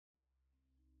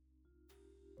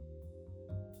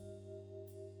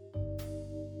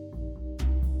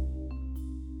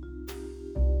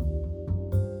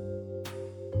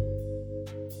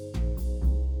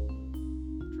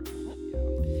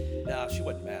she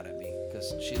wasn't mad at me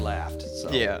because she laughed.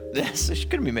 So. Yeah, so she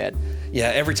couldn't be mad. Yeah,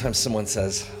 every time someone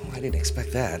says, I didn't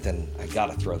expect that, then I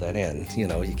got to throw that in. You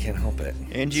know, you can't help it.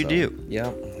 And you do. Yeah,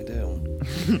 I do.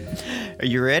 Are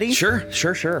you ready? Sure.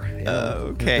 Yeah,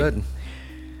 okay. Good.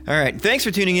 All right. Thanks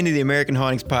for tuning into the American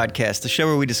Hauntings Podcast, the show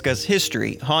where we discuss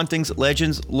history, hauntings,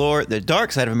 legends, lore, the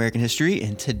dark side of American history.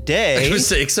 And today... I would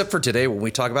say, except for today when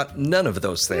we talk about none of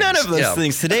those things. None of those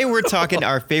things. Today we're talking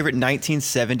our favorite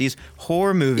 1970s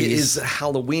horror movies. It is a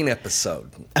Halloween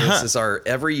episode. This is our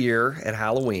every year at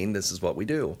Halloween. This is what we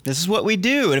do. This is what we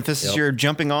do. And if this is your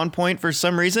jumping on point for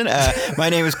some reason, my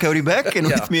name is Cody Beck, and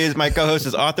with me is my co-host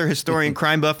is author, historian,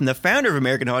 crime buff, and the founder of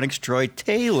American Hauntings, Troy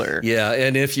Taylor. Yeah,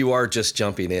 and if you are just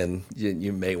jumping in,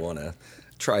 you may want to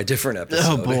try a different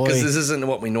episode. Oh, boy. Because this isn't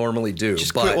what we normally do.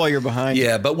 Just quit while you're behind.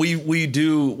 Yeah, but we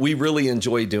really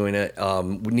enjoy doing it.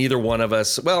 Neither one of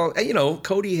us, well, you know,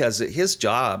 Cody has his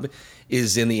job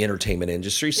is in the entertainment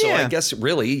industry. So I guess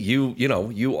really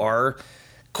you are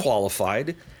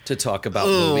qualified to talk about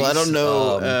movies. I don't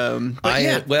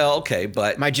know. Well, okay,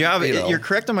 but my job. You're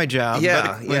correct on my job.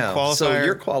 Yeah. So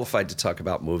you're qualified to talk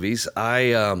about movies.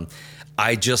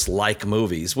 I just like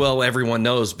movies. Well, everyone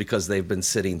knows because they've been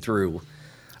sitting through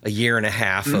a year and a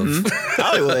half of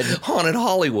Hollywood haunted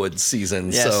Hollywood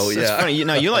season. Yes, so it's funny. You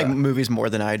know, you like movies more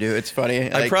than I do. It's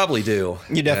funny. I probably do.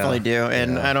 You definitely do,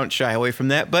 and I don't shy away from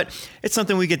that. But it's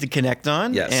something we get to connect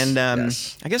on. Yes. And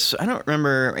I guess I don't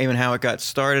remember even how it got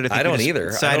started. I don't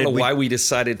either. I don't know why we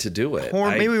decided to do it.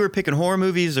 Maybe we were picking horror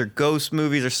movies or ghost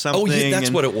movies or something. Oh, yeah,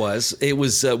 that's what it was. It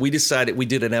was. We decided we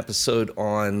did an episode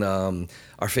on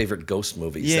our favorite ghost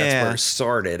movies. Yeah. That's where it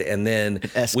started. And then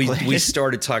we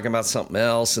started talking about something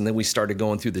else, and then we started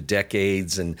going through the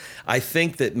decades. And I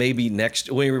think that maybe when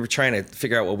we were trying to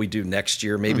figure out what we do next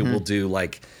year, maybe we'll do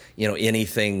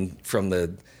anything from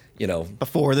the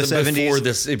before the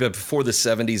 70s, before the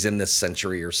 70s in this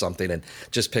century or something, and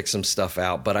just pick some stuff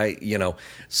out. But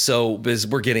so because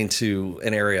we're getting to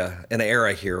an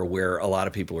era here where a lot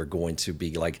of people are going to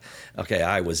be like, okay,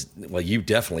 you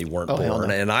definitely weren't born,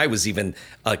 and I was even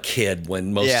a kid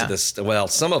when most of this. Well,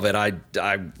 some of it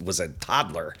I was a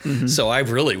toddler, so I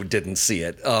really didn't see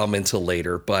it until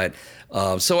later. But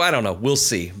so I don't know. We'll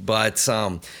see. But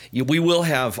we will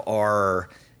have our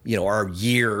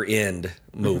year-end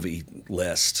movie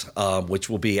list, which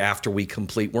will be after we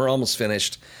complete. We're almost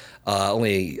finished.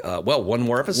 One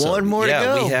more episode. One more to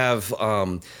go. We have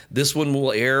this one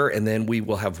will air, and then we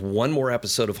will have one more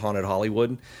episode of Haunted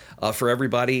Hollywood for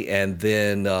everybody, and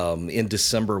then in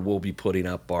December we'll be putting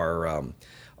up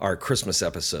our Christmas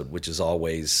episode, which is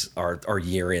always our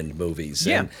year-end movies.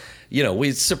 Yeah. And,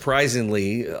 we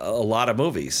surprisingly a lot of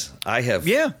movies. I have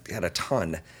had a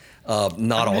ton.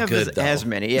 Not all good though. As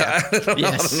many, yeah.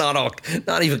 Yes.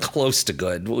 Not even close to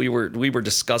good. We were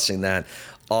discussing that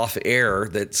off air,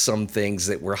 that some things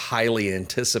that were highly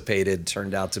anticipated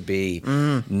turned out to be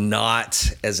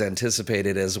not as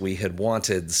anticipated as we had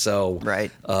wanted. So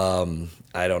right.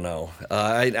 I don't know.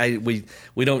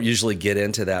 We don't usually get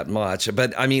into that much,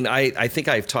 but I mean, I think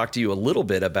I've talked to you a little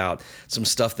bit about some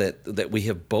stuff that we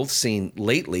have both seen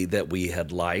lately that we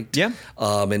had liked. Yeah.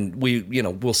 And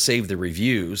we'll save the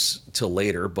reviews till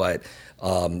later, but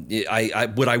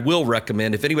what I will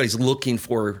recommend, if anybody's looking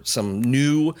for some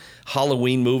new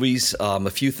Halloween movies, a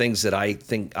few things that I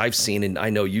think I've seen, and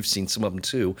I know you've seen some of them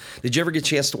too. Did you ever get a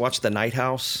chance to watch The Night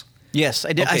House? Yes,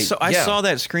 I did. Okay, I saw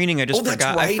that screening. I just that's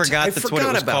forgot. Right. I forgot that's what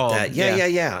it was about called. That.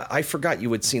 Yeah. I forgot you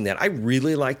had seen that. I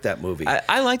really liked that movie.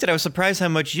 I liked it. I was surprised how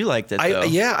much you liked it, though.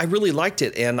 I really liked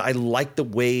it, and I liked the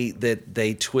way that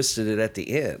they twisted it at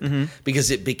the end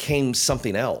because it became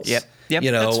something else. Yep,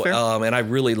 that's fair. And I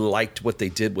really liked what they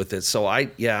did with it. So I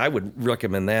would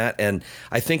recommend that. And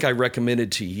I think I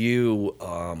recommended to you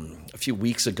a few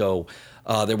weeks ago.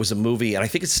 There was a movie, and I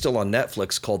think it's still on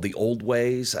Netflix, called The Old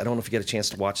Ways. I don't know if you get a chance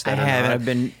to watch that. I haven't. I've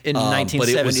been in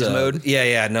 1970s mode.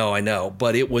 Yeah, no, I know.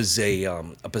 But it was a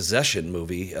possession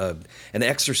movie, an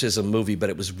exorcism movie, but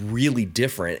it was really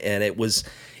different, and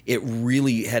it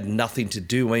really had nothing to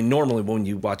do. I mean, normally when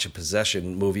you watch a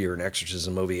possession movie or an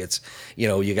exorcism movie, it's,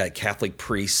 you got Catholic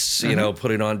priests,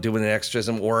 putting on, doing an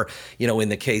exorcism, or, in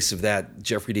the case of that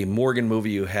Jeffrey Dean Morgan movie,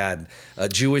 you had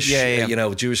Jewish,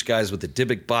 Jewish guys with the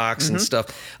Dybbuk box and stuff.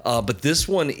 But this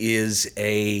one is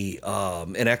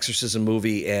an exorcism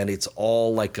movie, and it's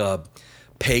all like a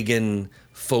pagan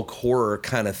folk horror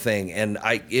kind of thing. And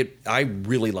I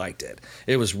really liked it.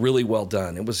 It was really well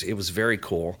done. It was very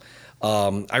cool.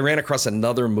 I ran across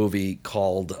another movie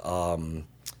called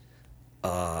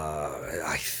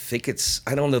I think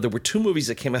I don't know. There were two movies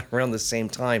that came out around the same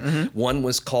time. One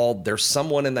was called There's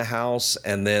Someone in the House,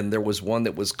 and then there was one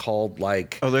that was called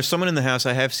like... Oh, There's Someone in the House.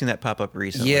 I have seen that pop up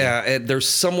recently. Yeah, and There's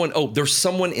Someone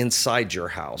Inside Your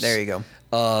House. There you go.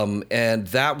 And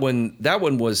that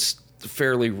one was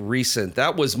fairly recent.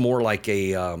 That was more like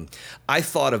I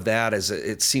thought of that as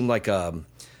it seemed like a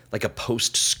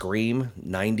post-Scream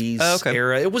 90s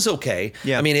era. It was okay.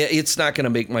 Yeah. I mean, it's not going to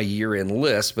make my year-end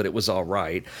list, but it was all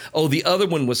right. Oh, the other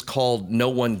one was called No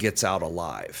One Gets Out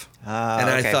Alive. And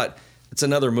I thought, it's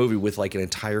another movie with like an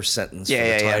entire sentence for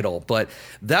the title. Yeah. But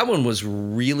that one was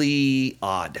really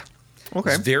odd.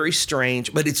 Okay. It's very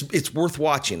strange, but it's worth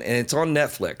watching, and it's on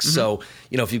Netflix. So,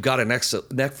 if you've got a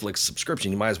Netflix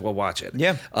subscription, you might as well watch it.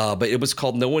 Yeah. But it was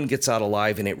called No One Gets Out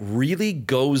Alive, and it really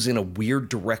goes in a weird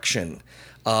direction.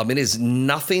 It is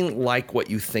nothing like what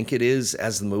you think it is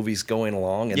as the movie's going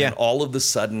along, and then all of a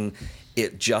sudden,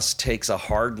 it just takes a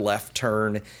hard left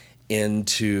turn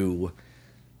into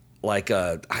like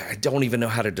I don't even know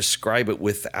how to describe it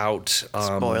without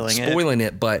spoiling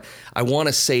it, but I want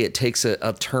to say it takes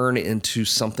a turn into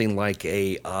something like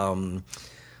a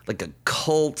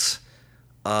cult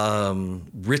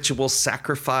ritual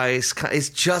sacrifice. It's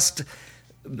just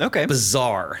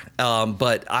bizarre,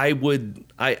 but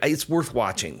it's worth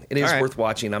watching. It is worth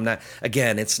watching.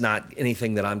 It's not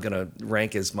anything that I'm going to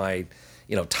rank as my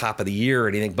top of the year or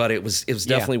anything, but it was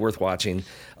definitely worth watching.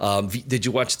 Did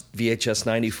you watch VHS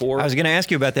 94? I was going to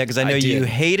ask you about that because I know you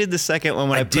hated the second one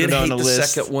when I put it on the list. I did hate the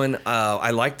second one.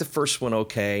 I liked the first one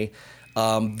okay.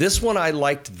 This one, I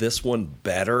liked this one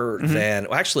better than...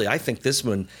 Well, actually, I think this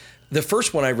one... The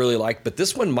first one I really liked, but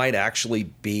this one might actually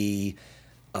be...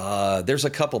 there's a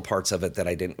couple parts of it that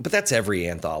I didn't... But that's every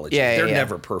anthology. They're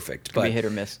never perfect. But be hit or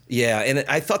miss. Yeah, and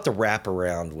I thought the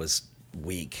wraparound was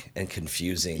weak and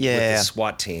confusing with the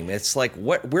SWAT team. It's like,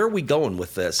 where are we going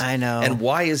with this? I know. And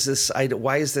why is this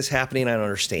happening? I don't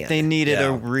understand. They needed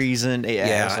a reason.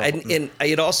 And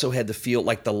it also had to feel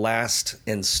like the last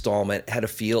installment had a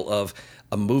feel of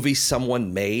a movie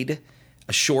someone made,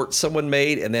 a short someone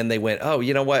made, and then they went, oh,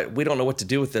 you know what? We don't know what to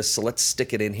do with this, so let's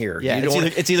stick it in here. Yeah,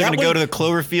 it's either going to go to the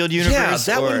Cloverfield universe. Yeah,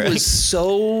 that one was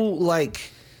so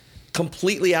like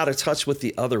completely out of touch with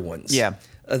the other ones. Yeah.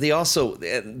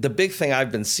 The big thing I've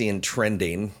been seeing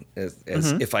trending, as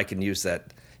if I can use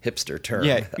that hipster term.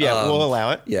 Yeah, we'll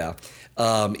allow it. Yeah,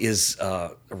 is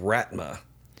Ratma.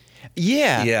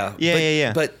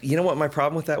 Yeah. But you know what my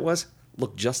problem with that was?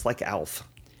 Looked just like Alf.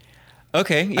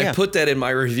 Okay, yeah. I put that in my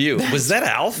review. Was that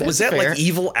Alf? Was that fair. like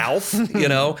evil Alf?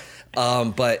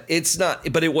 But it's not.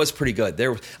 But it was pretty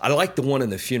good. I liked the one in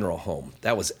the funeral home.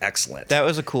 That was excellent. That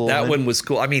was a cool one. That one was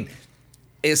cool. I mean,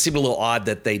 it seemed a little odd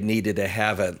that they needed to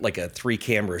have a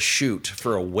 3-camera shoot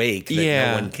for a wake that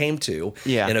no one came to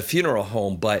in a funeral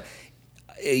home. But,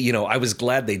 I was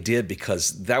glad they did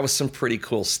because that was some pretty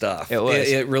cool stuff. It was.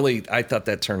 It really, I thought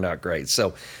that turned out great.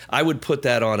 So I would put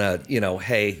that on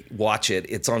hey, watch it.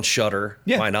 It's on Shudder.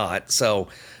 Yeah. Why not? So,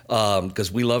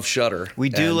 because we love Shudder. We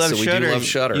do love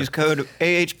Shudder. Use code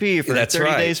AHP for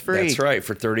 30 days free. That's right,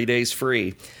 for 30 days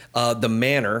free. The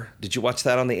Manor. Did you watch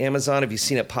that on the Amazon? Have you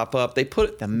seen it pop up?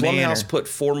 Blumhouse put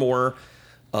 4 more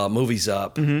movies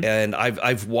up, and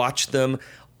I've watched them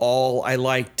all. I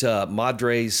liked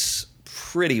Madres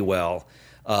pretty well.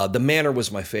 The Manor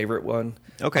was my favorite one.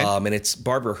 Okay, and it's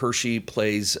Barbara Hershey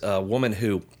plays a woman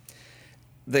who.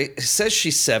 Says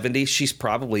she's 70. She's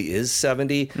probably is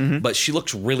 70, but she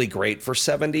looks really great for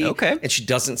 70. Okay, and she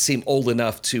doesn't seem old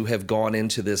enough to have gone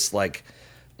into this like.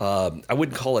 I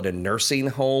wouldn't call it a nursing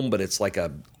home, but it's like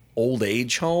a old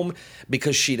age home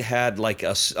because she'd had like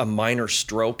a minor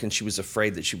stroke and she was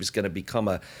afraid that she was going to become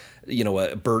a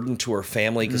burden to her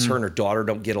family because her and her daughter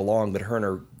don't get along, but her and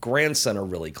her grandson are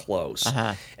really close.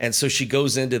 And so she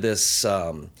goes into this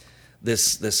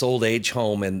this old age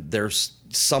home, and there's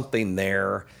something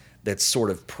there that's sort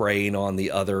of preying on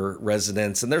the other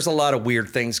residents. And there's a lot of weird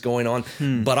things going on,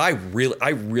 but I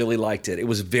really liked it. It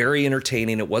was very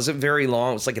entertaining. It wasn't very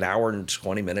long. It was like an hour and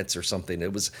 20 minutes or something.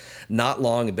 It was not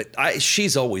long, but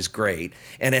she's always great.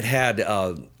 And it had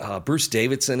Bruce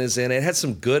Davidson is in it. It had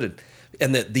some good,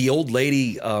 and the old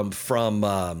lady from,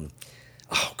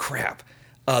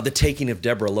 The Taking of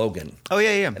Deborah Logan. Oh,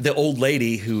 yeah. The old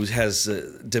lady who has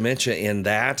dementia in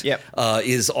that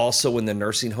is also in the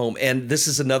nursing home. And this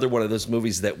is another one of those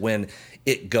movies that when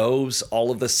it goes,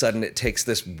 all of a sudden it takes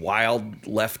this wild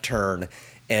left turn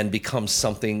and becomes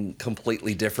something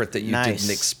completely different that you didn't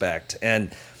expect.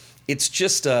 And it's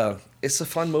just it's a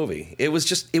fun movie. It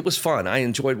was fun. I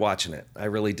enjoyed watching it. I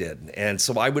really did. And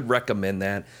so I would recommend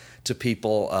that to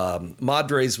people.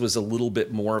 Madres was a little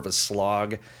bit more of a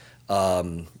slog.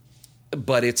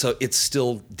 but it's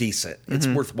still decent. It's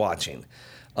worth watching.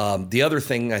 The other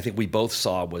thing I think we both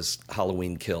saw was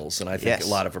Halloween Kills, and I think a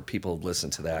lot of our people have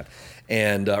listened to that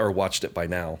and or watched it by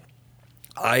now.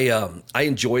 I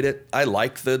enjoyed it. I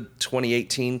like the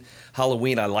 2018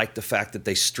 Halloween. I like the fact that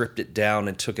they stripped it down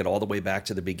and took it all the way back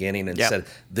to the beginning and said,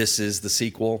 this is the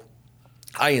sequel.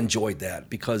 I enjoyed that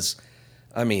because,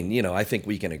 I mean, you know, I think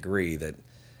we can agree that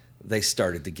they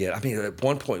started to get, I mean, at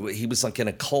one point he was like in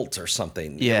a cult or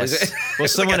something. Yes. Well,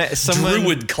 someone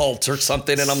druid cult or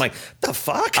something. And I'm like, the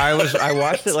fuck? I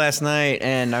watched it last night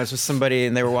and I was with somebody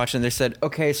and they were watching and they said,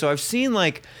 okay, so I've seen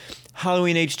like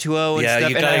Halloween H2O and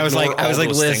stuff. And I was like,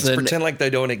 listen, pretend like they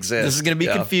don't exist. This is going to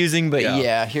be confusing, but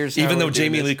here's how even though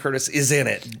Jamie Lee Curtis is in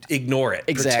it, ignore it.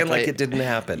 Exactly. Pretend like it didn't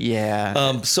happen.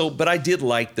 Yeah. But I did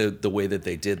like the way that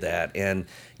they did that. And,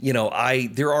 you know,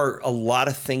 there are a lot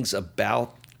of things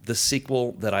about the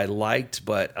sequel that I liked,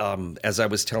 but as I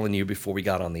was telling you before we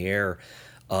got on the air,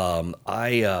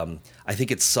 I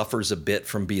think it suffers a bit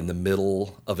from being the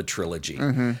middle of a trilogy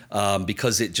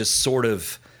because it just sort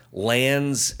of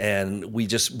lands and we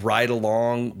just ride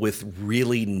along with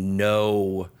really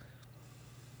no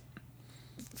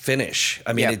finish.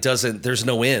 I mean, it doesn't, there's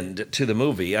no end to the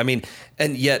movie. I mean,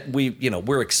 and yet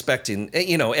we're expecting,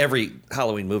 every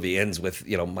Halloween movie ends with,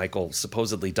 Michael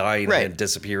supposedly dying and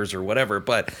disappears or whatever.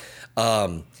 But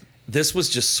this was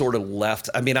just sort of left.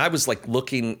 I mean, I was like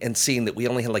looking and seeing that we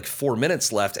only had like 4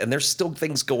 minutes left and there's still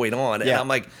things going on. And I'm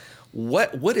like,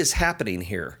 what is happening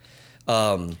here?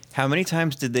 How many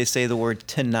times did they say the word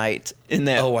tonight in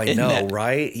that? Oh, I know,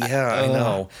 right? Yeah, I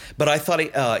know. But I thought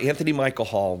Anthony Michael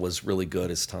Hall was really good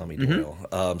as Tommy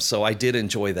Doyle. So I did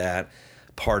enjoy that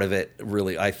part of it.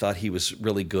 Really, I thought he was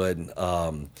really good.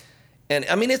 And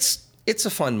I mean, it's a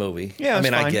fun movie. Yeah, I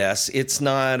mean, fine. I guess it's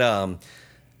not.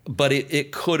 But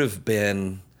it could have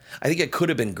been. I think it could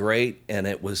have been great, and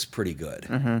it was pretty good.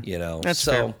 That's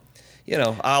fair.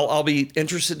 I'll be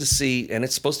interested to see, and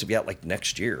it's supposed to be out like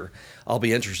next year. I'll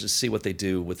be interested to see what they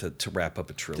do with it to wrap up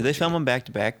a trilogy. Do they film them back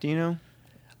to back? Do you know?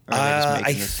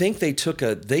 I think they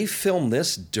filmed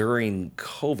this during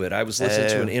COVID. I was listening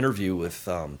to an interview with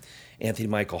Anthony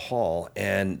Michael Hall,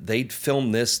 and they'd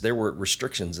filmed this. There were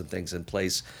restrictions and things in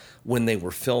place when they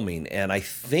were filming, and I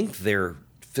think they're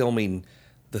filming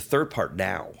the third part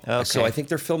now. Okay. So I think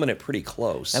they're filming it pretty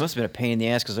close. That must have been a pain in the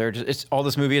ass because all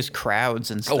this movie is crowds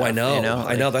and stuff. Oh, I know.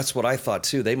 I know. That's what I thought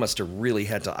too. They must have really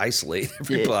had to isolate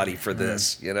everybody for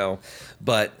this,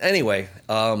 But anyway,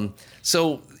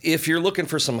 so if you're looking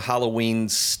for some Halloween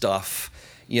stuff,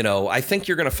 I think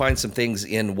you're going to find some things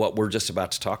in what we're just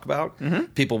about to talk about.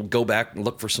 People go back and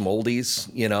look for some oldies,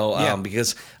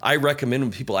 because I recommend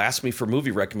when people ask me for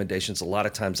movie recommendations, a lot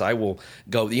of times I will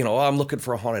go, I'm looking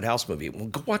for a haunted house movie. Well,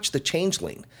 go watch The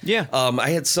Changeling. Yeah. I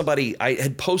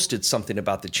had posted something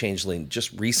about The Changeling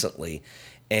just recently,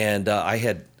 and I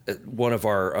had one of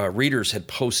our readers had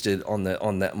posted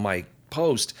on my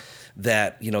post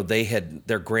that they had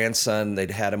their grandson,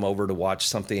 they'd had him over to watch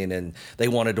something and they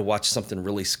wanted to watch something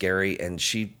really scary, and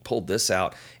she pulled this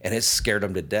out and it scared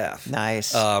them to death. Nice.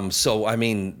 So I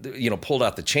mean, pulled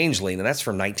out The Changeling, and that's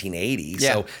from 1980.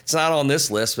 So it's not on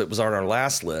this list, but it was on our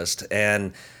last list,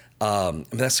 and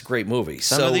that's a great movie.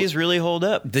 Some of these really hold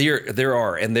up. There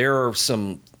are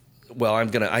some. Well,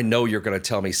 I know you're going to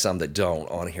tell me some that don't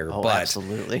on here. Oh,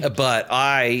 absolutely. But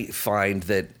I find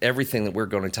that everything that we're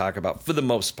going to talk about, for the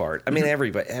most part, I mean,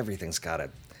 everything's got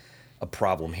a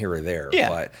problem here or there. Yeah.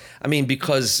 But I mean,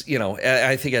 because,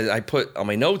 I think I put on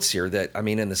my notes here that, I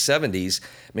mean, in the 70s,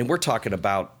 I mean, we're talking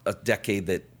about a decade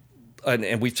that,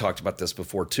 and we've talked about this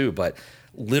before too, but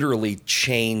literally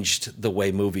changed the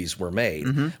way movies were made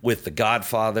with The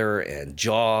Godfather and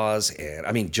Jaws. And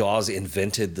I mean, Jaws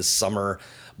invented the summer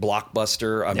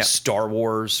blockbuster. Star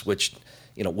Wars, which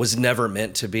was never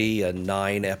meant to be a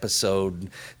 9-episode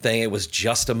thing. It was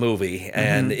just a movie.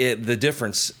 And the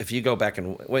difference, if you go back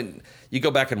and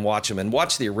watch them and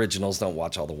watch the originals, don't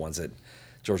watch all the ones that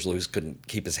George Lucas couldn't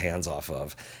keep his hands off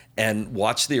of, and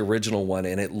watch the original one,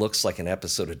 and it looks like an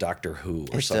episode of Doctor Who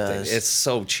or something. Does. It's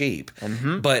so cheap.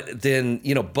 But then,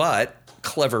 but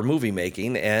clever movie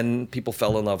making, and people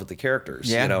fell in love with the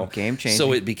characters. Game changing.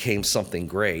 So it became something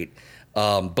great.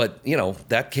 But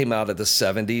that came out of the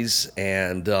 70s,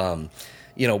 and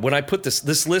when I put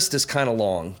this list is kind of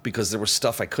long because there was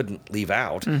stuff I couldn't leave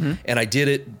out, and I did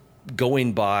it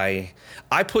going by.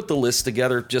 I put the list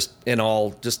together just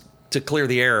to clear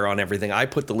the air on everything. I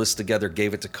put the list together,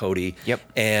 gave it to Cody. Yep.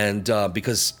 And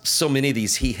because so many of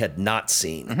these he had not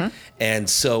seen. And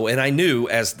I knew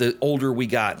as the older we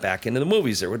got back into the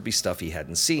movies, there would be stuff he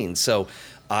hadn't seen. So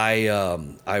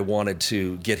I wanted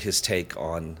to get his take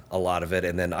on a lot of it,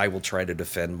 and then I will try to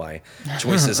defend my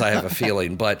choices. I have a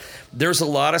feeling, but there's a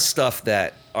lot of stuff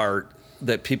that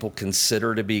people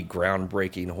consider to be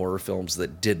groundbreaking horror films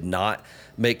that did not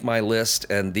make my list,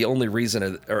 and the only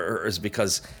reason is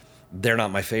because they're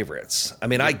not my favorites. I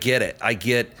mean, I get it. I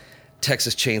get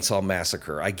Texas Chainsaw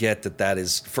Massacre. I get that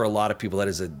is, for a lot of people, that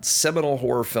is a seminal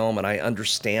horror film, and I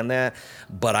understand that,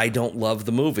 but I don't love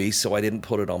the movie, so I didn't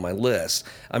put it on my list.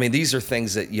 I mean, these are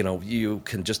things that, you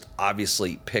can just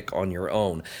obviously pick on your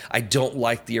own. I don't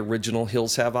like the original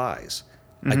Hills Have Eyes.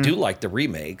 I do like the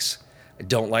remakes. I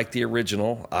don't like the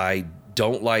original. I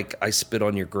don't like I Spit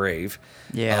on Your Grave.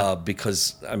 Yeah.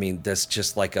 Because, I mean, that's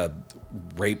just like a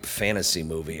rape fantasy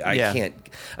movie. I get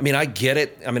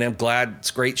it. I mean, I'm glad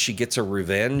it's great she gets her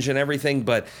revenge and everything,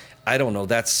 but I don't know.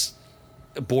 That's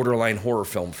a borderline horror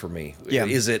film for me. Yeah.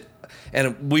 Is it?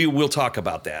 And we will talk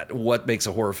about that. What makes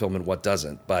a horror film and what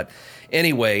doesn't. But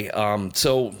anyway,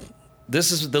 so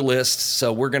this is the list.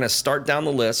 So we're going to start down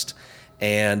the list.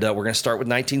 And we're going to start with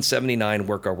 1979,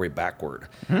 work our way backward.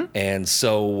 Mm-hmm. And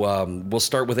so we'll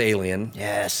start with Alien.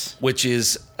 Yes. Which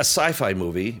is a sci-fi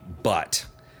movie, but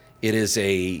it is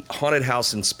a haunted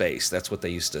house in space. That's what they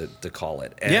used to call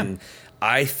it. And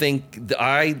I think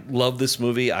I love this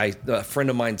movie. A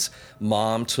friend of mine's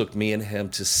mom took me and him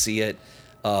to see it.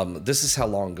 This is how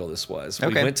long ago this was.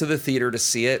 We went to the theater to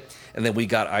see it, and then we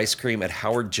got ice cream at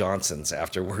Howard Johnson's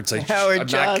afterwards. I'm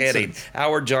not kidding.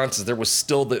 Howard Johnson's. There was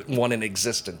still the one in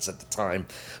existence at the time.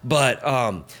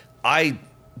 But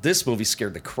this movie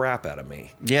scared the crap out of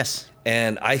me. Yes.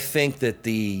 And I think that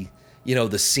the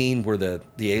scene where the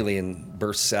alien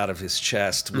bursts out of his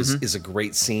chest is a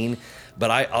great scene. But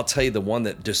I'll tell you the one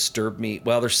that disturbed me.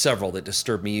 Well, there's several that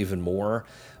disturbed me even more.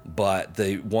 But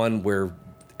the one where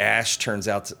Ash turns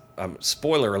out to,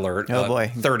 spoiler alert, oh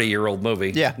boy, 30-year-old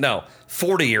movie. Yeah. No,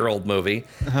 40-year-old movie.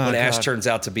 When Ash turns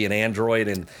out to be an android,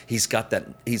 and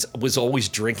was always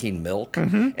drinking milk,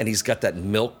 and he's got that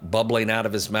milk bubbling out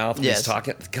of his mouth when he's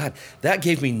talking. God, that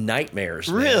gave me nightmares.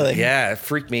 Really? Man. Yeah, it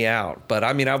freaked me out. But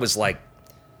I mean, I was like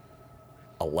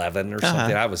 11 or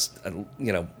something. I was,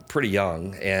 pretty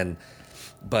young,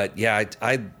 But yeah,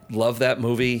 I love that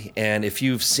movie, and if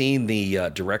you've seen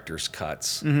the director's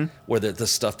cuts, where the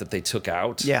stuff that they took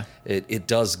out, it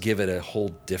does give it a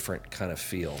whole different kind of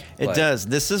feel. It does.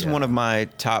 This is one of my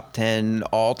top 10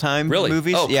 all-time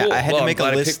movies. Oh, yeah, cool. I had to make a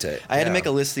list. I had to make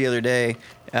a list the other day,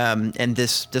 and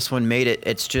this one made it.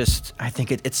 It's just, I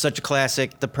think it's such a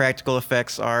classic. The practical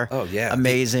effects are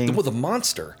amazing. The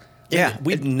monster. Yeah,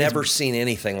 we've never seen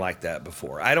anything like that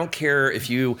before. I don't care if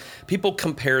people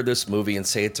compare this movie and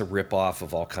say it's a ripoff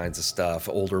of all kinds of stuff,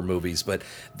 older movies, but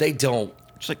they don't.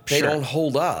 They don't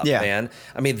hold up, man.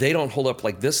 I mean, they don't hold up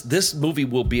like this. This movie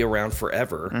will be around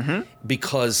forever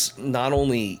because not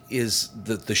only is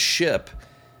the ship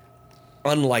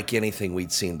unlike anything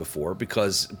we'd seen before,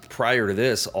 because prior to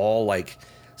this, all like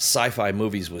sci-fi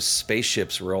movies with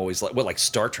spaceships were always like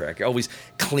Star Trek, always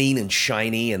clean and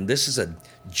shiny, and this is a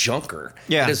junker.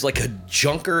 Yeah. It is like a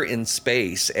junker in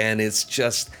space, and it's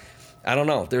just, I don't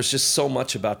know. There's just so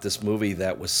much about this movie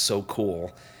that was so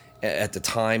cool at the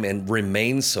time and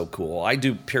remains so cool. I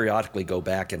do periodically go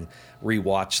back and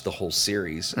rewatch the whole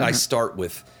series. I start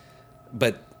with,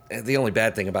 but the only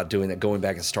bad thing about doing that, going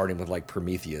back and starting with like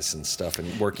Prometheus and stuff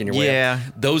and working your way up,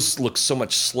 those look so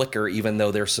much slicker, even though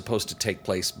they're supposed to take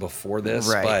place before this.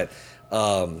 Right.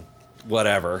 But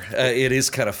whatever. It is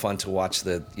kind of fun to watch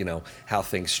how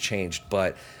things changed.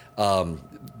 But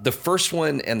the first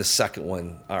one and the second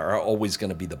one are always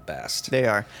going to be the best. They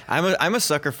are. I'm a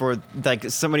sucker for, like,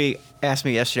 somebody asked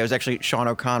me yesterday. It was actually Sean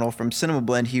O'Connell from Cinema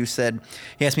Blend. He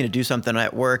asked me to do something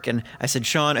at work, and I said,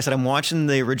 Sean, I'm watching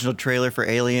the original trailer for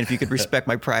Alien. If you could respect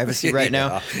my privacy right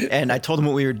now. And I told him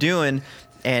what we were doing.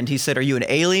 And he said, are you an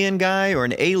Alien guy or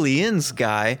an Aliens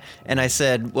guy? And I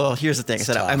said, well, here's the thing. I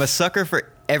said, I'm a sucker for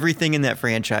everything in that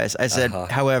franchise. I said,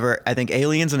 however, I think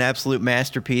Alien's an absolute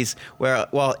masterpiece.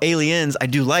 While Aliens, I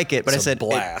do like it, but it's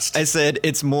blast. I said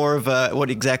it's more of what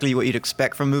you'd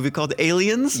expect from a movie called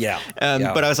Aliens. Yeah.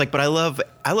 But I was like, but I love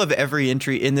every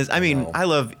entry in this. I mean, I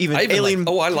love even Alien.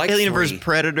 I like Alien vs.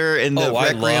 Predator and the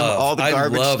Requiem, all the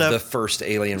garbage stuff. I love the first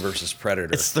Alien vs.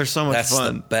 Predator. They're so much fun.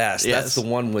 That's the best. Yes. That's the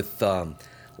one with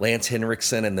Lance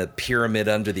Henriksen and the pyramid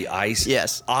under the ice.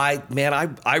 Yes. I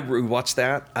rewatched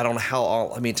that. I don't know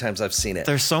how many times I've seen it.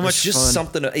 There's so much just fun.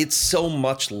 Something. It's so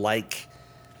much like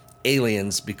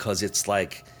Aliens because it's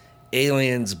like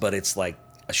Aliens, but it's like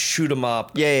a shoot 'em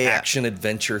up action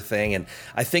adventure thing. And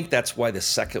I think that's why the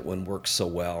second one works so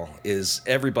well. Is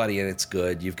everybody in it's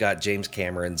good. You've got James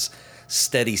Cameron's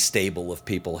steady stable of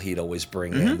people he'd always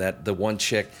bring in. That the one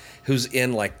chick who's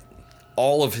in like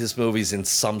all of his movies in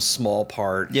some small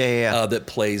part. That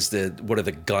plays the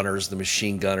gunners, the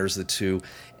machine gunners, the two.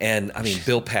 And I mean,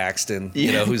 Bill Paxton,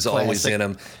 who's always in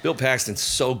them. Bill Paxton's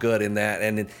so good in that,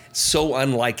 and so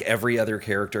unlike every other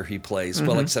character he plays.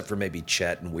 Well, except for maybe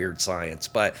Chet and Weird Science.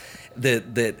 But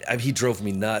he drove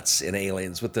me nuts in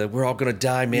Aliens with the "We're all gonna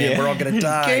die, man. We're all gonna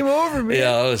die." Game over, man.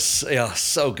 Yeah,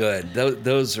 so good.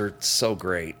 Those are so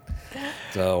great.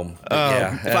 So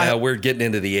we're getting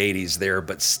into the 80s there,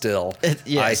 but still,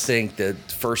 I think the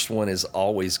first one is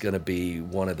always going to be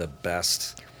one of the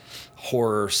best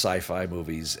horror sci-fi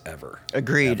movies ever.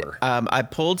 Agreed. Ever. I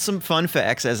pulled some fun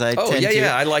facts as I tend to.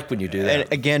 I like when you do that.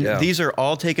 And again, these are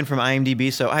all taken from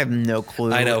IMDb, so I have no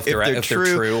clue. I know if they're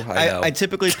true. I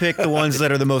typically pick the ones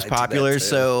that are the most popular,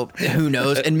 so who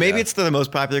knows? And maybe it's the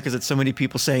most popular because it's so many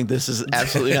people saying this is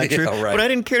absolutely not true. Right. But I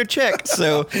didn't care to check.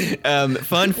 So fun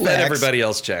facts. Let everybody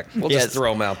else check. We'll just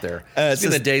throw them out there. It's in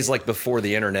the days like before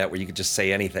the internet where you could just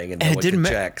say anything and no one could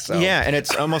check. So. Yeah, and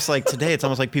it's almost like today, it's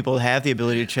almost like people have the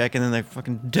ability to check and then they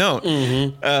fucking don't.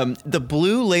 The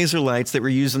blue laser lights that were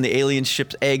used in the alien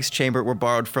ship's eggs chamber were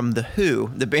borrowed from The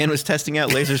Who. The band was testing out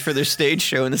lasers for their stage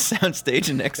show in the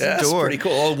soundstage next door. That's pretty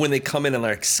cool. Oh, when they come in and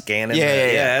like scanning.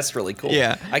 Yeah, that's really cool.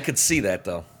 Yeah. I could see that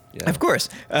though. Yeah. Of course.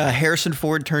 Harrison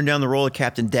Ford turned down the role of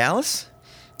Captain Dallas.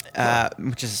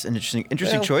 Which is an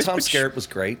interesting choice. Tom Skerritt was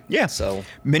great. Yeah. So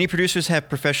many producers have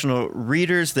professional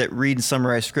readers that read and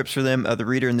summarize scripts for them. The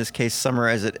reader in this case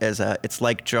summarizes it as it's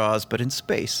like Jaws, but in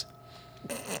space.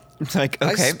 It's like,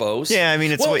 okay. I suppose. Yeah, I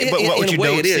mean, it's what you don't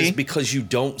see. It is because you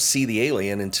don't see the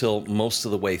alien until most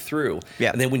of the way through.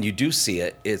 Yeah. And then when you do see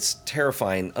it, it's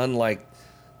terrifying. Unlike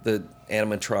the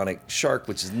animatronic shark,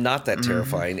 which is not that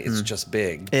terrifying. It's just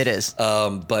big. It is.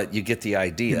 But you get the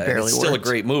idea. And it's still a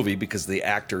great movie because the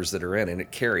actors that are in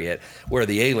it carry it, where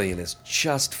the alien is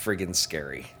just friggin'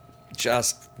 scary.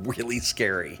 Just really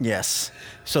scary. Yes.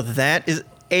 So that is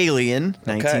Alien,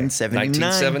 1979.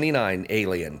 1979,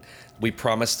 Alien. We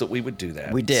promised that we would do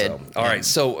that. We did. So, all right.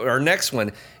 So our next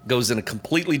one goes in a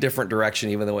completely different direction,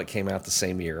 even though it came out the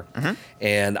same year.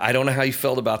 And I don't know how you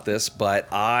felt about this, but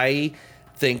I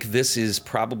think this is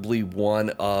probably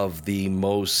one of the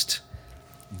most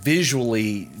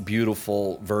visually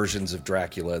beautiful versions of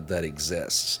Dracula that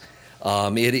exists.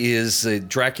 It is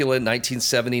Dracula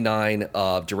 1979,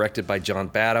 directed by John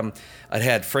Badham. It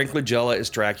had Frank Langella as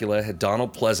Dracula. It had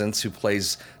Donald Pleasance, who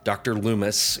plays Dr.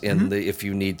 Loomis in the. If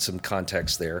you need some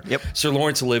context there. Yep. Sir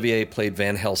Laurence Olivier played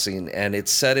Van Helsing, and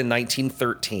it's set in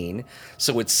 1913.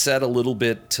 So it's set a little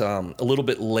bit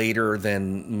later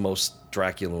than most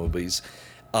Dracula movies.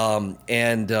 And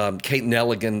Kate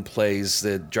Nelligan plays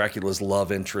the Dracula's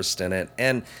love interest in it,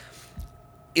 and.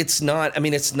 It's not. The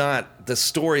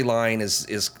storyline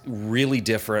is really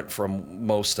different from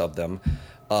most of them,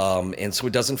 and so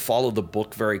it doesn't follow the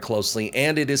book very closely.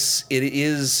 And it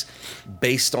is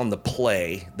based on the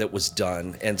play that was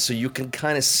done, and so you can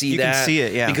kind of see that. You can see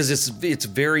it, yeah, because it's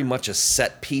very much a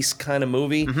set piece kind of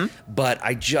movie. But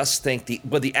I just think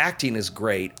the acting is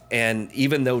great, and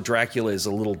even though Dracula is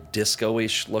a little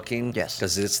disco-ish looking, yes,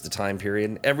 because it's the time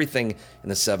period, everything in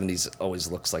the 70s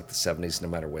always looks like the 70s, no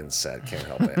matter when it's set. Can't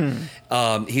help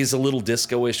it. He's a little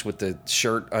disco-ish with the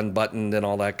shirt unbuttoned and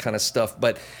all that kind of stuff.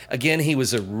 But again, he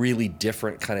was a really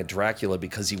different kind of Dracula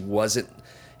because he wasn't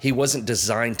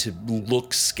designed to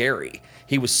look scary.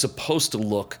 He was supposed to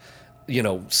look,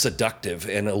 seductive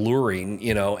and alluring,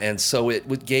 and so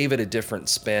it gave it a different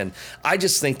spin. I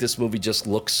just think this movie just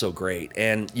looks so great.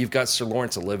 And you've got Sir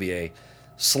Laurence Olivier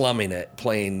slumming it,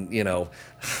 playing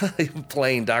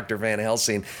Dr. Van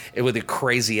Helsing with a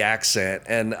crazy accent,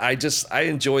 and I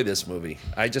enjoy this movie.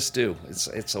 I just do.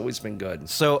 It's always been good.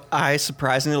 So I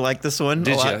surprisingly like this one.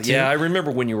 Did a lot you? Too. Yeah, I remember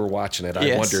when you were watching it.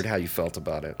 Yes. I wondered how you felt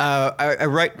about it. I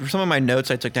write some of my notes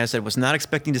I took down. I said was not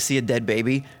expecting to see a dead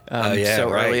baby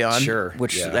early on,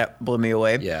 which that blew me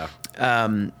away. Yeah.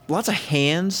 Lots of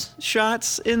hands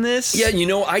shots in this. Yeah,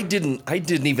 I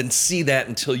didn't even see that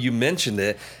until you mentioned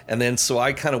it, and then so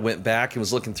I kind of went back and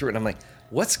was looking through it, and I'm like,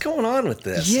 what's going on with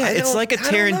this? Yeah, it's like a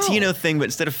Tarantino thing, but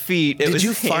instead of feet, did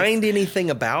you find anything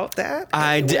about that?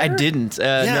 I didn't.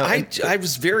 No, I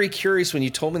was very curious when you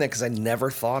told me that because I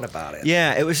never thought about it.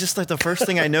 Yeah, it was just like the first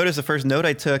thing I noticed, the first note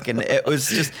I took, and it was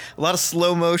just a lot of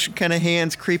slow motion kind of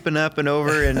hands creeping up and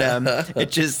over, and I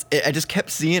just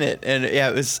kept seeing it, and yeah,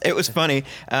 it was funny.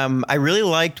 I really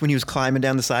liked when he was climbing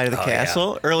down the side of the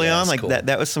castle early on, like cool.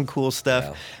 That was some cool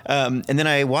stuff. Yeah. And then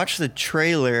I watched the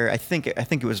trailer. I think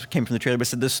it came from the trailer, but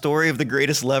it said the story of the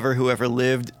greatest lover who ever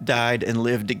lived, died, and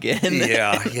lived again.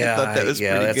 Yeah, I thought that was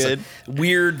pretty good.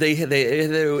 Weird.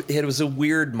 It was a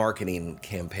weird marketing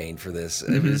campaign for this.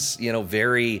 It was,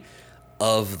 very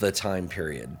of the time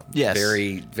period. Yes.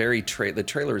 Very, very the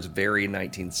trailer is very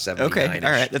 1979. Okay.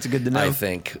 All right. That's good to know. I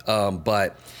think.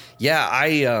 But yeah,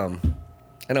 I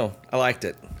know. I liked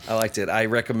it. I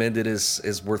recommend it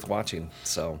as worth watching.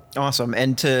 So awesome.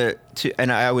 And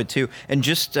and I would too. And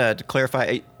just to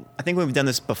clarify, I think when we've done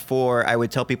this before, I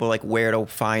would tell people like where to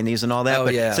find these and all that.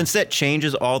 But since that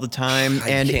changes all the time,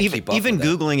 and even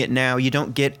Googling it now, you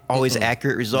don't get always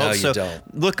accurate results. No, you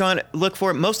don't. Look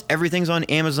for it. Most everything's on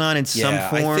Amazon in some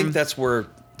form. I think that's where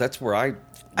I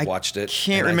watched it.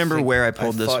 Can't remember where I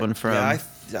pulled this one from. Yeah,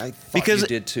 I thought you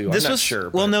did too. I'm not sure.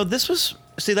 Well, no, this was.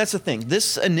 See, that's the thing.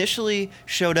 This initially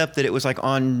showed up that it was like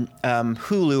on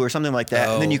Hulu or something like that.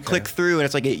 And then you click through and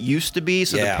it's like it used to be,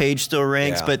 so the page still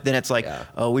ranks, but then it's like,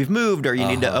 oh, we've moved, or you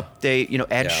need to update,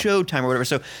 add Showtime or whatever.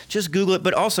 So just Google it.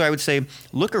 But also I would say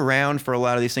look around for a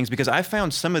lot of these things, because I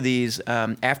found some of these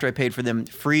after I paid for them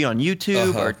free on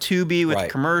YouTube or Tubi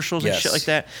with commercials and shit like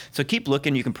that. So keep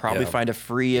looking. You can probably find a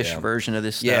free-ish version of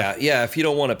this stuff. Yeah. If you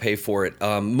don't want to pay for it,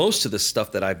 most of the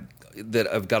stuff that I've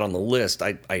got on the list,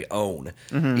 I own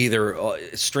either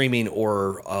streaming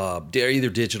or either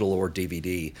digital or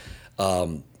DVD,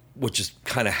 which is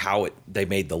kind of how they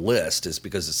made the list, is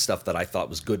because it's stuff that I thought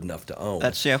was good enough to own.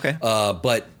 That's okay.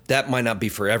 But that might not be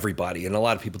for everybody, and a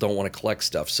lot of people don't want to collect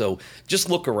stuff. So just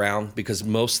look around, because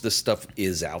most of the stuff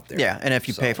is out there. Yeah, and if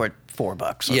you pay for it, $4 or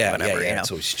whatever. Yeah,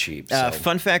 it's always cheap.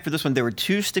 Fun fact for this one, there were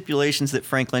 2 stipulations that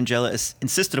Frank Langella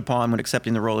insisted upon when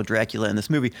accepting the role of Dracula in this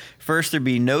movie. First, there'd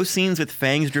be no scenes with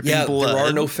fangs dripping blood. Yeah, there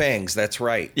are no fangs. That's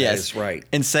right. Yes. That is right.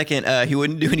 And second, he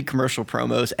wouldn't do any commercial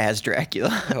promos as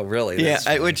Dracula. Oh, really? Yeah,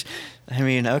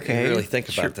 okay. You really think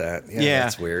about that. Yeah,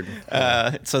 that's weird.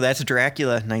 So that's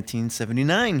Dracula,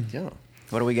 1979. Yeah.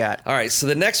 What do we got? All right, so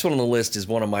the next one on the list is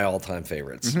one of my all-time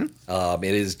favorites. It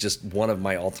is just one of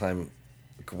my all-time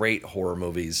great horror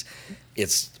movies.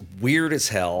 It's weird as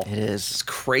hell. It is. It's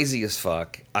crazy as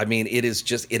fuck. I mean, it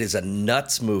is a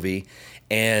nuts movie,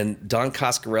 and Don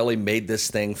Coscarelli made this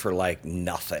thing for like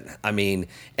nothing. I mean,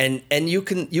 and you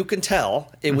can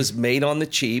tell it was made on the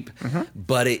cheap,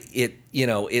 but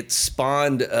it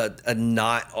spawned a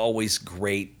not always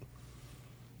great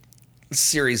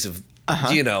series of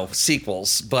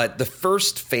sequels. But the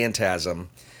first Phantasm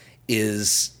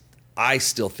is, I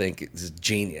still think, is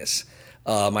genius.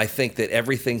 I think that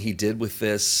everything he did with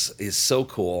this is so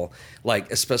cool,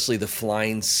 like especially the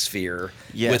flying sphere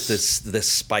with the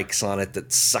spikes on it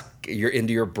that suck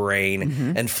into your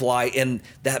brain and fly. And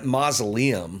that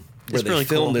mausoleum where they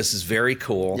filmed this is very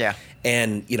cool. Yeah.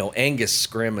 And, Angus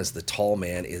Scrimm as the tall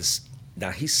man now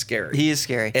he's scary. He is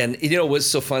scary. And what's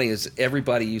so funny is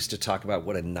everybody used to talk about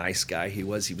what a nice guy he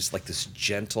was. He was like this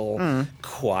gentle,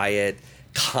 quiet,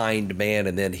 kind man,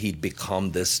 and then he'd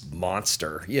become this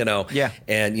monster, Yeah.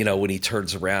 And when he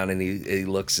turns around and he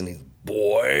looks and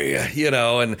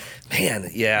and man,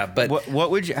 yeah. But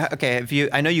what would you? Okay,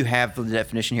 I know you have the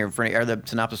definition here in front of you, or the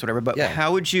synopsis, whatever. But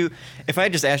how would you? If I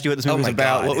just asked you what this movie was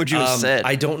about, what would you have said?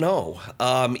 I don't know.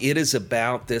 It is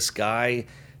about this guy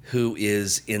who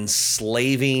is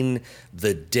enslaving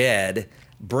the dead,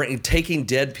 taking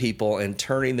dead people and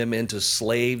turning them into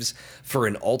slaves for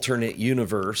an alternate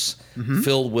universe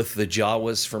filled with the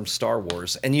Jawas from Star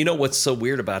Wars. And what's so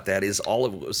weird about that is all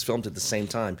of it was filmed at the same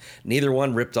time. Neither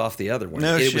one ripped off the other one.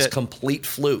 It was complete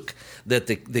fluke that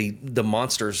the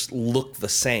monsters look the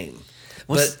same.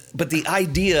 But the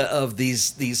idea of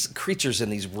these creatures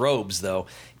in these robes, though,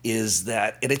 is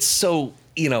that, and it's so,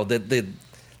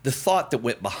 the thought that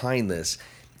went behind this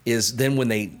is then when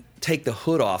they take the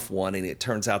hood off one and it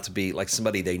turns out to be like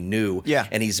somebody they knew,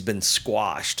 and he's been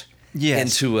squashed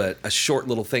into a short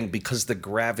little thing because the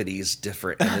gravity is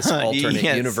different in this alternate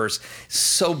universe.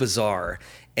 So bizarre.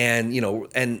 And,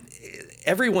 and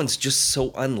everyone's just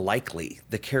so unlikely,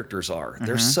 the characters are.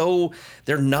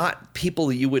 They're not people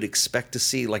that you would expect to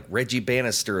see, like Reggie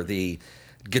Bannister, the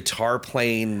guitar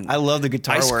playing, I love the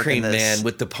guitar ice work cream in this. man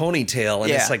with the ponytail,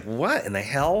 and it's like, what in the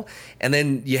hell? And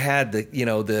then you had the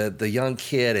young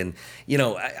kid, and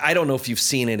I don't know if you've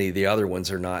seen any of the other ones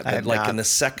or not, but like in the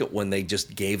second one they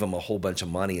just gave him a whole bunch of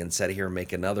money and said, here,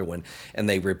 make another one, and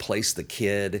they replaced the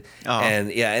kid.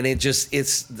 And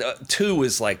it's 2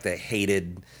 is like the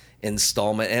hated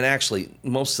installment, and actually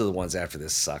most of the ones after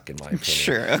this suck, in my opinion.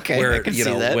 Sure, okay, where I can see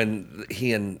that. when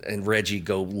he and Reggie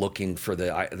go looking for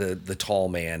the tall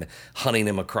man, hunting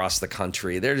him across the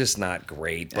country, they're just not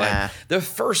great. But the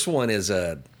first one is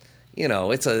you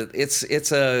know, it's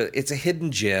a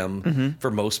hidden gem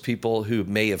for most people who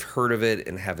may have heard of it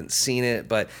and haven't seen it,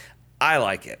 but I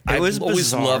like it. It was always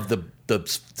bizarre. loved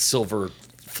the silver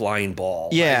flying ball.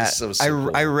 Yeah, So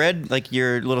cool. I read like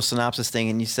your little synopsis thing,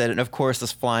 and you said, and of course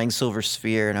this flying silver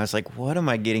sphere, and I was like, what am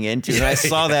I getting into? And I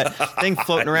saw that thing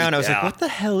floating around. I was like, what the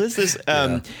hell is this?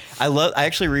 I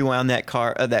actually rewound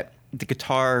the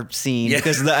guitar scene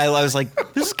because I was like,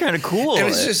 this is kind of cool. And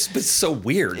it's so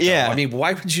weird. Yeah. Though. I mean,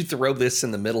 why would you throw this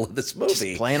in the middle of this movie?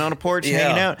 Just playing on a porch,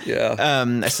 hanging out. Yeah.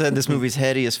 I said this movie's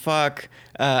heady as fuck.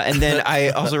 And then I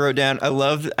also wrote down,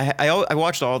 I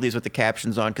watched all these with the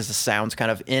captions on because the sound's kind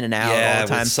of in and out all the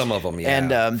time. With some of them,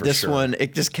 And this one,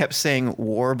 it just kept saying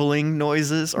warbling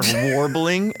noises or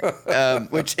warbling,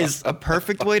 which is a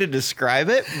perfect way to describe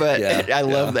it, but I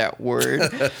love that word.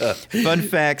 Fun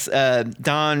facts,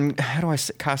 Don, how do I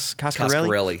say,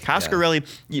 Coscarelli? Coscarelli,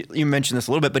 you mentioned this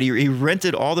a little bit, but he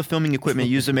rented all the filming equipment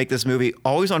used to make this movie,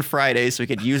 always on Fridays, so he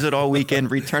could use it all weekend,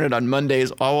 return it on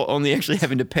Mondays, only actually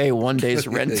having to pay one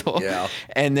day's rental.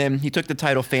 And then he took the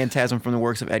title Phantasm from the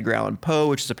works of Edgar Allan Poe,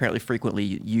 which is apparently frequently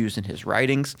used in his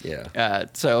writings.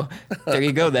 So there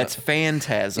you go. That's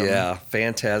Phantasm. Yeah,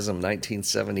 Phantasm,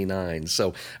 1979. So,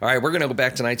 all right, we're going to go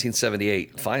back to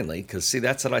 1978 finally, because see,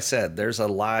 that's what I said. There's a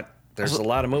lot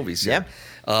of movies here.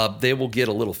 They will get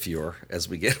a little fewer as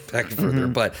we get back further.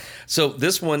 But so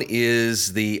this one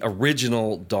is the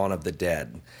original Dawn of the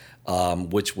Dead,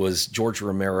 which was George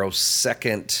Romero's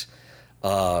second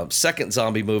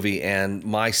zombie movie and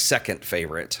my second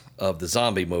favorite of the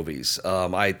zombie movies.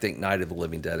 I think Night of the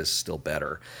Living Dead is still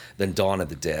better than Dawn of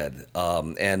the Dead.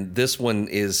 And this one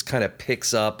kind of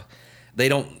picks up. You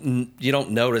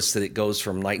don't notice that it goes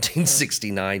from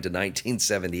 1969 to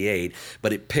 1978,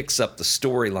 but it picks up the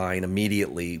storyline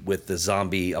immediately with the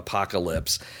zombie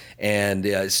apocalypse. And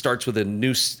it starts with a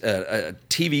new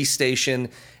TV station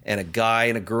and a guy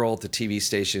and a girl at the TV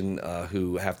station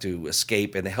who have to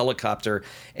escape in a helicopter.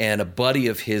 And a buddy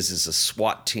of his is a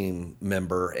SWAT team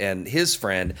member and his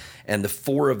friend. And the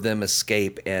four of them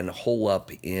escape and hole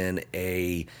up in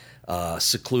a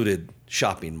secluded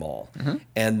shopping mall.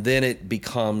 And then it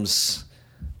becomes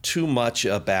too much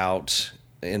about,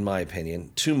 in my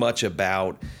opinion,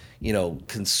 consumerism,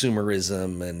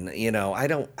 and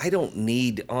I don't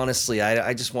need, honestly,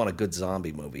 I just want a good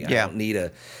zombie movie. I don't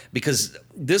need because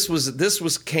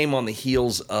this came on the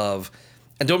heels of,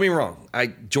 and don't be wrong,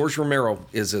 George Romero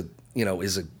is a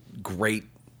great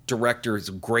director, it's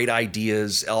great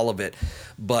ideas, all of it,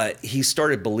 but he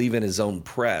started believing his own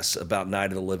press about Night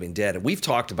of the Living Dead, and we've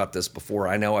talked about this before.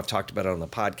 I know I've talked about it on the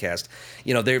podcast.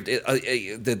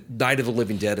 The Night of the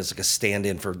Living Dead is like a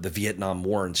stand-in for the Vietnam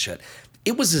War and shit.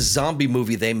 It was a zombie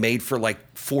movie they made for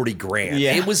like $40 grand.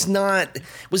 It was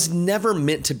never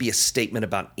meant to be a statement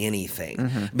about anything.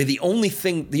 I mean, the only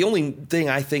thing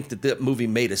I think that movie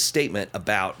made a statement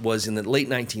about was in the late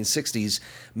 1960s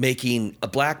making a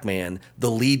black man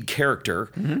the lead character,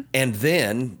 and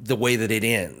then the way that it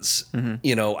ends.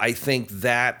 I think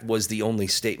that was the only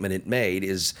statement it made,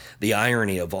 is the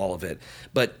irony of all of it.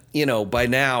 But by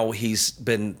now he's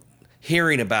been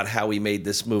hearing about how he made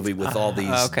this movie with all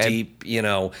these deep,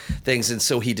 things. And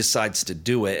so he decides to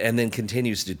do it and then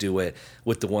continues to do it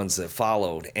with the ones that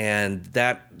followed. And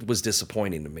that was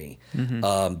disappointing to me.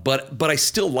 But I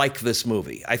still like this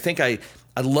movie. I think I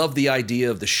love the idea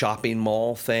of the shopping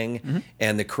mall thing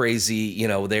and the crazy,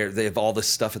 they have all this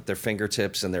stuff at their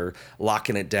fingertips and they're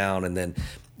locking it down.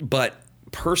 But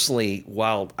personally,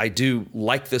 while I do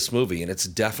like this movie, and it's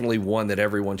definitely one that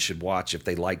everyone should watch if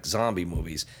they like zombie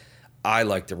movies, I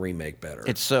like the remake better.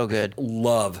 It's so good.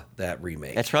 Love that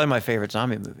remake. That's probably my favorite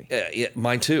zombie movie.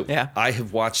 Mine too. Yeah. I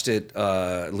have watched it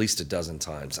at least a dozen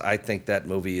times. I think that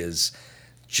movie is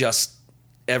just,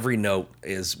 every note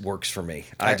works for me.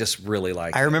 I just really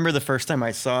like it. I remember the first time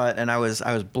I saw it, and I was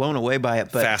blown away by it.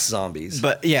 But fast zombies.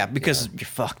 But yeah, because you're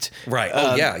fucked. Right.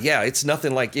 Oh yeah. It's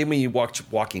nothing like when you watch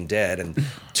Walking Dead and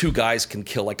two guys can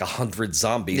kill like 100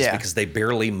 zombies because they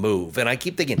barely move. And I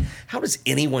keep thinking, how does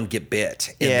anyone get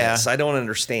bit in this? I don't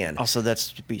understand. Also,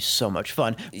 that's to be so much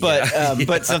fun. But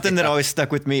but something that always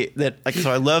stuck with me,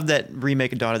 so I love that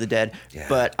remake of Dawn of the Dead.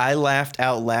 But I laughed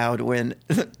out loud when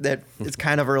it's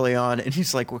kind of early on, and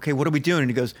he's like, okay, what are we doing? And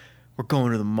he goes, we're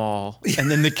going to the mall. And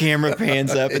then the camera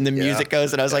pans up and the music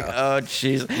goes, and I was like, oh,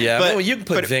 jeez. Yeah, but you can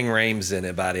put Ving Rhames in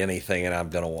about anything, and I'm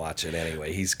going to watch it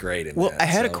anyway. He's great in that. Well, I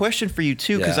had a question for you,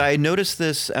 too, because I noticed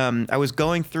this. I was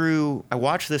going through, I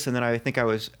watched this, and then I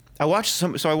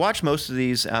watched most of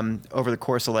these over the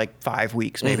course of like 5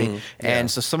 weeks, maybe. And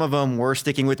so some of them were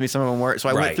sticking with me, some of them weren't. So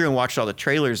I went through and watched all the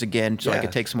trailers again so I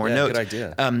could take some more notes. Good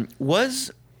idea.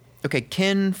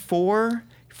 Ken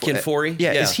Ken Foree?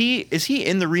 Yeah. Is he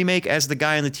in the remake as the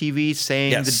guy on the TV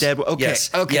saying Yes. the dead? Okay.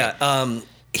 Yes. Okay. Yeah.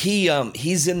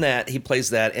 He's in that. He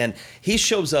plays that, and he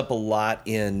shows up a lot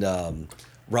in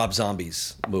Rob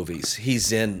Zombie's movies.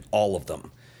 He's in all of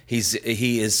them.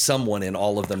 He is someone in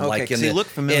all of them. Okay, like 'cause he looked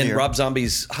familiar. in Rob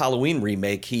Zombie's Halloween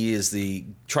remake, he is the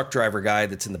truck driver guy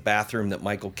that's in the bathroom that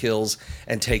Michael kills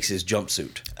and takes his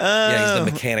jumpsuit. Yeah, he's the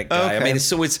mechanic guy. okay. I mean,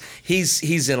 so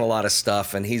he's in a lot of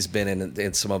stuff, and he's been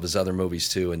in some of his other movies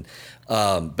too. And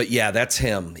but yeah, that's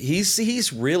him.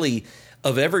 He's really,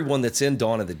 of everyone that's in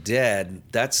Dawn of the Dead,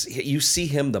 you see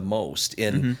him the most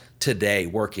in today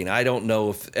working. I don't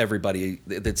know if everybody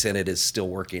that's in it is still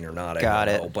working or not. I Got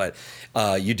don't it. know, but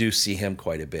you do see him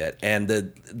quite a bit. And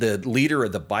the leader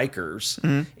of the bikers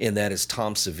in that is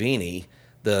Tom Savini,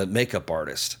 the makeup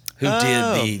artist who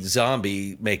did the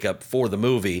zombie makeup for the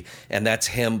movie, and that's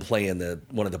him playing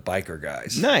one of the biker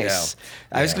guys. Nice.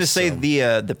 Yeah. I was going to say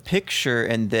so- the picture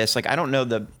in this, like I don't know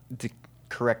the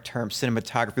correct term,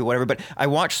 cinematography, whatever, but I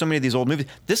watched so many of these old movies.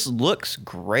 This looks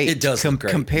great. It does look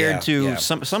great. Compared Yeah, to yeah.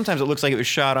 sometimes it looks like it was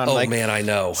shot on Oh man, I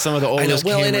know some of the I know. oldest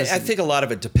Well, and cameras. I think a lot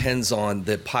of it depends on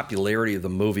the popularity of the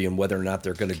movie and whether or not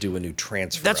they're going to do a new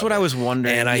transfer. That's of what it. I was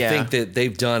wondering, And I yeah. think that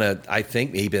they've done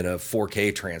even a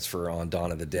 4K transfer on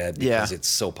Dawn of the Dead because it's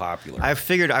so popular. I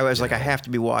figured I was like, I have to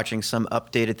be watching some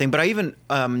updated thing. But I even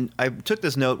I took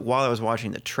this note while I was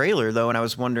watching the trailer though, and I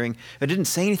was wondering, it didn't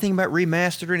say anything about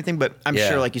remastered or anything, but I'm Yeah,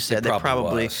 sure, like you said, it that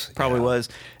probably probably was.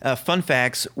 was. Fun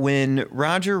facts: when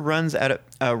Roger runs out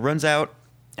of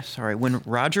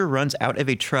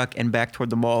a truck and back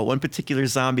toward the mall, one particular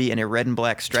zombie in a red and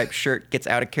black striped shirt gets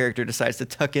out of character, decides to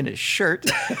tuck in his shirt,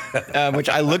 which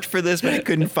I looked for this, but I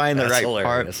couldn't find the That's right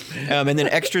hilarious. part. And then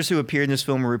extras who appeared in this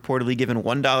film were reportedly given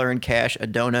 $1 in cash, a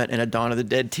donut, and a Dawn of the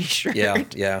Dead T-shirt. Yeah.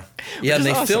 And is they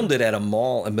awesome. filmed it at a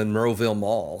mall, a Monroeville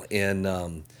Mall in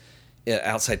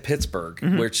outside Pittsburgh,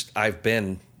 which I've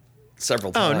been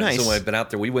several times. nice. So when I've been out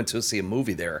there, we went to see a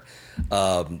movie there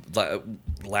before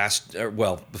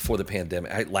the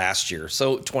pandemic, last year,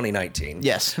 so 2019.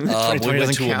 Yes. we 2020 went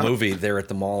doesn't to count. a movie there at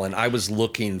the mall, and I was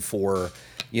looking for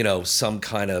some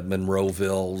kind of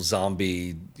Monroeville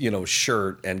zombie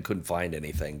shirt and couldn't find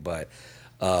anything. But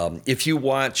if you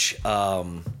watch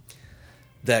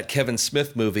that Kevin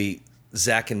Smith movie,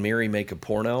 Zack and Miri Make a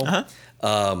Porno,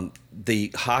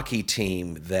 the hockey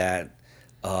team that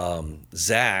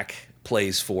Zack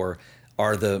plays for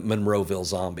are the Monroeville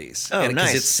Zombies. Oh, Because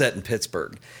nice. it's set in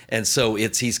Pittsburgh. And so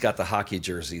he's got the hockey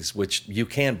jerseys, which you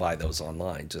can buy those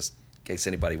online, just in case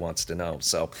anybody wants to know.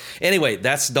 So anyway,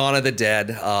 that's Dawn of the Dead,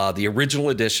 the original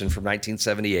edition from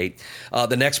 1978.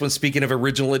 The next one, speaking of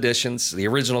original editions, the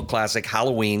original classic,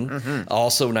 Halloween,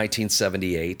 also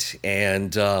 1978.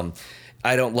 And a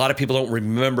lot of people don't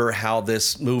remember how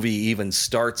this movie even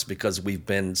starts because we've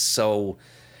been so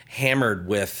hammered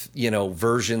with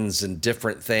versions and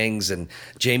different things, and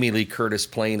Jamie Lee Curtis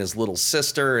playing his little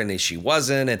sister, and she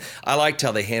wasn't, and I liked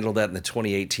how they handled that in the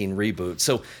 2018 reboot.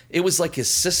 So it was like his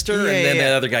sister, and then the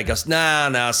other guy goes,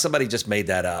 nah, somebody just made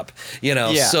that up,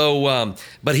 So,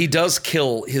 but he does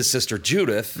kill his sister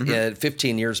Judith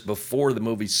 15 years before the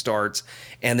movie starts,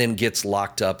 and then gets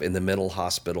locked up in the mental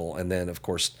hospital, and then of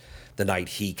course the night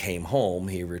he came home,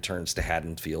 he returns to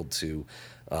Haddonfield to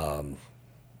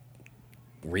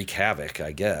wreak havoc,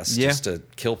 I guess, just to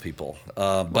kill people.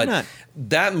 But not?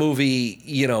 that movie,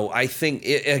 I think,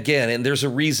 again, and there's a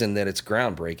reason that it's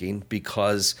groundbreaking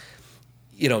because,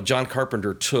 John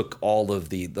Carpenter took all of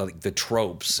the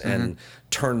tropes and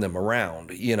turned them around.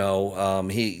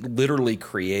 He literally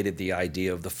created the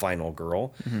idea of the final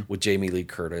girl with Jamie Lee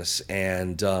Curtis,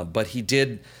 and but he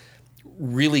did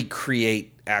really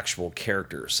create actual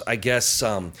characters. I guess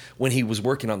when he was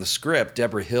working on the script,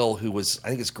 Deborah Hill, who was, I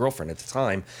think, his girlfriend at the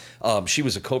time, she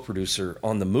was a co-producer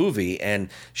on the movie, and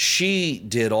she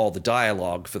did all the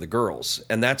dialogue for the girls.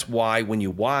 And that's why when you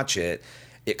watch it,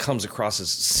 it comes across as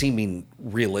seeming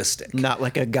realistic. Not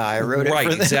like a guy wrote it Right,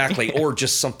 for them. exactly. Or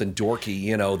just something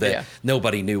dorky, that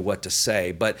nobody knew what to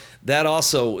say. But that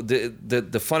also,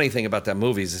 the funny thing about that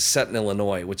movie is it's set in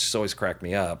Illinois, which has always cracked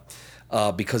me up.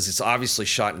 Because it's obviously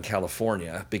shot in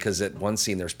California, because at one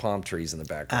scene there's palm trees in the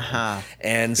background.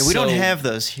 And we don't have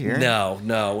those here.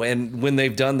 No. And when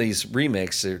they've done these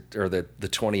remakes, or the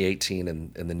 2018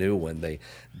 and the new one, they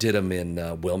did them in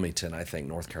Wilmington, I think,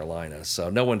 North Carolina. So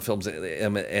no one films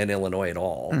in Illinois at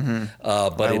all.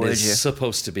 But it is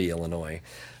supposed to be Illinois.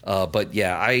 But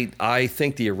yeah, I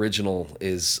think the original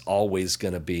is always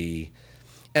going to be,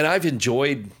 and I've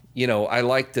enjoyed. I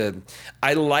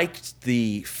liked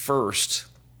the first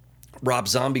Rob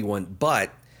Zombie one,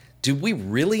 but do we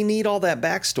really need all that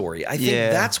backstory? I think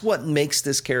that's what makes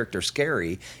this character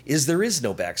scary, is there is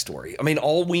no backstory. I mean,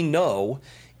 all we know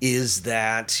is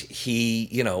that he,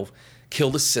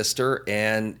 killed his sister,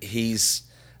 and he's,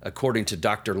 according to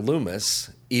Dr. Loomis,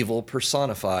 evil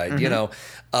personified,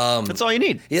 That's all you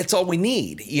need. It's all we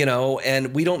need,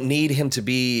 and we don't need him to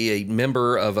be a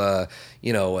member of a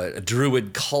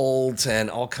druid cult and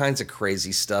all kinds of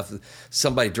crazy stuff.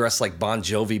 Somebody dressed like Bon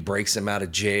Jovi breaks him out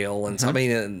of jail, and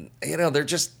they're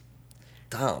just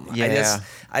dumb. Yeah.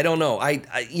 I don't know.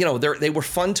 They were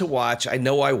fun to watch. I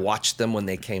know I watched them when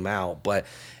they came out,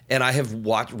 and I have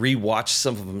rewatched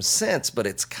some of them since, but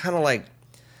it's kind of like,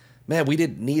 man, we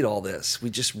didn't need all this. We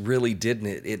just really didn't.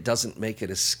 It doesn't make it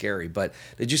as scary. But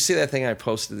did you see that thing I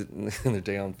posted the other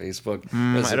day on Facebook?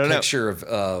 It was a picture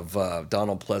of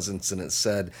Donald Pleasance, and it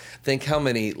said, think how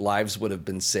many lives would have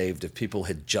been saved if people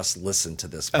had just listened to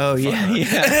this. Oh, yeah.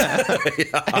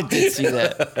 I did see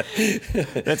that.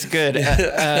 That's good.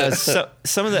 So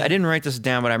some of I didn't write this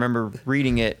down, but I remember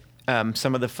reading it.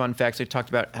 Some of the fun facts they talked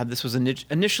about how this was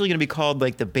initially going to be called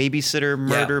like the babysitter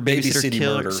murder, babysitter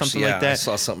kill, or something like that. I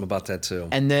saw something about that too.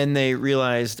 And then they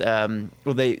realized,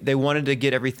 they wanted to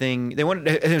get everything. It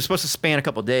was supposed to span a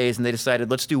couple of days, and they decided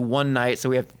let's do one night so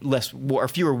we have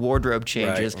fewer wardrobe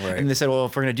changes. Right. And they said, well,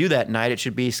 if we're going to do that night, it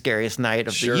should be scariest night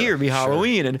of the year, be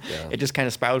Halloween, and it just kind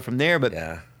of spiraled from there. But.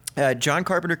 Yeah. John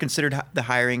Carpenter considered the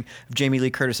hiring of Jamie Lee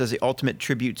Curtis as the ultimate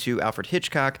tribute to Alfred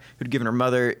Hitchcock, who'd given her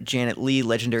mother, Janet Leigh,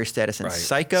 legendary status in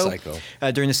Psycho.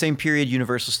 During the same period,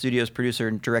 Universal Studios producer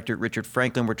and director Richard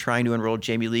Franklin were trying to enroll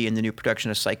Jamie Lee in the new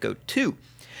production of Psycho 2.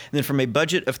 And then from a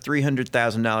budget of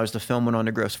 $300,000, the film went on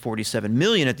to gross $47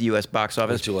 million at the U.S. box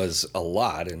office. Which was a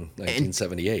lot in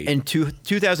 1978. And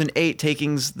 2008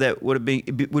 takings that would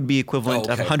be equivalent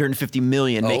of $150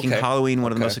 million, making Halloween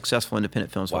one of the most successful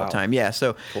independent films of all time. Yeah,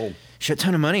 so shit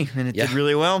ton of money, and it did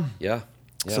really well. Yeah.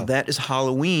 So that is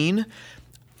Halloween.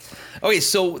 Okay,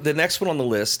 so the next one on the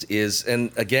list is,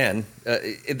 and again,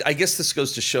 I guess this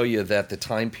goes to show you that the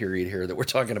time period here that we're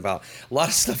talking about, a lot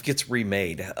of stuff gets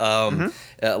remade. A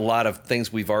lot of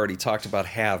things we've already talked about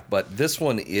but this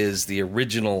one is the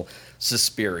original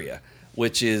Suspiria,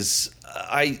 which is,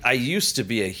 I used to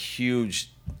be a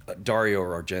huge Dario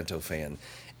Argento fan,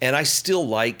 and I still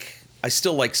like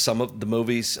some of the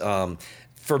movies.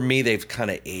 For me, they've kind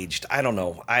of aged. I don't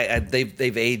know.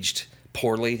 They've aged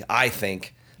poorly, I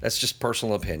think. That's just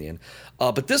personal opinion.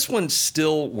 But this one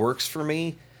still works for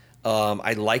me.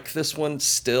 I like this one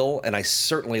still, and I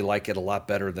certainly like it a lot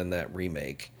better than that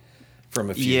remake from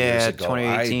a few years ago.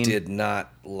 2018. I did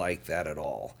not like that at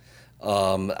all.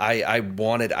 I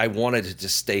wanted it to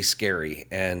stay scary,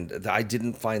 and I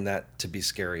didn't find that to be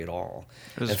scary at all.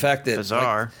 It was in fact,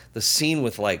 bizarre. The scene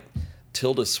with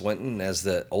Tilda Swinton as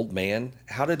the old man.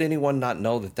 How did anyone not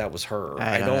know that was her?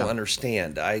 I don't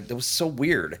understand. It was so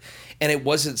weird. And it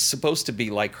wasn't supposed to be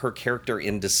like her character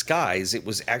in disguise. It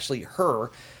was actually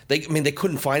her. They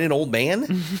couldn't find an old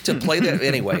man to play that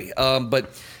anyway.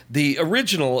 But the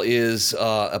original is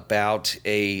about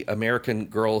a American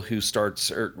girl who starts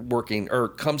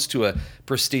comes to a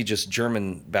prestigious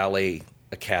German ballet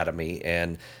academy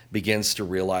and begins to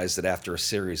realize that after a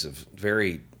series of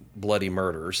very bloody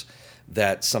murders,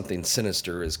 that something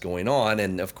sinister is going on,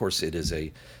 and of course it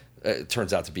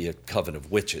turns out to be a coven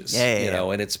of witches,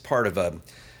 and it's part of a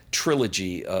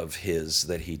trilogy of his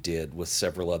that he did with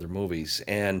several other movies.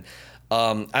 And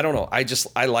I don't know,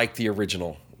 I like the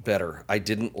original better. I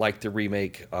didn't like the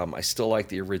remake. I still like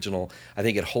the original. I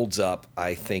think it holds up.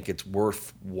 I think it's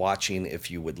worth watching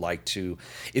if you would like to.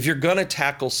 If you're going to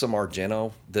tackle some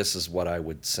Argento, this is what I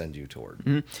would send you toward.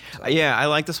 Mm-hmm. So. Yeah, I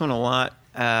like this one a lot.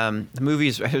 The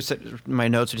movie's, my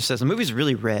notes just says the movie's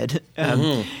really red.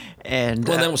 And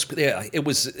it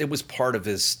was part of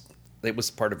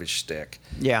his shtick.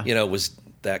 Yeah. It was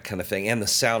that kind of thing. And the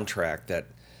soundtrack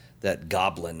that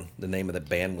Goblin, the name of the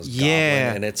band was Goblin,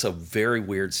 and it's a very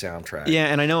weird soundtrack. Yeah,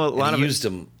 and I know a lot of used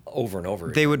them over and over.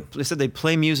 They said they'd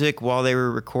play music while they were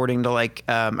recording to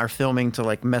or filming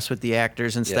to mess with the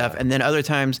actors and stuff. And then other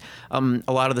times, a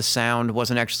lot of the sound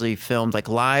wasn't actually filmed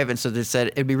live, and so they said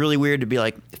it'd be really weird to be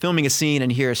filming a scene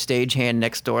and hear a stagehand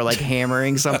next door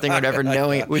hammering something or whatever,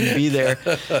 knowing it wouldn't be there.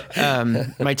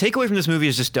 My takeaway from this movie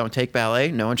is just don't take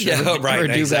ballet. No one should ever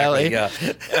do ballet. Yeah.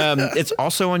 It's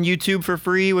also on YouTube for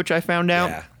free, which I found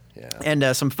out.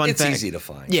 And some fun facts. It's easy to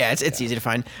find. Yeah, it's easy to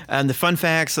find. The fun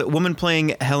facts: the woman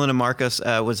playing Helena Marcos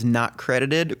was not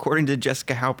credited. According to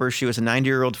Jessica Halper, she was a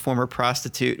 90-year-old former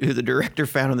prostitute who the director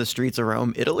found on the streets of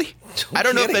Rome, Italy. I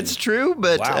don't know if that's true,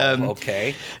 but wow.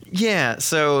 Okay. Yeah,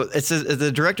 so it says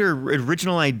the director's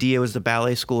original idea was the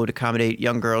ballet school would accommodate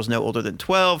young girls no older than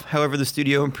 12. However, the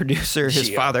studio and producer, his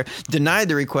father, denied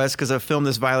the request because a film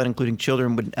this violent, including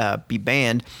children, would be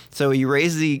banned. So he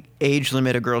raised the age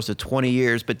limit of girls to 20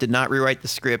 years, but did not rewrite the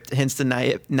script, hence the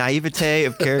naivete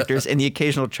of characters and the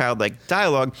occasional childlike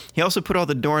dialogue. He also put all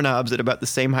the doorknobs at about the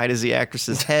same height as the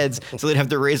actresses' heads, so they'd have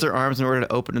to raise their arms in order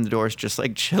to open the doors just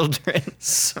like children.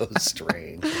 So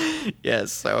strange.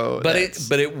 Yes, so but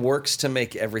it works to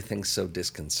make everything so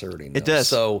disconcerting. It does.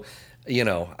 So,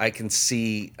 I can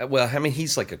see. Well, I mean,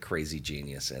 he's like a crazy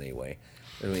genius anyway.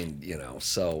 I mean,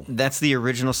 so that's the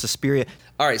original Suspiria.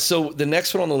 All right, so the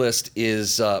next one on the list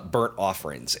is Burnt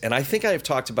Offerings, and I think I've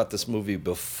talked about this movie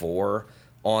before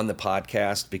on the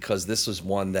podcast because this was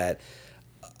one that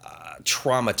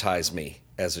traumatized me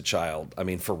as a child. I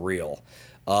mean, for real.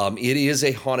 It is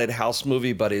a haunted house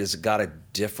movie, but it has got a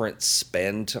different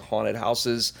spin to haunted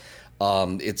houses.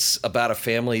 It's about a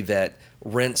family that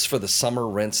rents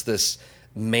this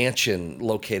mansion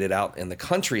located out in the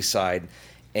countryside,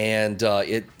 and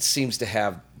it seems to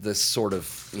have this sort of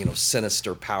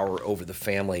sinister power over the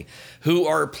family, who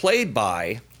are played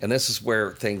by, and this is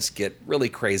where things get really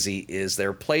crazy, is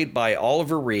they're played by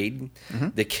Oliver Reed,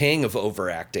 the king of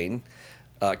overacting,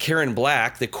 Karen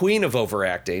Black, the queen of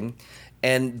overacting,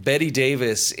 and Bette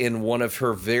Davis in one of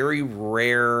her very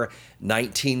rare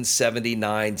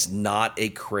 1979's Not a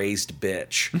Crazed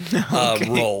Bitch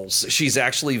roles. She's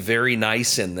actually very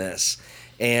nice in this.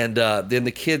 And then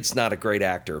the kid's not a great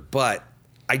actor, but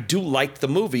I do like the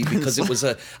movie because it was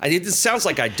it sounds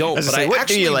like I don't, but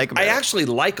I actually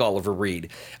like Oliver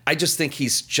Reed. I just think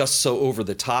he's just so over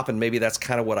the top, and maybe that's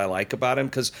kind of what I like about him,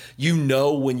 because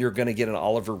when you're going to get an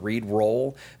Oliver Reed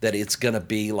role that it's going to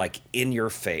be like in your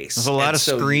face. There's a lot of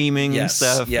screaming and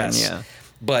stuff. Yes. And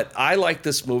But I like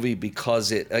this movie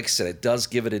because like I said, it does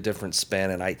give it a different spin.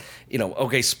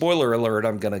 And spoiler alert,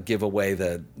 I'm going to give away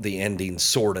the ending,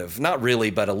 sort of. Not really,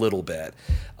 but a little bit.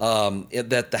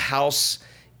 That the house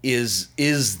is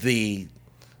the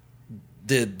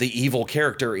evil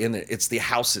character in it. It's the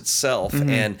house itself.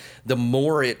 And the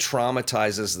more it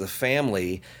traumatizes the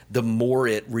family, the more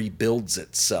it rebuilds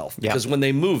itself. Because when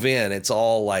they move in, it's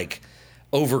all like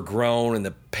overgrown and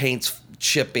the paint's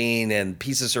chipping and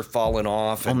pieces are falling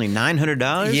off. Only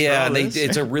 $900? Yeah,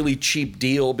 it's a really cheap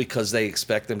deal because they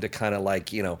expect them to kind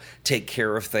of take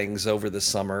care of things over the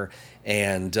summer,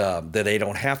 and that they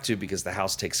don't have to because the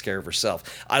house takes care of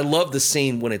herself. I love the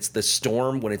scene when it's the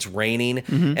storm, when it's raining,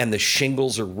 and the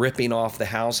shingles are ripping off the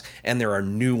house and there are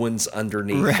new ones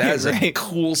underneath. That is a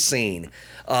cool scene.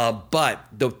 But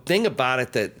the thing about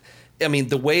it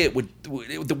the way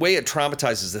it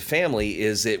traumatizes the family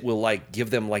is it will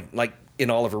give them like in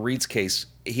Oliver Reed's case,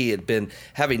 he had been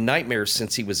having nightmares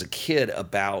since he was a kid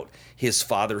about his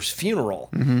father's funeral.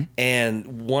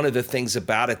 And one of the things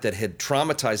about it that had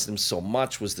traumatized him so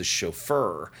much was the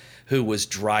chauffeur who was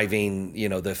driving,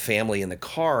 the family in the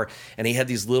car. And he had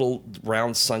these little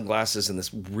round sunglasses and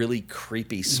this really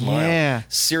creepy smile. Yeah.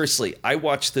 Seriously, I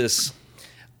watched this.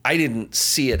 I didn't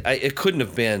see it. It couldn't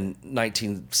have been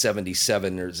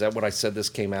 1977, or is that what I said this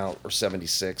came out, or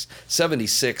 76?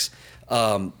 76.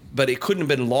 But it couldn't have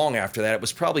been long after that. It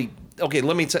was probably,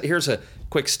 here's a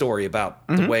quick story about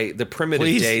the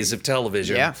primitive days of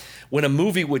television. Yeah. When a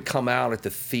movie would come out at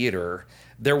the theater,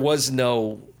 there was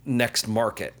no next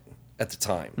market at the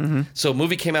time. So a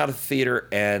movie came out of the theater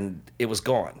and it was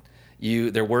gone.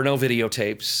 There were no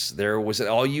videotapes.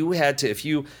 All you had to, if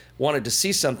you wanted to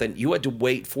see something, you had to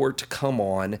wait for it to come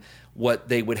on, what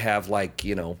they would have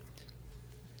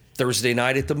Thursday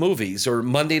night at the movies or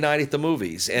Monday night at the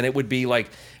movies. And it would be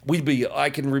I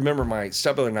can remember my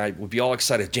stepbrother and I would be all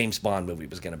excited James Bond movie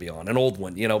was going to be on, an old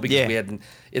one, because it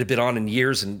had been on in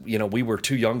years, and, we were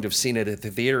too young to have seen it at the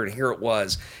theater, and here it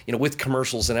was, with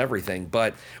commercials and everything.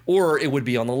 Or it would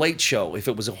be on the late show if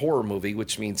it was a horror movie,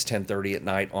 which means 10:30 at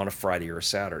night on a Friday or a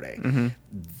Saturday.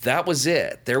 That was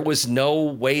it. There was no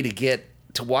way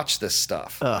to watch this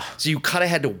stuff. So you kind of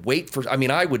had to wait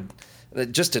I would,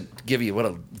 just to give you what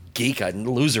a geek and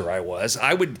loser I was,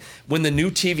 when the new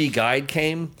TV guide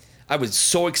came, I was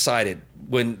so excited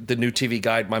when the new TV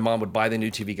guide, my mom would buy the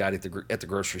new TV guide at the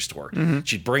grocery store.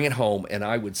 She'd bring it home, and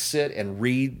I would sit and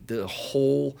read the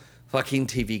whole fucking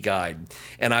TV guide,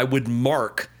 and I would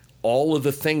mark all of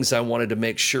the things I wanted to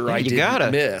make sure I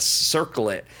didn't miss, circle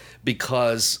it,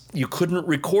 because you couldn't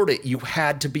record it. You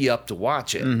had to be up to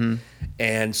watch it.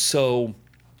 And so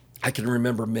I can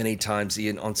remember many times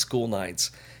on school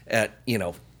nights at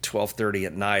 12:30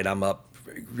 at night. I'm up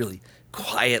really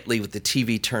quietly with the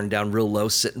TV turned down real low,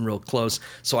 sitting real close,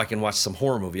 so I can watch some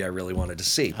horror movie I really wanted to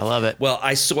see. I love it. Well,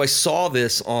 I saw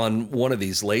this on one of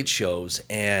these late shows,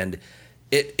 and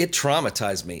it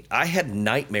traumatized me. I had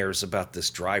nightmares about this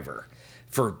driver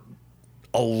for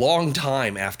a long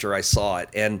time after I saw it.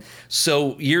 And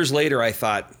so years later, I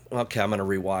thought, okay, I'm going to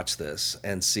rewatch this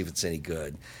and see if it's any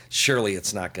good. Surely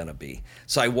it's not going to be.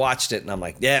 So I watched it and I'm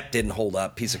like, yeah, didn't hold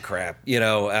up, piece of crap.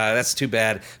 That's too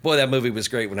bad. Boy, that movie was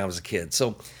great when I was a kid.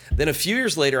 So then a few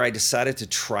years later, I decided to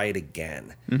try it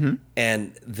again. Mm-hmm.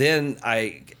 And then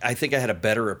I think I had a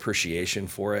better appreciation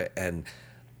for it and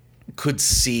could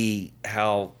see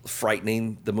how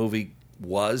frightening the movie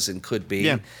was and could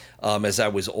be as I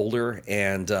was older.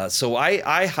 And so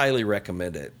I highly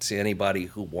recommend it to anybody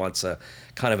who wants a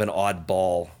kind of an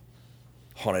oddball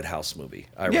haunted house movie.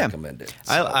 I recommend it.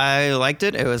 So. I liked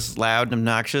it. It was loud and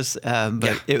obnoxious,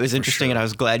 but it was interesting, and I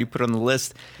was glad you put it on the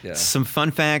list. Yeah. Some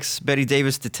fun facts. Betty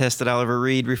Davis detested Oliver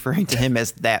Reed, referring to him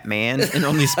as that man, and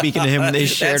only speaking to him when they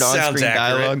shared on-screen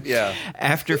dialogue. Yeah.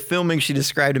 After filming, she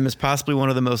described him as possibly one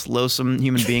of the most loathsome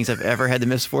human beings I've ever had the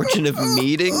misfortune of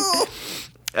meeting.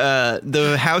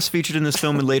 The house featured in this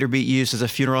film would later be used as a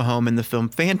funeral home in the film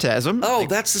Phantasm. Oh,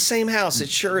 that's the same house. It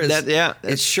sure is.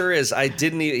 It sure is. I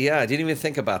didn't even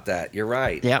think about that. You're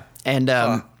right. Yeah. And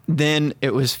then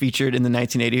it was featured in the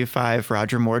 1985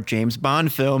 Roger Moore James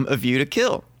Bond film A View to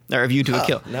Kill. Or A View to a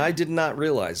Kill. No, I did not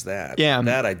realize that. Yeah.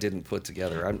 That I didn't put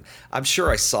together. I'm sure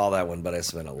I saw that one, but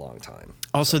it's been a long time.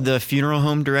 Also, the funeral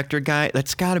home director guy,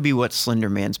 that's got to be what Slender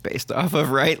Man's based off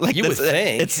of, right? Like you would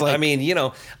think. It's like, I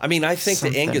think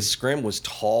something. that Angus Scrimm was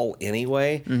tall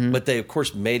anyway, but they, of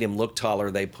course, made him look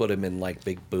taller. They put him in, like,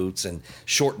 big boots and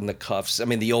shortened the cuffs. I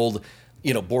mean, the old,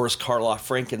 Boris Karloff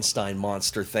Frankenstein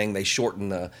monster thing, they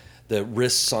shortened the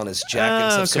wrists on his jacket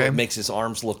and stuff, so it makes his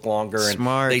arms look longer.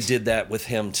 Smart. And they did that with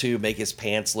him too, make his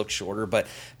pants look shorter. But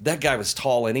that guy was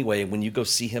tall anyway. When you go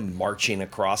see him marching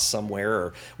across somewhere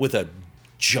or with a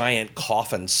giant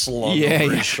coffin slung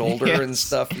over his shoulder and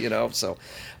stuff, So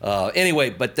anyway,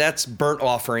 but that's Burnt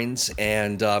Offerings,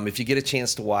 and if you get a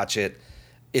chance to watch it,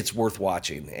 it's worth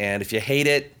watching. And if you hate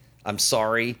it, I'm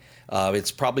sorry.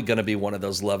 It's probably going to be one of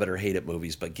those love it or hate it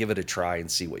movies, but give it a try and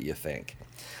see what you think.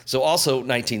 So also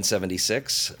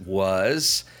 1976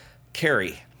 was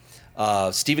Carrie,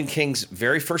 Stephen King's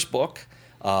very first book,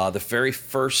 the very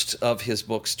first of his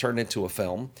books turned into a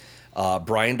film.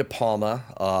 Brian De Palma,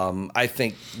 I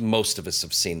think most of us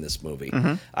have seen this movie.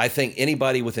 Mm-hmm. I think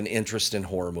anybody with an interest in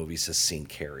horror movies has seen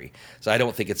Carrie. So I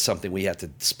don't think it's something we have to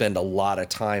spend a lot of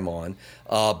time on.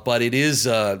 But it is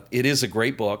a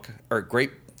great book,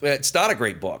 it's not a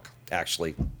great book,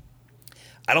 actually.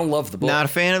 I don't love the book. Not a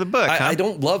fan of the book, huh? I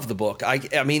don't love the book.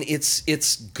 I mean,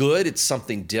 it's good. It's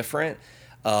something different,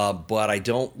 but I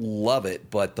don't love it.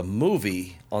 But the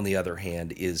movie, on the other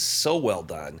hand, is so well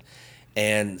done.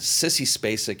 And Sissy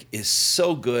Spacek is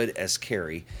so good as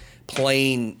Carrie,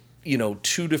 playing,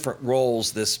 two different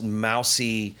roles, this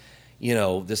mousy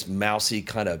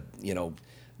kind of,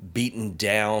 beaten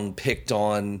down, picked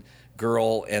on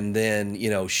girl, and then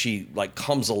she like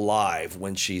comes alive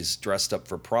when she's dressed up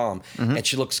for prom, and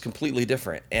she looks completely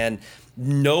different. And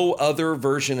no other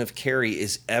version of Carrie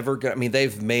is ever going. I mean,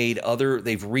 they've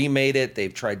remade it,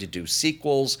 they've tried to do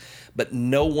sequels, but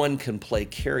no one can play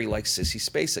Carrie like Sissy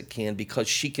Spacek can, because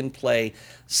she can play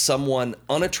someone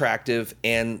unattractive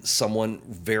and someone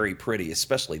very pretty,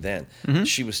 especially then.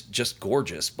 She was just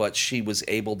gorgeous, but she was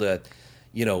able to,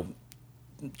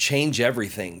 change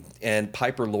everything. And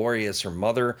Piper Laurie is her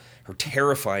mother, her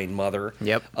terrifying mother.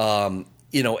 Yep.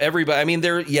 Everybody. I mean,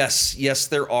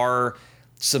 there are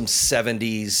some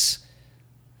 70s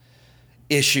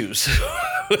issues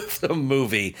with the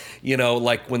movie.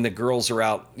 Like when the girls are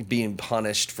out being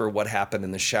punished for what happened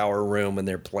in the shower room and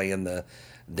they're playing the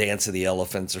Dance of the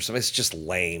Elephants or something. It's just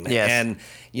lame. Yes. And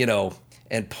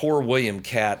and poor William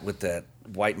Catt with that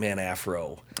white man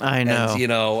afro. I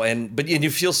know. And but you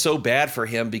feel so bad for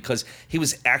him because he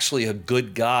was actually a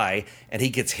good guy and he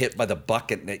gets hit by the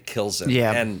bucket and it kills him.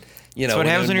 Yeah. And that's what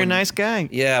happens when you're a nice guy.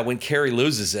 Yeah, when Carrie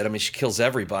loses it, I mean, she kills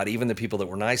everybody, even the people that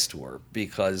were nice to her,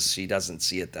 because she doesn't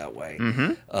see it that way.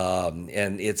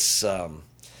 And it's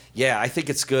I think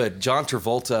it's good. John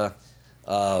Travolta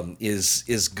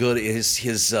is good.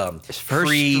 His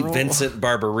pre-Vincent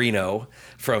Barbarino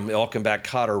from Welcome Back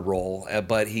Kotter role,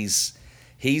 but he's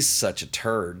such a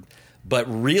turd. But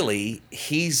really,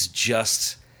 he's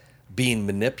just being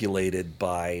manipulated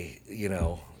by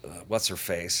what's her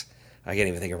face I can't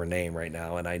even think of her name right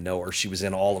now, and I know her. She was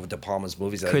in all of De Palma's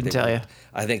movies. Couldn't tell you.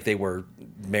 I think they were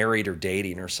married or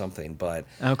dating or something, but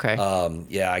Okay.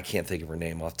 yeah, I can't think of her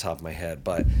name off the top of my head,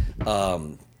 but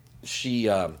she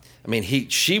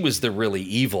was the really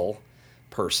evil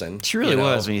person. She really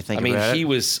was when you think about it. he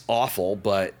was awful,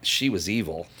 but she was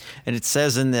evil. And it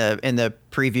says in the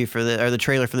preview for the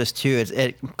trailer for this too,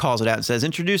 it calls it out and says,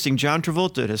 introducing John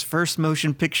Travolta at his first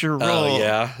motion picture role. Oh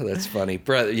yeah, that's funny.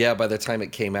 Yeah, by the time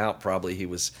it came out, probably he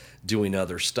was doing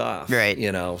other stuff. Right.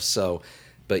 So,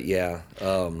 but yeah,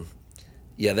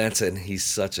 that's it. He's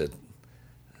such a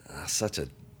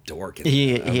dork.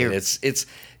 It's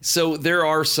so there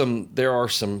are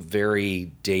some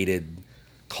very dated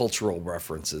cultural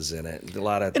references in it. A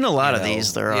lot of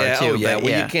these there are too. Oh yeah. But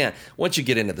well, you can't. Once you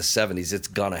get into the 70s, it's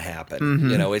gonna happen.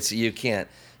 Mm-hmm.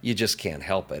 You just can't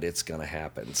help it. It's gonna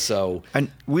happen. So,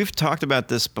 and we've talked about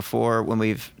this before when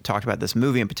we've talked about this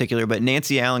movie in particular. But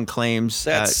Nancy Allen claims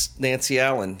that's Nancy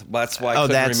Allen. That's why I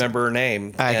couldn't remember her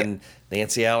name.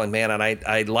 Nancy Allen, man, and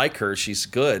I like her. She's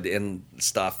good and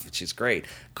stuff. She's great.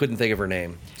 Couldn't think of her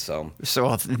name. So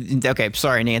okay,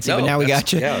 sorry, Nancy, but now we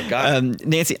got you. Yeah, got it.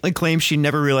 Nancy Allen claims she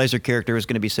never realized her character was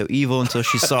going to be so evil until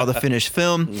she saw the finished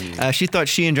film. She thought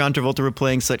she and John Travolta were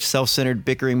playing such self-centered,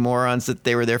 bickering morons that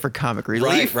they were there for comic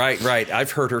relief. Right.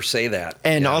 I've heard her say that.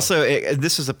 And also,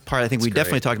 this is a part I think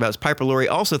definitely talked about. Is Piper Laurie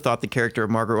also thought the character of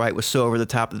Margaret White was so over the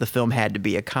top that the film had to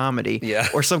be a comedy,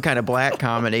 or some kind of black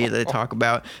comedy that they talk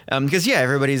about. Because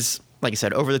everybody's, like I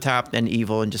said, over the top and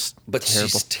evil and just terrible.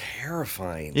 She's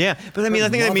terrifying. Yeah, but I mean, I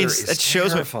think that means it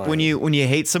shows when you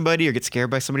hate somebody or get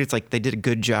scared by somebody, it's like they did a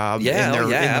good job in the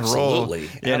role.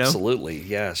 Absolutely.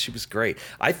 Yeah, she was great.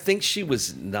 I think she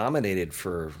was nominated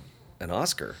for an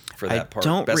Oscar for that part.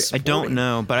 I don't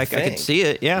know, but I could see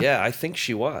it. Yeah. Yeah, I think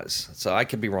she was. So I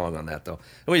could be wrong on that though.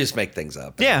 And we just make things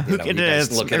up. Yeah, you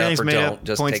guys look it up or don't.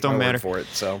 Just points take my don't word matter for it.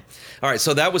 So, all right.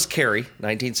 So that was Carrie,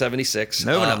 1976.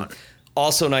 Moving on.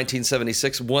 Also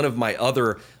 1976, one of my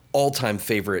other all-time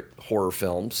favorite horror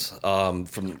films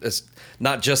from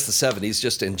not just the 70s,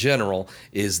 just in general,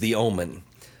 is The Omen.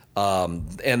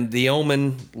 And The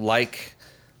Omen, like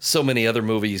so many other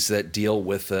movies that deal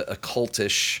with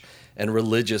occultish and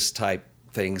religious type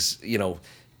things,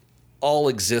 all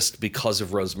exist because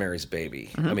of Rosemary's Baby.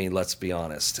 Mm-hmm. I mean, let's be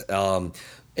honest. And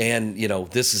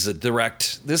this is a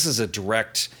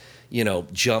direct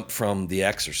jump from The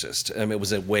Exorcist. I mean, it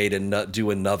was a way to do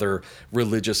another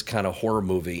religious kind of horror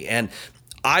movie. And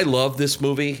I love this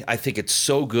movie. I think it's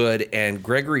so good. And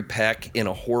Gregory Peck in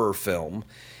a horror film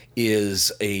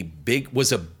was a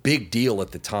big deal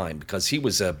at the time because he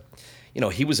was a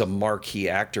marquee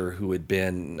actor who had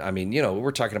been,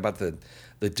 we're talking about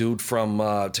the dude from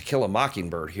To Kill a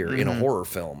Mockingbird here in a horror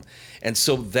film. And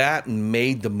so that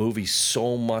made the movie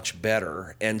so much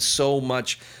better and so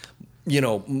much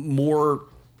more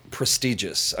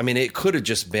prestigious. I mean, it could have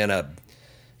just been a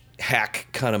hack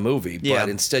kind of movie, but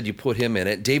instead you put him in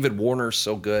it. David Warner's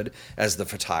so good as the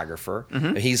photographer.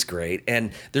 He's great.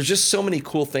 And there's just so many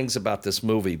cool things about this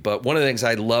movie. But one of the things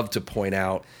I'd love to point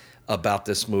out about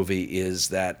this movie is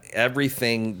that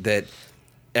everything that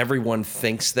everyone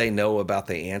thinks they know about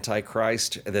the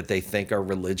Antichrist, that they think are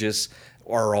religious,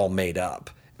 are all made up.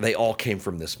 They all came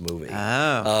from this movie.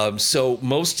 Oh. So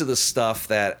most of the stuff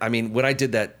when I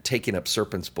did that Taking Up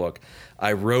Serpents book,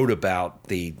 I wrote about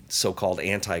the so-called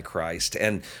Antichrist.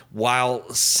 And while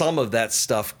some of that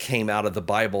stuff came out of the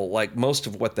Bible, like most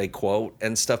of what they quote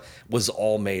and stuff was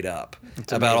all made up.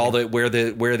 That's about amazing.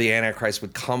 all where the Antichrist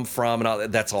would come from and all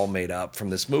that's all made up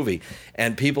from this movie.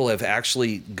 And people have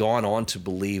actually gone on to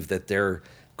believe that they're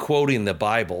quoting the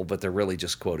Bible, but they're really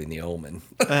just quoting The Omen.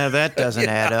 That doesn't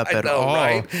add up at all.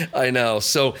 Right? I know.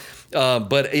 So,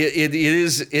 but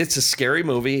it's a scary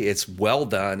movie. It's well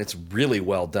done. It's really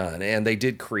well done. And they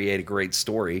did create a great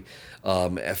story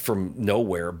from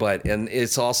nowhere. And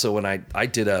it's also when I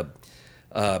did a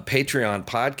Patreon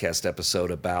podcast episode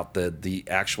about the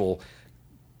actual,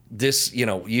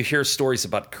 you hear stories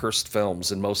about cursed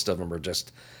films and most of them are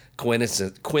just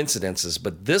coincidences.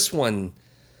 But this one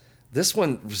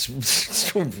was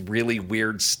some really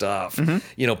weird stuff.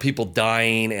 People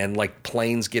dying and like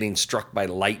planes getting struck by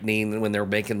lightning when they're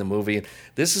making the movie.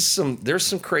 There's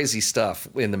some crazy stuff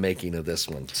in the making of this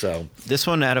one. So this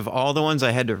one, out of all the ones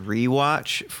I had to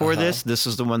rewatch for this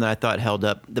is the one that I thought held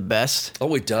up the best.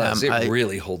 Oh, it does. It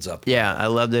really holds up. Yeah, I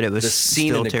loved it. It was the scene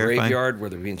still in the terrifying. graveyard where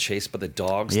they're being chased by the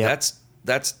dogs. Yep.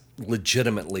 That's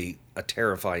legitimately a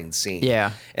terrifying scene.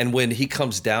 Yeah. And when he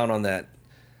comes down on that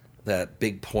that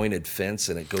big pointed fence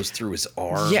and it goes through his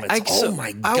arm. Yeah, oh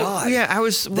my God. I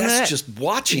was. Just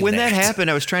watching when that. that happened.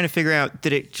 I was trying to figure out,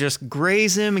 did it just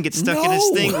graze him and get stuck in his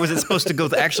thing? Was it supposed to go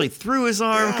actually through his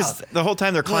arm? Because the whole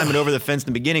time they're climbing over the fence in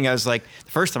the beginning, I was like,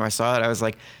 the first time I saw it, I was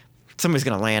like, somebody's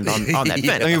going to land on that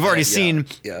fence. I mean, we've already seen,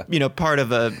 part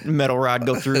of a metal rod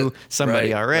go through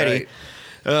somebody already. Right.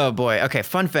 Oh, boy. Okay,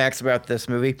 fun facts about this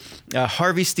movie.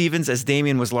 Harvey Stevens as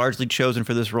Damien was largely chosen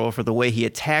for this role for the way he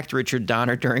attacked Richard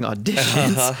Donner during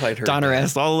auditions. Donner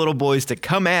asked all the little boys to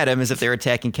come at him as if they were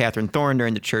attacking Catherine Thorne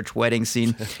during the church wedding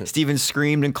scene. Stevens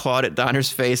screamed and clawed at Donner's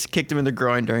face, kicked him in the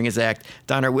groin during his act.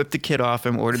 Donner whipped the kid off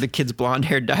him, ordered the kid's blonde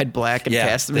hair dyed black, and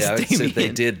passed him as Damien. They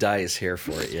did dye his hair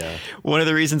for it, yeah. One of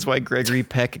the reasons why Gregory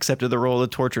Peck accepted the role of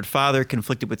the tortured father,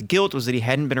 conflicted with guilt, was that he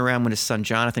hadn't been around when his son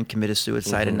Jonathan committed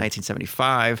suicide in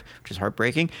 1975. Which is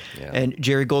heartbreaking. Yeah. And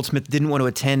Jerry Goldsmith didn't want to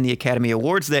attend the Academy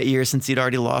Awards that year since he'd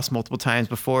already lost multiple times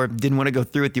before. Didn't want to go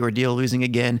through with the ordeal, losing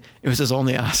again. It was his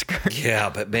only Oscar. Yeah,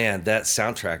 but man, that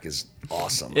soundtrack is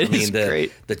awesome. It is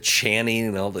great. The chanting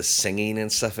and all the singing and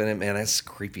stuff in it, man, that's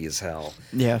creepy as hell.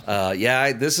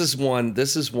 Yeah. This is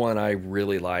one I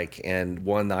really like, and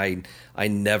one I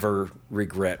never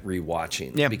regret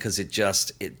rewatching. Yeah. Because it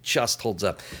just holds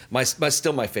up. My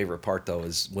favorite part though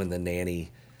is when the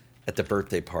nanny at the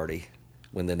birthday party,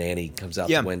 when the nanny comes out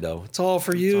the window. It's all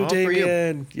for you,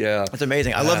 Damien. Yeah, it's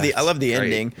amazing. I love the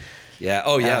ending. Yeah.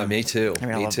 Oh yeah, me too.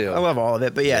 Me too. I love all of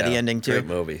it, but the ending too. Great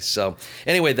movie. So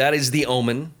anyway, that is The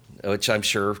Omen, which I'm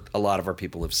sure a lot of our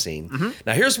people have seen. Mm-hmm.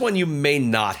 Now here's one you may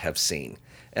not have seen,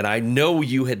 and I know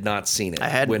you had not seen it. I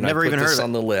had when never I put even this heard of it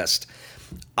on the list.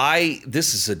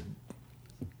 This is a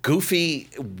goofy,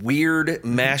 weird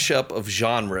mashup of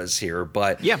genres here,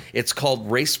 but it's called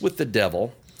Race with the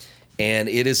Devil. And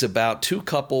it is about two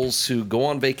couples who go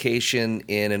on vacation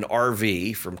in an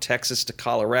RV from Texas to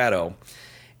Colorado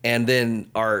and then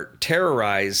are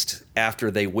terrorized after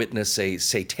they witness a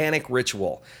satanic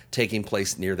ritual taking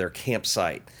place near their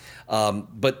campsite.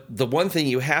 But the one thing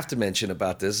you have to mention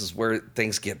about this is where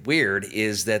things get weird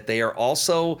is that they are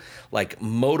also like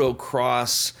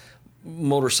motocross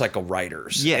motorcycle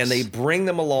riders. Yes. And they bring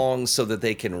them along so that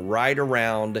they can ride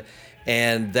around,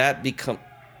 and that becomes...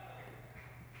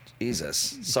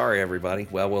 Jesus. Sorry, everybody.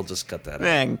 Well, we'll just cut that out.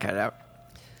 I can cut it out.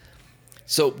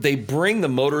 So they bring the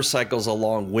motorcycles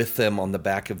along with them on the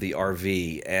back of the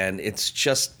RV, and it's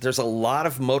just, there's a lot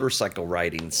of motorcycle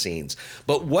riding scenes.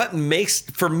 But what makes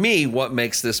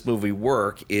this movie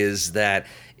work is that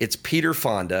it's Peter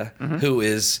Fonda, who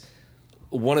is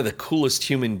one of the coolest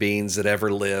human beings that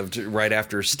ever lived right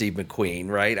after Steve McQueen,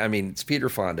 right? I mean, it's Peter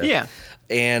Fonda. Yeah.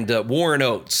 And Warren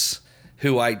Oates,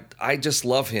 who I just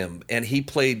love him. And he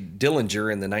played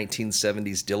Dillinger in the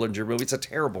 1970s Dillinger movie. It's a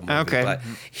terrible movie, but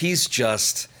he's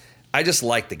just, I just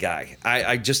like the guy.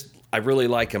 I really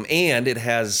like him. And it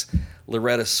has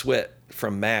Loretta Swit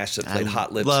from MASH that played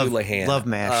Hot Lips Houlihan. Love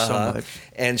MASH so much.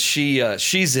 And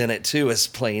she's in it too as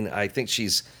playing, I think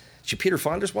she's Peter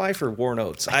Fonda's wife or Warren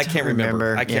Oates? I can't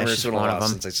remember. I can't remember. It's been a while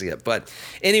since I see it. But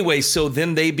anyway, so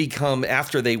then they become,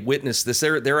 after they witness this,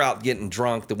 they're out getting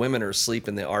drunk. The women are asleep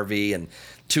in the RV, and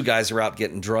two guys are out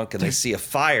getting drunk, and they see a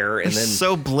fire, and then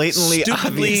so blatantly,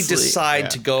 stupidly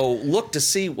decide to go look to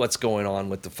see what's going on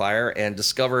with the fire, and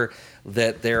discover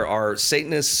that there are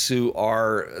Satanists who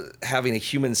are having a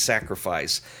human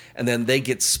sacrifice, and then they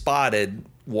get spotted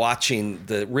watching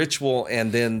the ritual,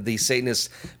 and then the Satanists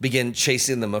begin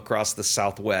chasing them across the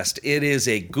Southwest. It is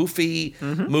a goofy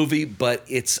movie, but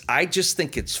I just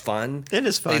think it's fun. It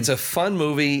is fun. It's a fun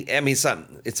movie. I mean,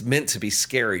 it's meant to be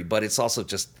scary, but it's also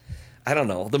just, I don't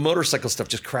know. The motorcycle stuff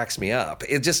just cracks me up.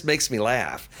 It just makes me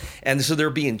laugh. And so they're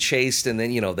being chased, and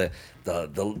then the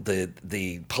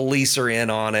police are in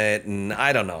on it, and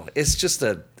I don't know. It's just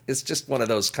one of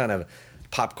those kind of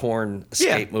popcorn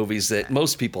escape movies that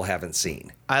most people haven't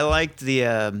seen. I liked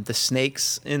the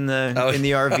snakes in the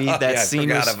RV. That scene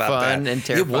was fun and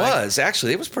terrifying. It was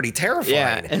actually. It was pretty terrifying.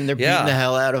 Yeah, and they're beating the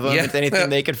hell out of them with anything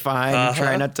they could find, and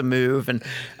trying not to move. And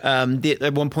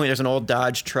at one point, there's an old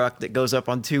Dodge truck that goes up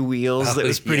on two wheels. That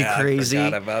was pretty crazy. I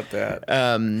forgot about that.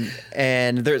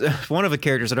 And there's one of the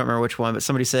characters, I don't remember which one, but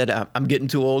somebody said, "I'm getting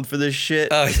too old for this shit."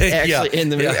 In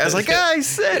the movie, I was like, I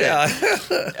said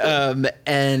it.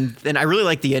 And then I really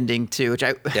like the ending too, which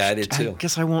I did too. I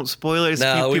guess I won't spoil it.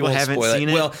 People haven't seen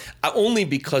it. Well, only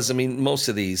because most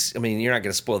of these, you're not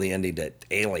going to spoil the ending to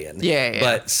Alien. Yeah.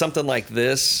 But something like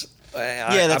this,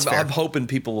 I'm hoping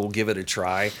people will give it a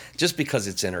try, just because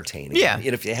it's entertaining. Yeah. And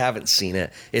if you haven't seen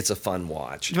it, it's a fun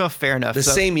watch. Well, fair enough. The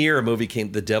same year a movie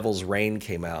The Devil's Reign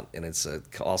came out, and it's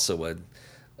also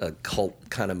a cult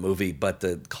kind of movie, but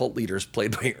the cult leader is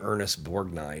played by Ernest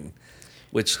Borgnine.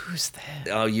 which Who's that?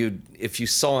 if you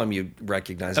saw him, you'd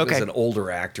recognize him. Okay. He's an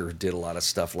older actor who did a lot of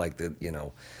stuff like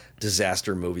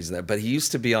disaster movies and that. But he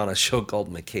used to be on a show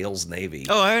called McHale's Navy.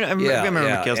 Oh, I remember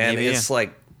McHale's and Navy. it's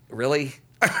like, really?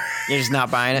 You're just not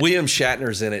buying it. William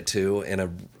Shatner's in it too,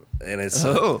 and it's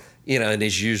in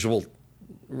his usual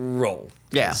role.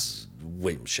 Yeah. As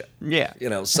William Shatner.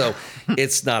 Yeah. So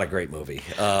it's not a great movie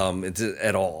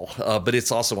at all. But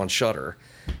it's also on Shudder,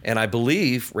 and I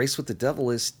believe Race with the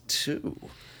Devil is too.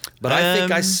 But I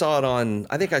think I saw it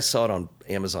on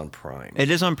Amazon Prime. It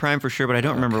is on Prime for sure, but I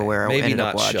don't remember where. I ended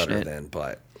up watching Shudder it. then.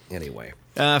 But anyway.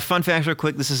 Fun fact, real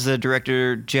quick. This is the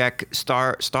director Jack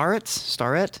Starrett.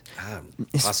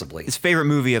 Possibly. His favorite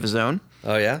movie of his own.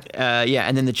 Oh yeah. Yeah,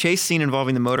 and then the chase scene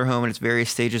involving the motorhome and its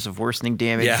various stages of worsening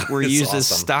damage were it's used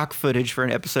as awesome. stock footage for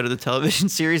an episode of the television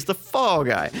series The Fall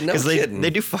Guy. No kidding.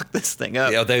 They do fuck this thing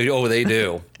up. Yeah, they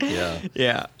do. Yeah.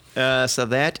 Yeah. So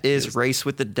that is Race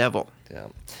with the Devil. Yeah.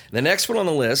 The next one on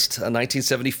the list,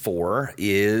 1974,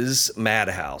 is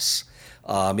Madhouse.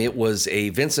 It was a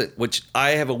Vincent, which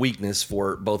I have a weakness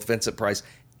for both Vincent Price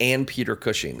and Peter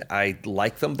Cushing. I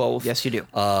like them both. Yes, you do.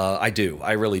 I do.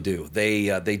 I really do.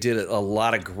 They did a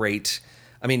lot of great.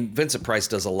 I mean, Vincent Price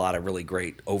does a lot of really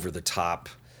great over the top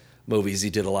movies. He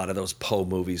did a lot of those Poe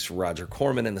movies for Roger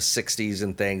Corman in the '60s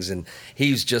and things. And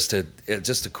he's just a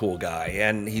cool guy.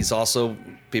 And he's also,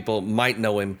 people might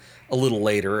know him a little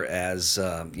later as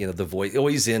the voice. Oh,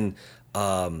 he's in.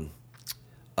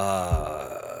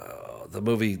 The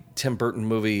movie, Tim Burton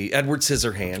movie, Edward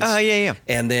Scissorhands. Yeah.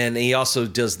 And then he also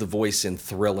does the voice in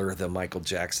Thriller, the Michael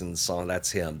Jackson song.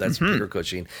 That's him. That's Peter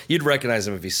Cushing. You'd recognize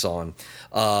him if you saw him.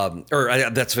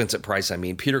 That's Vincent Price, I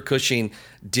mean. Peter Cushing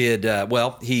did,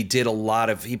 he did a lot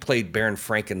of, he played Baron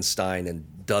Frankenstein in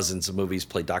dozens of movies,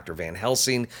 played Dr. Van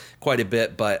Helsing quite a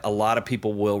bit, but a lot of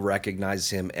people will recognize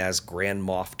him as Grand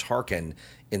Moff Tarkin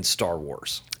in Star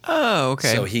Wars. Oh,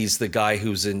 okay. So he's the guy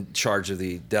who's in charge of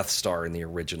the Death Star in the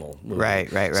original movie.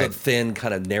 Right. So thin,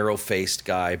 kind of narrow-faced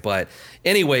guy. But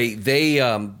anyway, they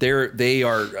are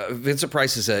Vincent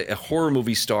Price is a horror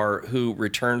movie star who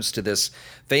returns to this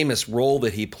famous role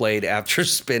that he played after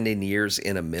spending years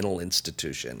in a mental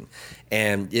institution.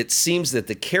 And it seems that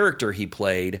the character he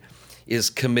played is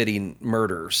committing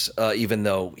murders, even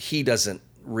though he doesn't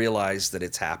realize that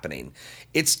it's happening.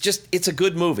 It's a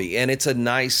good movie, and it's a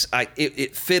nice,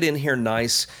 it fit in here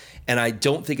nice, and I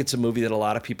don't think it's a movie that a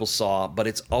lot of people saw, but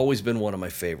it's always been one of my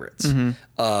favorites.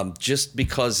 Just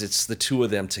because it's the two of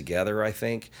them together, I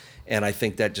think. And I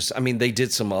think that they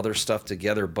did some other stuff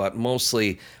together, but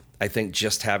mostly I think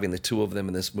just having the two of them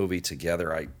in this movie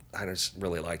together, I just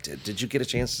really liked it. Did you get a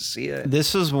chance to see it?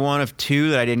 This was one of two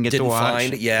that I didn't get to watch.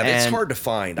 Find? Yeah, it's hard to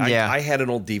find. Yeah. I had an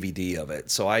old DVD of it,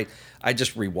 so I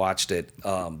just rewatched it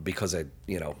because I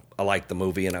liked the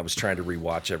movie and I was trying to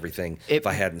rewatch everything if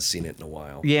I hadn't seen it in a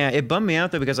while. Yeah, it bummed me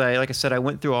out though because like I said, I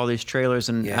went through all these trailers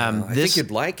and I think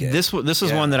you'd like it. This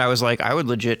is one that I was like, I would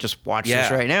legit just watch this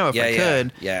right now if I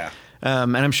could. Yeah.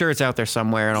 And I'm sure it's out there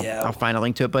somewhere, and I'll find a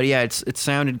link to it. But yeah, it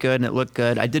sounded good and it looked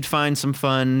good. I did find some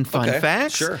fun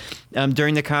facts. Sure.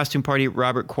 During the costume party,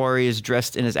 Robert Quarry is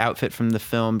dressed in his outfit from the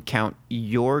film Count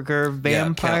Yorga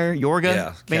Vampire.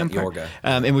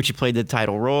 Yorga. In which he played the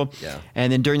title role. Yeah.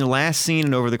 And then during the last scene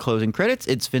and over the closing credits,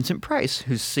 it's Vincent Price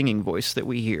whose singing voice that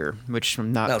we hear, which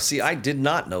I'm not. No, see, I did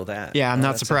not know that. Yeah, I'm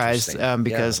not that's surprised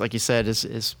because, yeah. like you said,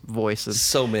 his voice is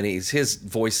so many. His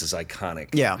voice is iconic.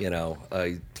 Yeah.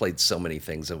 He played so many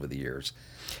things over the years.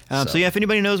 So yeah, if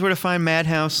anybody knows where to find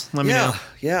Madhouse, let me know.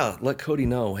 Yeah, let Cody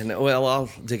know. And I'll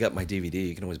dig up my DVD.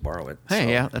 You can always borrow it.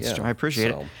 Hey, that's true. I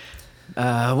appreciate it.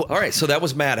 All right, so that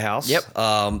was Madhouse. Yep.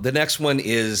 The next one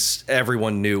is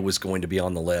everyone knew was going to be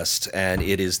on the list, and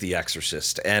it is The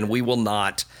Exorcist. And we will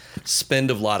not spend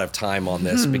a lot of time on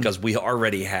this because we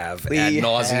already have ad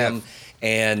nauseum.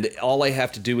 And all I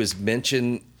have to do is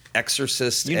mention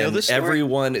Exorcist, and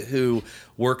everyone who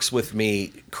works with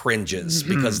me cringes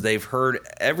because they've heard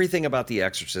everything about The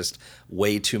Exorcist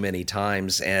way too many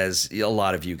times, as a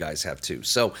lot of you guys have too.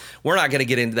 So we're not going to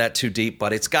get into that too deep,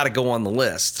 but it's got to go on the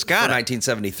list. For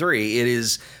 1973, it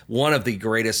is one of the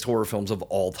greatest horror films of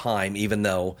all time, even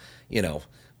though,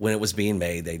 when it was being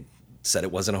made, they said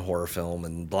it wasn't a horror film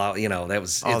and blah,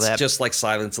 it's just like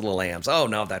Silence of the Lambs. Oh,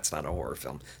 no, that's not a horror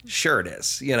film. Sure it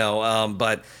is,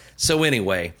 but so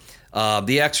anyway,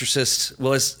 The Exorcist,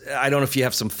 I don't know if you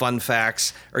have some fun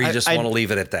facts or you just want to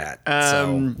leave it at that.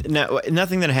 No,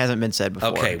 nothing that hasn't been said before.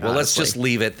 Okay, well, let's just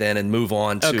leave it then and move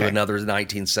on to another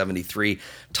 1973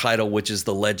 title, which is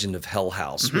The Legend of Hell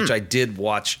House, which I did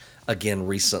watch again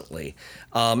recently.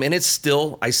 And I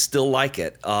still like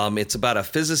it. It's about a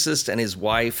physicist and his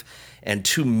wife and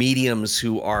two mediums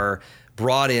who are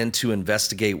brought in to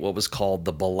investigate what was called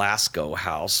the Belasco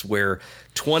House, where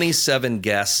 27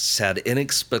 guests had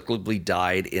inexplicably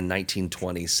died in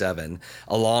 1927,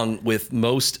 along with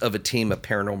most of a team of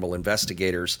paranormal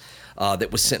investigators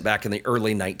that was sent back in the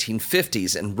early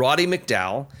 1950s. And Roddy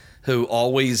McDowall, who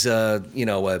always, a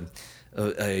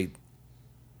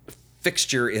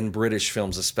fixture in British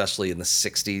films, especially in the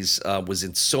 60s, was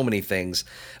in so many things,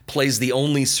 plays the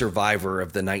only survivor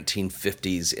of the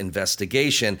 1950s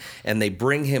investigation. And they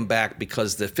bring him back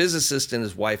because the physicist and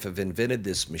his wife have invented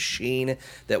this machine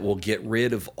that will get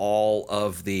rid of all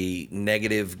of the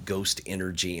negative ghost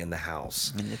energy in the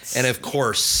house. And of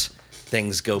course,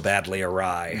 things go badly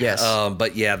awry. Yes.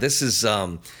 But yeah, this is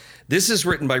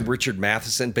written by Richard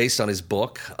Matheson based on his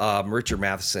book. Richard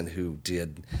Matheson, who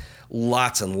did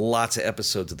lots and lots of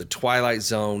episodes of The Twilight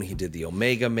Zone. He did The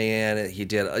Omega Man.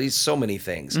 He's so many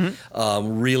things.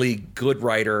 Really good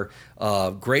writer,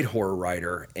 great horror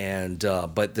writer. And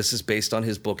but this is based on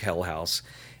his book Hell House.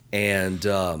 And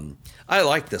I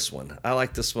like this one. I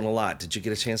like this one a lot. Did you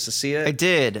get a chance to see it? I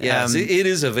did. Yes, it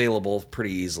is available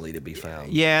pretty easily to be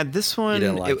found. Yeah, this one. You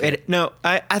didn't like it? No,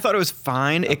 I thought it was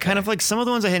fine. It kind of like some of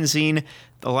the ones I hadn't seen.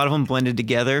 A lot of them blended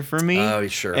together for me. Oh,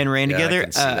 sure. And ran together. I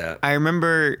can see that. I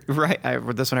remember, I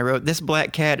wrote this one. I wrote, this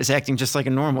black cat is acting just like a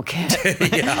normal cat.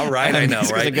 Yeah, right. I know,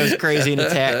 right? It goes crazy and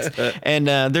attacks. And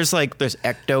there's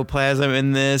ectoplasm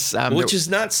in this, which is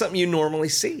not something you normally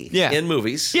see in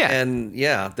movies. Yeah, and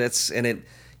it.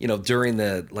 During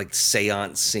the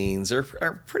seance scenes are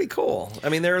pretty cool. I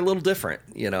mean, they're a little different.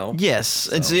 Yes,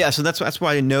 so that's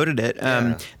why I noted it.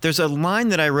 There's a line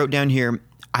that I wrote down here.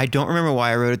 I don't remember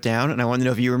why I wrote it down, and I want to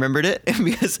know if you remembered it,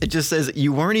 because it just says,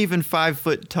 you weren't even 5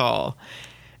 foot tall.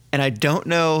 And I don't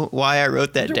know why I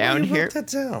wrote that down here. Wrote that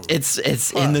down? It's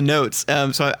in the notes,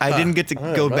 so I didn't get to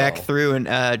go back through and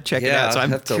check it out. So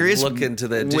I'm curious. Look into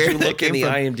the. Did you look in the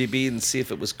IMDb and see if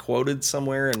it was quoted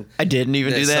somewhere? And I didn't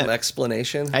even do that. Some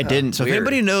explanation. I didn't. So weird. if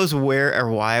anybody knows where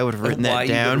or why I would have written that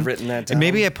down, and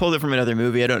maybe I pulled it from another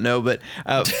movie. I don't know. But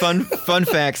fun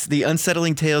facts: the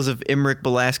unsettling tales of Emmerich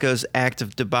Belasco's act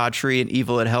of debauchery and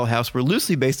evil at Hell House were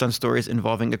loosely based on stories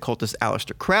involving occultist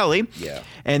Aleister Crowley. Yeah.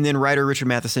 And then writer Richard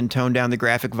Matheson toned down the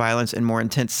graphic violence and more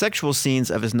intense sexual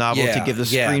scenes of his novel to give the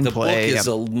screenplay. The book is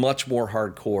a much more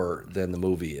hardcore than the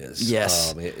movie is.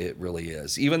 Yes, it really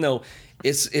is. Even though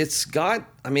it's got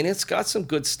some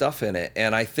good stuff in it,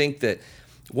 and I think that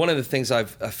one of the things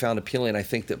I've found appealing, I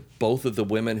think that both of the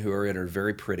women who are in are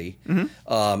very pretty,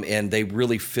 and they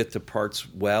really fit the parts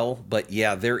well. But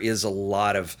yeah, there is a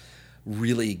lot of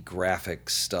really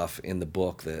graphic stuff in the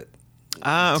book that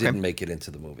didn't make it into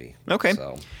the movie. Okay.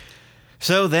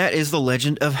 So that is The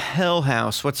Legend of Hell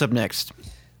House. What's up next?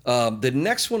 The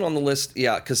next one on the list,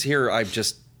 because here I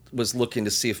just was looking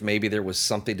to see if maybe there was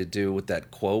something to do with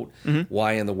that quote,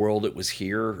 why in the world it was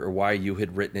here or why you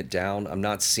had written it down. I'm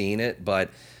not seeing it, but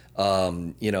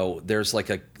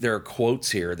there are quotes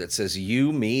here that says,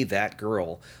 "You, me, that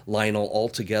girl, Lionel, all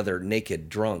together, naked,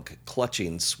 drunk,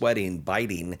 clutching, sweating,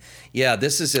 biting." Yeah,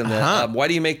 this is in the. Why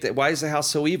do you make that? Why is the house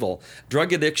so evil?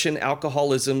 Drug addiction,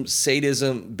 alcoholism,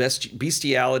 sadism,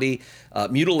 bestiality,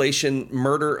 mutilation,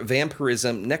 murder,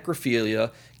 vampirism,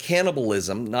 necrophilia,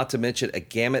 cannibalism, not to mention a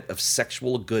gamut of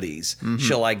sexual goodies.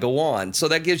 Shall I go on? So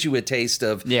that gives you a taste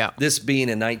of this being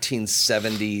a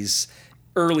 1970s.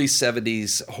 Early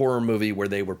 70s horror movie where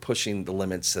they were pushing the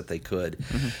limits that they could.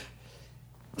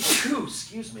 Ooh,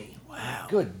 excuse me. Wow.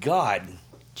 Good God.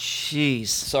 Jeez.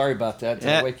 Sorry about that. Did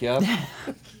I wake you up?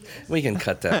 We can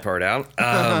cut that part out.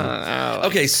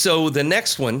 Okay, so the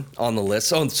next one on the list.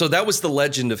 So that was The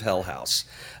Legend of Hell House.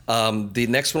 The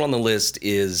next one on the list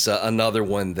is another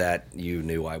one that you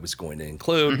knew I was going to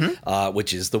include,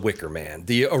 which is The Wicker Man,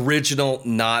 the original,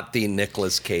 not the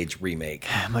Nicolas Cage remake.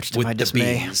 Much to my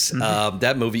dismay. Bees.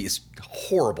 That movie is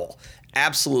horrible.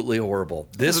 Absolutely horrible.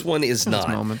 This one is not.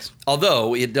 Moments.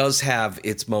 Although it does have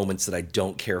its moments that I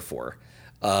don't care for,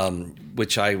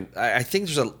 which I think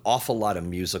there's an awful lot of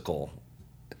musical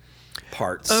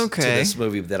parts to this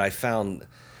movie that I found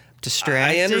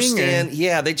distracting. I understand.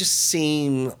 Yeah, they just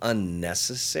seem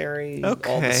unnecessary.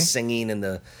 Okay. All the singing and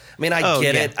the. I mean, I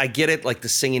get it. I get it, like the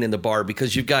singing in the bar,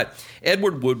 because you've got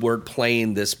Edward Woodward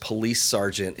playing this police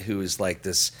sergeant who is like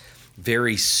this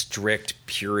very strict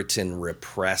Puritan,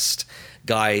 repressed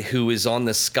guy who is on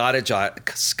the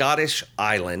Scottish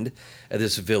island at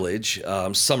this village,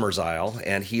 Summers Isle,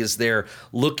 and he is there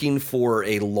looking for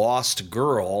a lost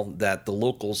girl that the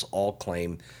locals all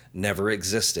claim never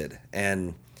existed.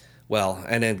 And well,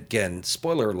 and again,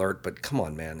 spoiler alert, but come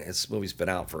on, man, this movie's been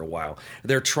out for a while.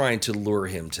 They're trying to lure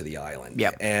him to the island,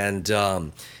 yep. And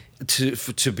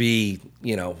to be,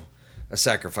 a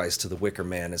sacrifice to the Wicker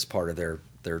Man as part of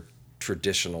their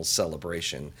traditional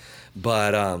celebration.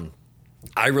 But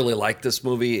I really like this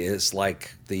movie. It's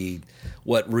like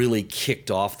what really kicked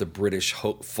off the British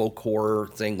folk horror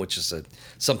thing, which is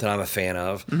something I'm a fan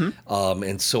of.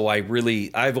 And so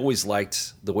I've always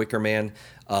liked The Wicker Man.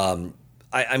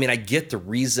 I mean, I get the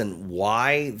reason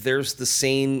why there's the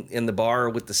scene in the bar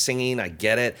with the singing. I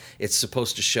get it. It's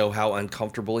supposed to show how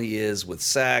uncomfortable he is with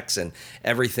sex and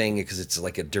everything, because it's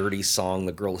like a dirty song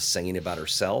the girl is singing about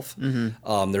herself.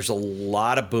 There's a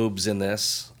lot of boobs in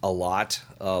this, lots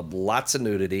of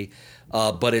nudity,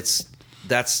 but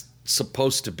that's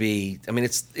supposed to be, I mean,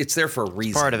 it's there for a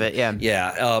reason. Part of it,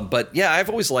 yeah. But yeah, I've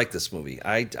always liked this movie.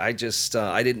 I just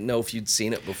I didn't know if you'd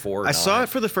seen it before. I saw it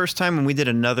for the first time when we did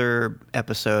another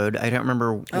episode. I don't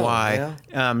remember why,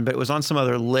 but it was on some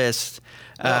other list.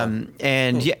 And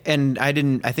I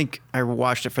didn't. I think I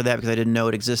watched it for that because I didn't know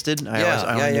it existed.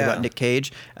 I only knew about Nick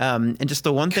Cage. And just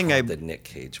the one thing the Nick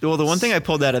Cage. Well, the one thing I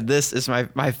pulled out of this is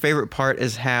my favorite part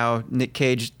is how Nick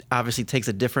Cage obviously takes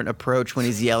a different approach when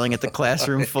he's yelling at the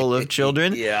classroom full of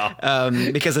children.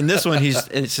 Because in this one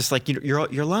it's just like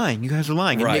you're lying. You guys are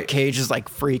lying. And Nick Cage is like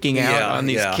freaking out on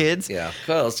these kids. Yeah.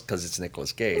 Well, because it's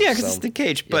Nicolas Cage. Yeah, because it's Nick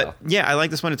Cage. But yeah, I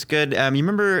like this one. It's good. You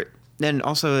remember? And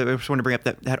also, I just want to bring up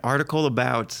that article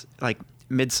about like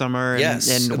Midsommar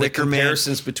and Wicker Man. The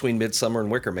comparisons between Midsommar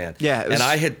and Wicker Man. Yeah. And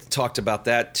I had talked about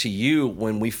that to you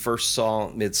when we first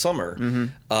saw Midsommar,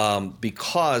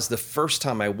 because the first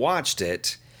time I watched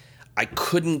it, I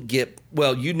couldn't get,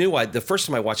 well, you knew the first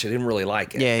time I watched it, I didn't really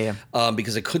like it. Yeah.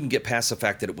 Because I couldn't get past the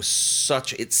fact that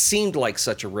it seemed like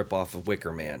such a ripoff of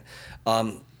Wicker Man.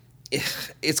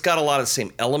 It's got a lot of the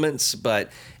same elements,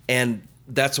 and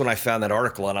that's when I found that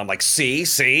article, and I'm like, see,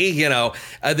 you know.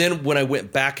 And then when I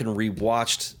went back and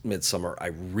rewatched Midsommar, I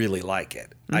really like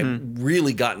it. I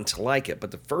really gotten to like it,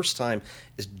 but the first time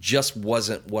it just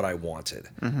wasn't what I wanted.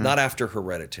 Not after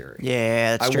Hereditary.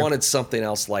 Yeah, that's true. I wanted something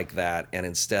else like that, and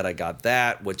instead I got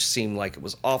that, which seemed like it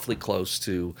was awfully close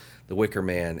to The Wicker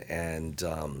Man, and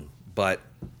but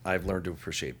I've learned to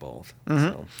appreciate both.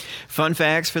 So. Fun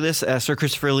facts for this: Sir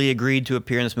Christopher Lee agreed to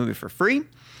appear in this movie for free.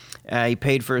 He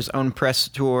paid for his own press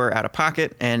tour out of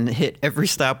pocket and hit every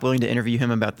stop willing to interview him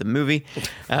about the movie.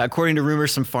 According to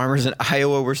rumors, some farmers in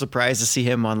Iowa were surprised to see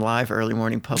him on live early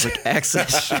morning public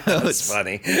access shows. That's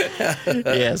funny.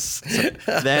 Yes.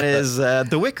 So that is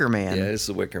The Wicker Man. Yeah, it's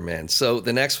The Wicker Man. So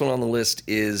the next one on the list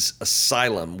is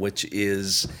Asylum, which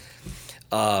is...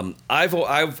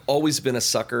 I've always been a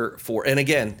sucker for... And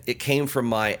again, it came from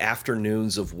my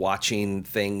afternoons of watching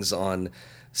things on...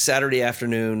 Saturday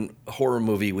afternoon horror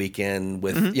movie weekend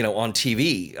with on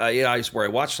TV. It's where I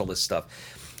watched all this stuff.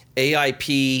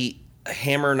 AIP,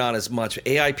 Hammer not as much.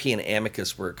 AIP and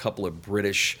Amicus were a couple of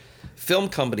British film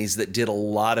companies that did a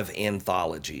lot of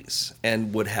anthologies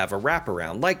and would have a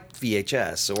wraparound like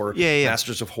VHS or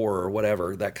Masters of Horror or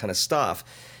whatever, that kind of stuff.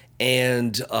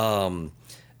 And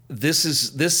this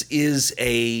is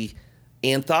a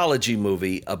anthology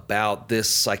movie about this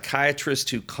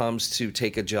psychiatrist who comes to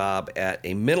take a job at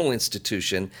a mental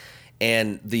institution,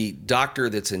 and the doctor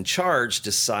that's in charge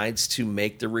decides to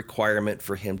make the requirement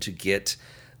for him to get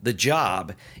the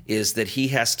job is that he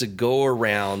has to go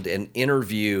around and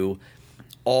interview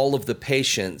all of the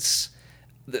patients,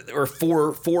 or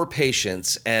four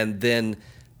patients, and then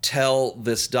tell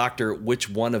this doctor which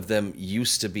one of them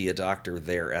used to be a doctor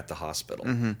there at the hospital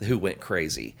who went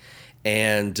crazy.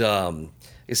 And I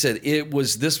said,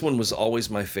 this one was always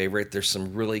my favorite. There's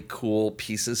some really cool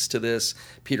pieces to this.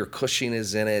 Peter Cushing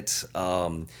is in it.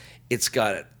 It's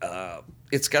got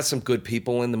some good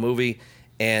people in the movie,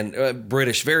 and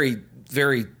British, very,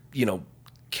 very,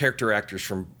 character actors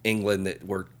from England that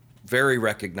were very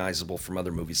recognizable from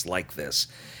other movies like this.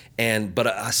 But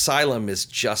Asylum has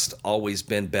just always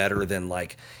been better than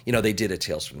they did a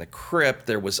Tales from the Crypt.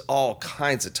 There was all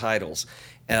kinds of titles.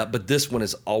 But this one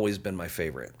has always been my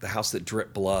favorite. The House That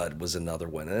Dripped Blood was another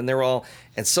one.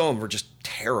 And some of them were just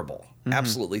terrible,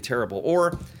 absolutely terrible.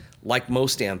 Or like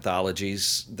most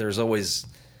anthologies, there's always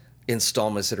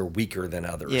installments that are weaker than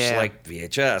others, like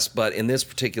VHS. But in this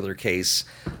particular case,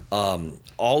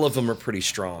 all of them are pretty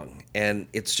strong. And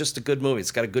it's just a good movie.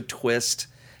 It's got a good twist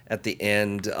at the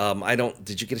end.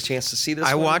 Did you get a chance to see this?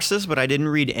 I watched this, but I didn't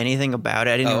read anything about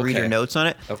it. I didn't read your notes on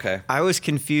it. Okay. I was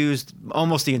confused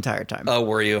almost the entire time. Oh,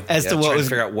 were you? As to what was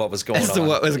figure out what was going on. As to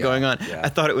what was going on. Yeah. I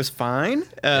thought it was fine,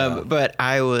 but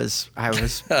it was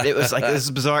like, this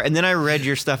is bizarre. And then I read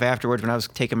your stuff afterwards when I was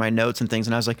taking my notes and things,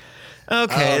 and I was like,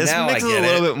 okay, this makes a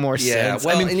little bit more sense.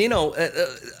 Well, and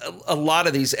a lot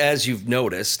of these, as you've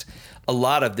noticed, a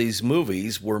lot of these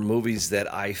movies were movies that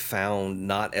I found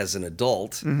not as an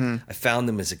adult. I found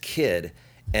them as a kid,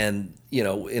 and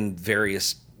in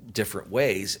various different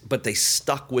ways, but they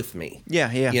stuck with me. Yeah.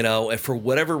 And for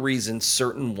whatever reason,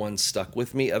 certain ones stuck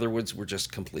with me. Other ones were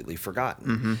just completely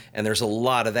forgotten. And there's a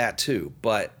lot of that too.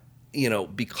 But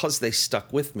because they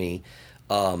stuck with me,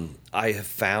 I have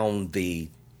found the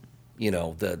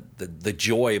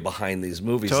joy behind these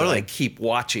movies Totally. that I keep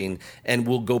watching, and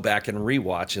we'll go back and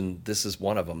rewatch, and this is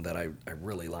one of them that I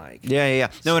really like. Yeah.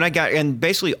 No, and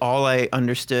basically all I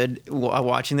understood while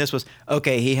watching this was,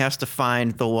 okay, he has to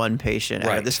find the one patient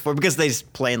out of this because they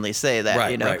plainly say that,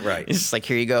 Right. It's just like,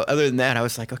 here you go. Other than that, I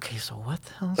was like, okay, so what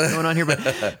the hell is going on here?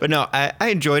 But no, I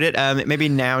enjoyed it. Maybe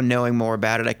now knowing more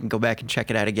about it, I can go back and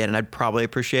check it out again, and I'd probably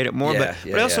appreciate it more. But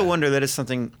I also wonder that it's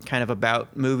something kind of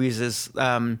about movies is,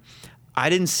 I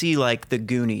didn't see like the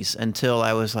Goonies until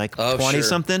I was like 20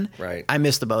 something. Right. I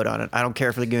missed the boat on it. I don't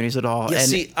care for the Goonies at all. Yeah, and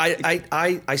see,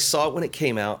 I saw it when it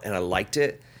came out and I liked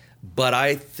it, but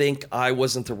I think I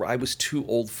was too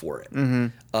old for it.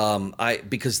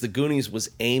 Because the Goonies was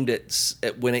aimed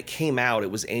at when it came out,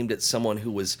 it was aimed at someone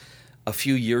who was a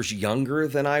few years younger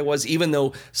than I was, even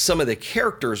though some of the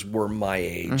characters were my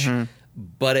age.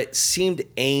 But it seemed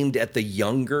aimed at the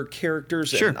younger characters,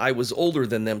 Sure. and I was older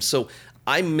than them, so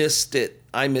I missed it.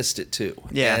 I missed it too.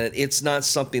 Yeah. And it's not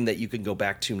something that you can go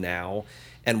back to now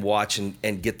and watch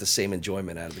and get the same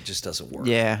enjoyment out of it. It just doesn't work.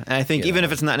 Yeah, and I think even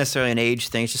if it's not necessarily an age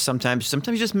thing, it's just sometimes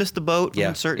you just miss the boat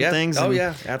on certain things. Oh and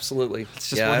yeah, absolutely. It's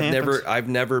just what happens. I've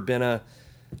never been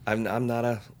I'm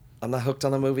not hooked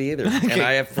on the movie either, and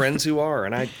I have friends who are,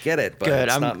 and I get it, but Good.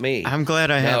 it's not me. I'm glad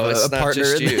I have it's a not partner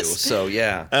just in you. this. So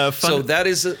yeah. Fun- so that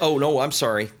is. Oh no, I'm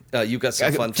sorry. You got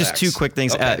some fun Just facts. two quick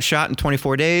things. Okay. Shot in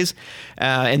 24 days,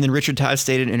 and then Richard Todd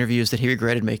stated in interviews that he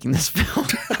regretted making this film.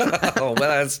 Oh, well,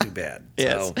 that's too bad.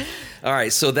 Yes. So, all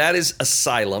right, so that is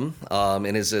Asylum,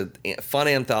 and is a fun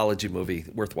anthology movie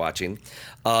worth watching.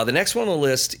 The next one on the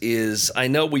list is, I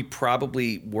know we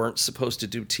probably weren't supposed to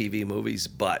do TV movies,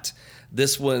 but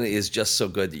this one is just so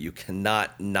good that you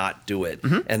cannot not do it,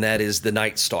 and that is The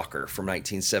Night Stalker from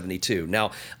 1972.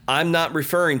 Now, I'm not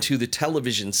referring to the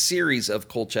television series of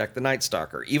Kolchak, The Night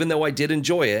Stalker, even though I did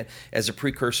enjoy it as a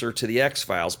precursor to The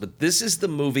X-Files, but this is the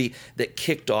movie that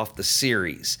kicked off the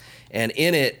series. And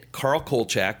in it, Carl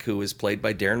Kolchak, who is played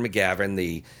by Darren McGavin,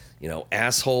 the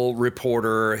asshole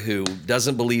reporter who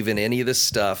doesn't believe in any of this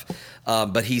stuff.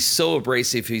 But he's so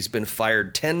abrasive, he's been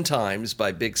fired 10 times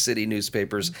by big city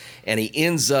newspapers, and he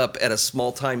ends up at a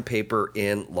small-time paper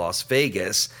in Las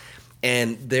Vegas.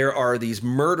 And there are these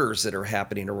murders that are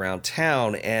happening around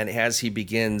town, and as he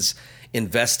begins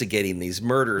investigating these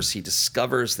murders, he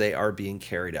discovers they are being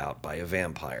carried out by a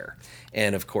vampire,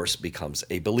 and of course becomes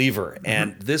a believer.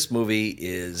 And this movie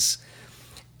is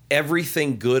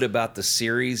everything good about the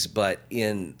series, but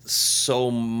in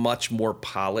so much more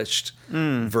polished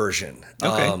version.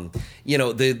 Okay.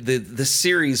 The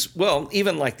series, well,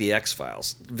 even like the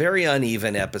X-Files, very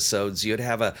uneven episodes. You'd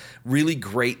have a really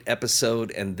great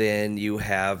episode, and then you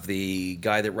have the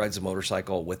guy that rides a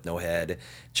motorcycle with no head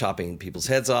chopping people's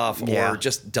heads off, or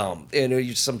just dumb.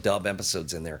 Some dumb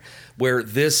episodes in there. Where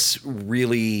this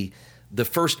really, the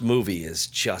first movie is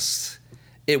just,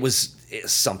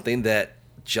 it's something that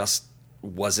just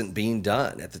wasn't being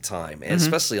done at the time, and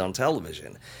especially on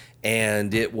television,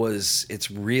 and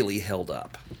it's really held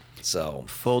up. So,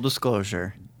 Full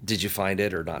disclosure. did you find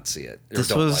it or not see it, or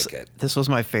like it? This was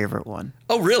my favorite one.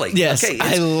 Oh, really? Yes, Okay,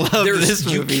 I love this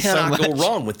movie You so cannot go much.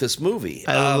 wrong with this movie.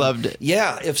 I loved it.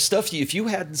 Yeah, if you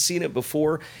hadn't seen it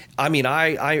before, I mean,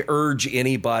 I urge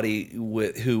anybody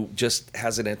who just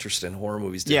has an interest in horror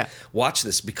movies to watch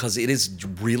this, because it is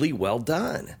really well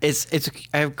done. I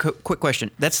have a quick question.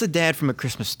 That's the dad from A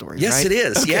Christmas Story, Yes, right? it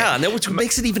is. Okay. Yeah, and that which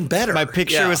makes it even better. My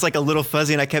picture was like a little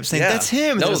fuzzy, and I kept saying, "That's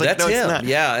him." And I No, was like, that's no, him. It's not.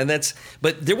 Yeah,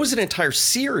 but there was an entire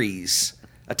series,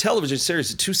 a television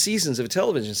series, 2 seasons of a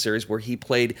television series where he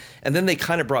played, and then they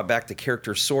kind of brought back the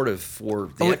character sort of for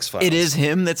the X-Files. It is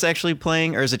him that's actually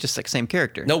playing, or is it just like same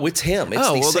character? No, it's him. It's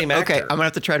the same actor. Okay, I'm gonna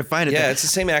have to try to find it. Yeah, then. it's the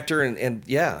same actor, and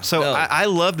yeah. So no. I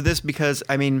loved this because,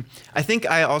 I mean, I think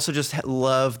I also just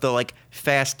love the like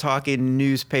fast talking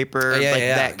newspaper,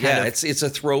 that kind of. It's a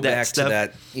throwback stuff. to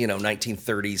that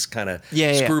 1930s kind of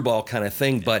Yeah. screwball kind of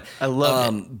thing. But I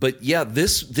love it. But yeah,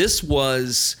 this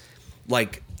was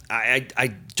like.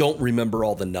 I don't remember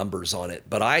all the numbers on it,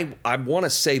 but I want to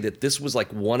say that this was like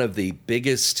one of the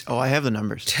biggest Oh, I have the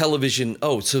numbers. television.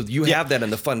 Oh, so you have that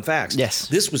in the fun facts. Yes.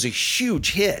 This was a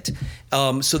huge hit.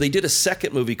 So they did a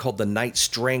second movie called The Night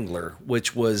Strangler,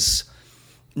 which was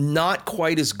not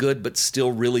quite as good, but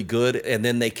still really good. And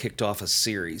then they kicked off a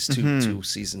series, two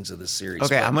seasons of the series.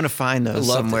 Okay, But I'm gonna find those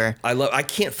somewhere. I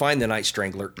can't find The Night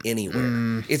Strangler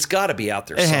anywhere. It's got to be out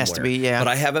there somewhere. It has to be, yeah. But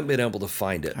I haven't been able to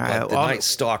find it. right, But The well, Night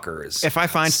Stalker is If I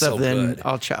find so stuff, then good.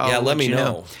 I'll let me you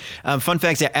know. Fun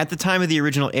facts: at the time of the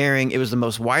original airing, it was the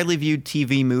most widely viewed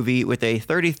TV movie with a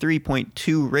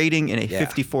 33.2 rating and a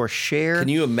 54 share. Can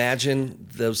you imagine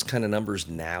those kind of numbers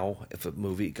now? If a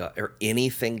movie got or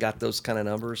anything got those kind of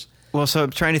numbers? Well, so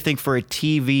I'm trying to think for a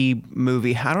TV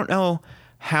movie. I don't know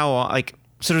how like.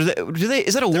 So do they?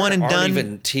 Is that a one and Aren't done?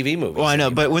 even TV movies. Well, I know,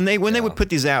 but anymore. when they would put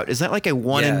these out, is that like a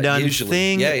one and done usually.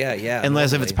 thing? Yeah. Unless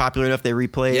if normally. it's popular enough, they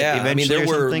replay it Yeah, eventually. I mean, there or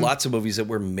were something? lots of movies that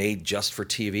were made just for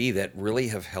TV that really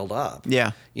have held up.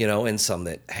 Yeah. And some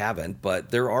that haven't, but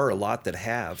there are a lot that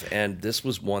have, and this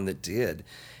was one that did.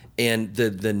 And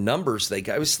the numbers they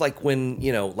got, it was like when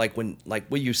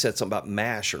you said something about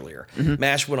MASH earlier.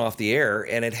 MASH went off the air,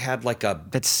 and it had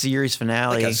that series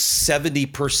finale. like a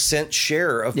 70%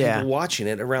 share of Yeah. people watching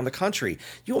it around the country.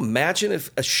 You imagine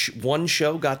if one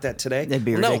show got that today? That'd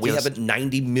be No, we ridiculous. have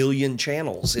 90 million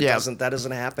channels. Yeah. That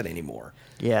doesn't happen anymore.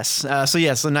 Yes.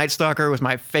 So Night Stalker was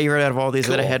my favorite out of all these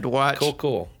that I had to watch.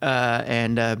 Cool.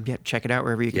 And check it out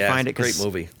wherever you can find it. it's a great 'cause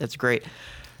movie. That's great.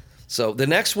 So the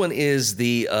next one is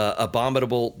the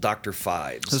Abominable Dr.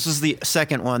 Phibes. This is the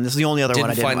second one. This is the only other one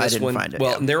I didn't find it.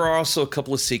 Well, yeah. and there are also a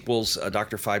couple of sequels.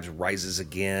 Dr. Phibes Rises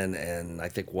Again, and I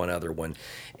think one other one.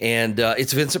 And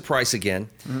it's Vincent Price again,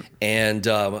 and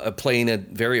playing a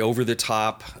very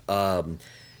over-the-top.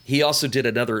 He also did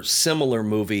another similar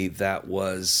movie that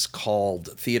was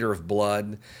called Theater of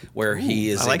Blood, where he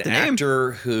is I like an the name.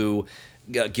 actor who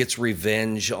gets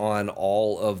revenge on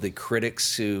all of the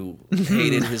critics who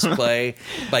hated his play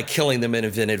by killing them in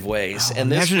inventive ways.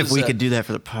 And Imagine this if we was could do that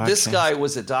for the podcast. This guy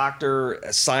was a doctor,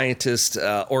 a scientist,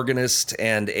 organist,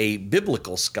 and a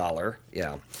biblical scholar.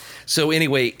 Yeah. So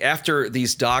anyway, after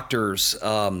these doctors,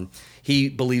 he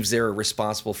believes they're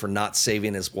responsible for not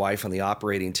saving his wife on the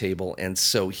operating table, and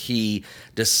so he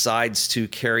decides to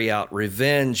carry out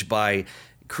revenge by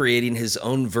creating his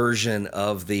own version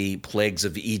of the plagues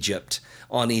of Egypt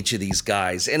on each of these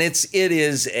guys. And it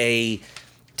is a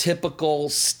typical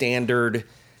standard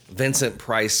Vincent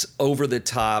Price, over the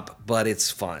top, but it's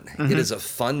fun. It is a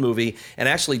fun movie. And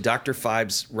actually, Dr.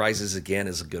 Phibes Rises Again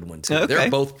is a good one, too. Okay. They're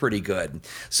both pretty good.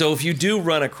 So if you do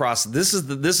run across, this is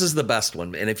the best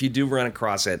one. And if you do run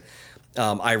across it,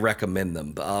 I recommend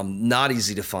them. Not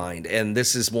easy to find, and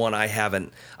this is one I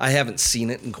haven't seen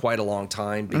it in quite a long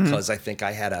time because I think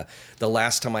the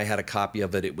last time I had a copy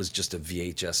of it, it was just a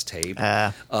VHS tape.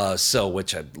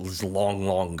 Which was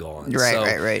long gone.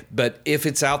 Right. But if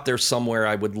it's out there somewhere,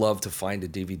 I would love to find a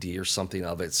DVD or something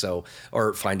of it.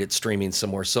 Or find it streaming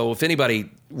somewhere. So if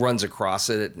anybody runs across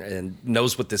it and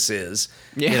knows what this is,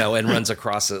 and runs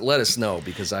across it, let us know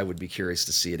because I would be curious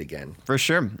to see it again. For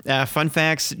sure. Fun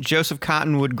facts: Joseph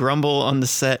Cotton would grumble on the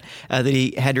set that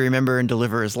he had to remember and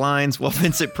deliver his lines, while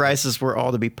Vincent Price's were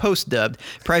all to be post-dubbed.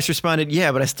 Price responded,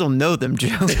 "Yeah, but I still know them,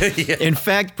 Joe." In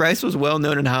fact, Price was well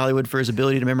known in Hollywood for his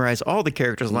ability to memorize all the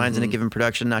characters' lines in a given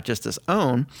production, not just his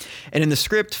own. And in the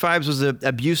script, Phibes was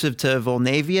abusive to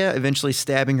Volnavia, eventually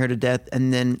stabbing her to death,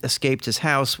 and then escaped his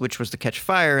house, which was to catch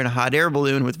fire in a hot air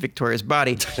balloon with Victoria's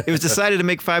body. It was decided to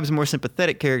make Phibes a more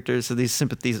sympathetic character, so these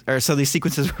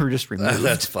sequences were just removed.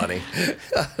 That's funny.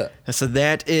 So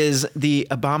that is the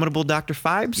Abominable Dr.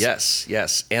 Phibes.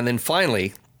 Yes. And then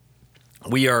finally,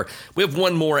 we have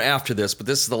one more after this, but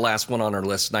this is the last one on our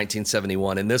list,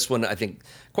 1971. And this one, I think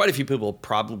quite a few people have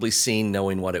probably seen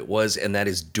knowing what it was, and that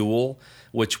is Duel,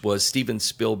 which was Steven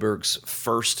Spielberg's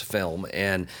first film.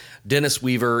 And Dennis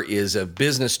Weaver is a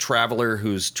business traveler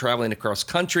who's traveling across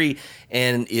country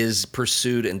and is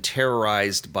pursued and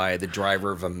terrorized by the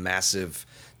driver of a massive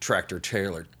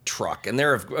tractor-trailer truck. And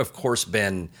there have, of course,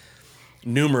 been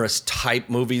numerous type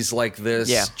movies like this,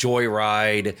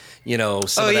 Joyride,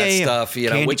 some of that stuff,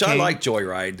 Candy which I Cane. like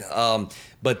Joyride.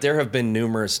 But there have been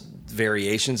numerous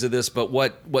variations of this. But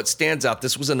what stands out,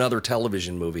 this was another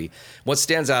television movie. What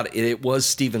stands out, it was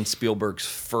Steven Spielberg's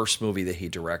first movie that he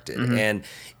directed, and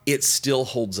it still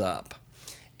holds up.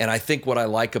 And I think what I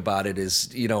like about it is,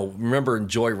 remember in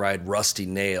Joyride, Rusty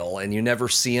Nail, and you never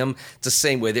see him. It's the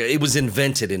same way. It was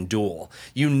invented in Duel.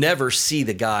 You never see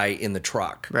the guy in the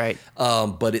truck. Right.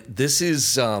 But this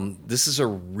is a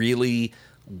really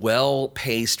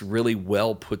well-paced, really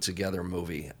well put together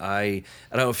movie. I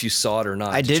don't know if you saw it or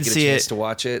not. I did you get see a chance it. to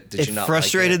watch it? Did It you not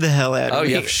frustrated like it? the hell out of Oh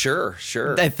me. yeah, sure.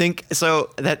 I think so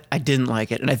that I didn't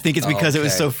like it, and I think it's because it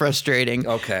was Okay. so frustrating.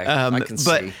 Okay, I can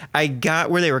but see. I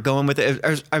got where they were going with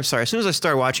it. I'm sorry. As soon as I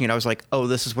started watching it, I was like, "Oh,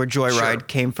 this is where Joyride Sure.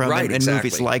 came from," Right, and exactly.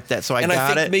 movies like that. So I and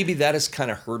got I think it. maybe that has kind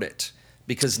of hurt it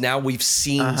because now we've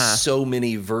seen so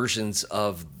many versions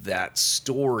of that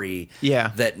story.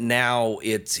 Yeah. That now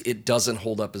it doesn't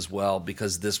hold up as well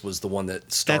because this was the one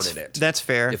that started it. That's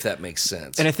fair. If that makes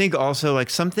sense. And I think also like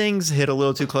some things hit a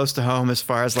little too close to home as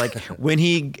far as like when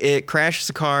it crashes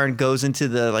the car and goes into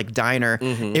the like diner.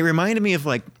 Mm-hmm. It reminded me of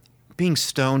like being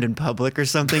stoned in public or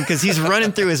something because he's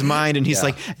running through his mind and he's Yeah.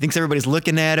 like thinks everybody's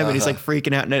looking at him and he's like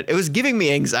freaking out and it was giving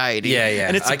me anxiety. Yeah, yeah.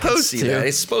 And it's I can supposed see to. that.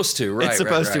 It's supposed to, right? It's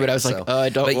supposed to, but I was like, I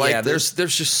don't but like yeah, this.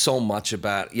 there's just so much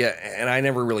about and I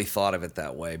never really thought of it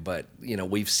that way. But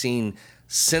we've seen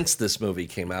since this movie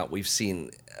came out, we've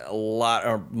seen a lot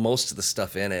or most of the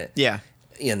stuff in it. Yeah.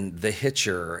 In The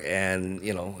Hitcher and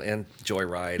and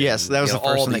Joyride. Yes, and, that was the first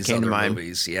all one that these came to other mind.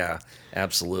 Movies. Yeah,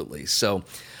 absolutely. So,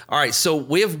 all right. So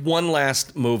we have one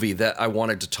last movie that I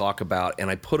wanted to talk about, and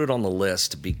I put it on the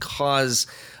list because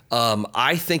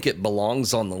I think it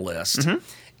belongs on the list. Mm-hmm.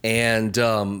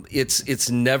 And it's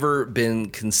never been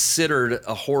considered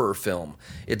a horror film.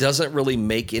 It doesn't really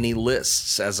make any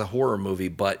lists as a horror movie,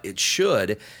 but it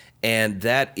should, and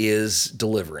that is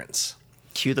Deliverance.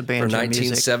 Cue the For banjo music.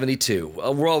 1972.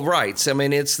 Well, right. So, I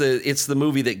mean, it's the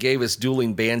movie that gave us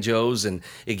dueling banjos, and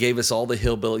it gave us all the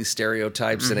hillbilly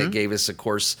stereotypes, and it gave us, of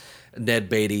course, Ned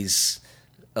Beatty's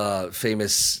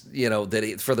famous,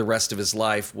 that for the rest of his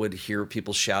life would hear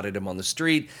people shout at him on the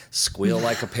street, squeal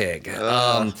like a pig.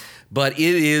 But it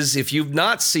is, if you've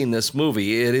not seen this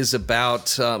movie, it is about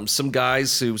some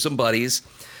buddies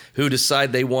who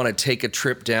decide they want to take a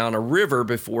trip down a river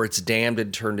before it's dammed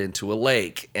and turned into a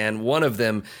lake. And one of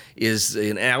them is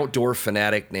an outdoor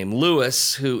fanatic named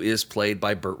Lewis, who is played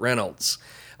by Burt Reynolds.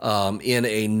 In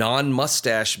a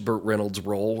non-mustache Burt Reynolds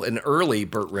role, an early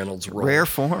Burt Reynolds role. Rare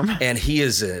form. And he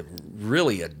is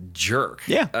really a jerk.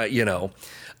 Yeah.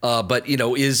 But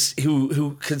is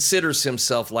who considers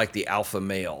himself like the alpha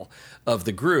male of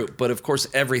the group. But of course,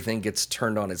 everything gets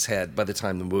turned on its head by the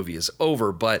time the movie is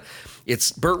over. But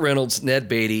it's Burt Reynolds, Ned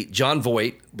Beatty, John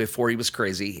Voight before he was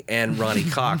crazy, and Ronnie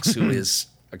Cox, who is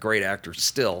a great actor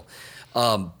still.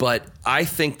 But I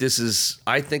think this is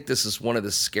one of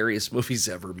the scariest movies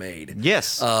ever made.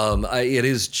 Yes. It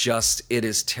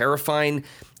is terrifying.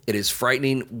 It is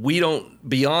frightening.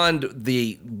 Beyond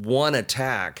the one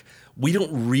attack, we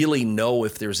don't really know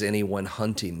if there's anyone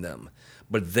hunting them,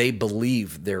 but they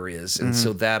believe there is. And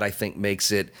so that I think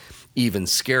makes it even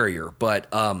scarier. But,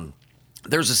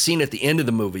 there's a scene at the end of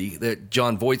the movie that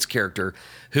John Voight's character,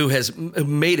 who has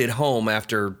made it home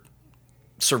after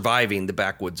surviving the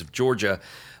backwoods of Georgia,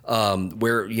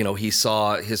 where he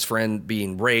saw his friend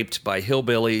being raped by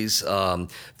hillbillies,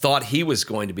 thought he was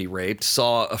going to be raped,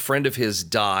 saw a friend of his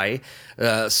die,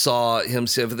 saw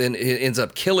himself, then ends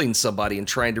up killing somebody and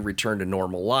trying to return to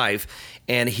normal life,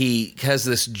 and he has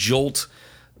this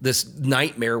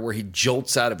nightmare where he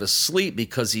jolts out of his sleep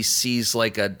because he sees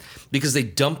because they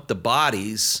dumped the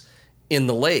bodies in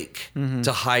the lake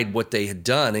to hide what they had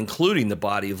done, including the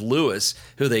body of Lewis,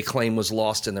 who they claim was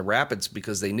lost in the rapids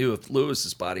because they knew if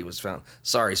Lewis's body was found,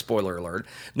 sorry, spoiler alert,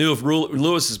 knew if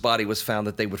Lewis's body was found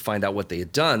that they would find out what they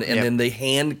had done. And then the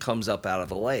hand comes up out of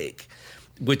the lake,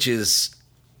 which is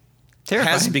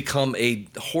Terrifying. has become a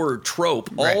horror trope,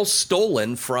 Right. all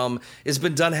stolen from, it's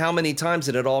been done how many times,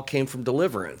 and it all came from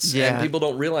Deliverance. Yeah. And people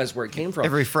don't realize where it came from.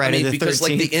 Every Friday the because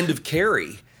like 13th. the end of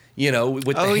Carrie, with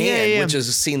the Oh, hand, yeah, yeah. which is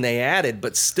a scene they added,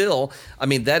 but still,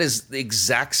 that is the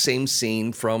exact same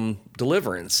scene from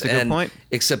Deliverance. That's a good point.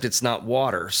 Except it's not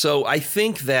water. So I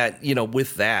think that,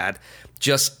 with that,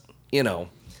 just,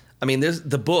 there's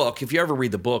the book, if you ever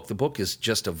read the book is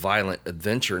just a violent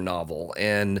adventure novel.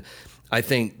 And I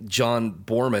think John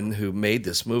Borman, who made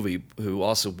this movie, who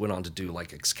also went on to do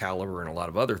like Excalibur and a lot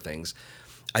of other things,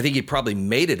 I think he probably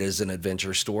made it as an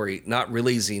adventure story, not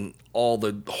realizing all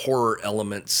the horror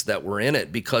elements that were in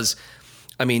it. Because,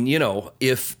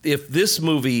 if this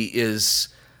movie is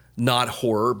not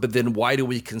horror, but then why do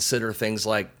we consider things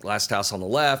like Last House on the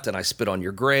Left and I Spit on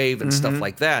Your Grave and stuff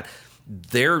like that?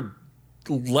 They're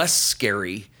less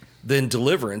scary than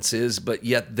Deliverance is, but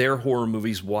yet they're horror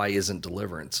movies. Why isn't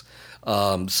Deliverance?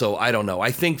 So I don't know.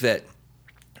 I think that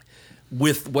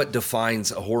with what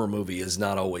defines a horror movie is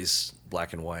not always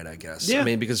black and white, I guess. Yeah.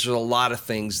 Because there's a lot of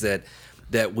things that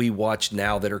that we watch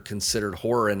now that are considered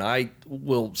horror, and I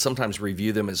will sometimes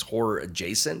review them as horror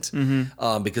adjacent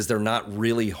because they're not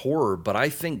really horror. But I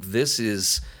think this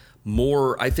is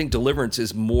more. I think Deliverance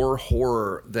is more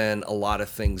horror than a lot of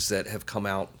things that have come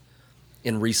out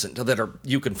in recent that are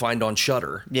you can find on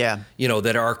Shudder. Yeah.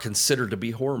 That are considered to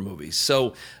be horror movies.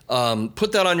 So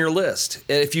put that on your list.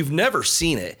 If you've never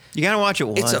seen it, You gotta watch it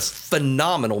once. it's a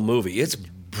phenomenal movie. It's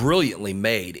brilliantly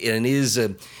made, and it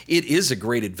is a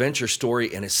great adventure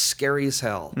story, and it's scary as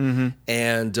hell.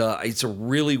 And it's a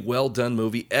really well done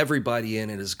movie. Everybody in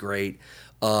it is great.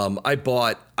 I've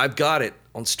got it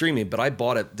on streaming, but I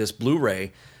bought this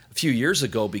Blu-ray a few years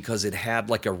ago because it had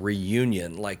like a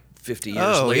reunion, like 50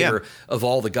 years later, of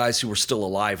all the guys who were still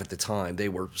alive at the time. They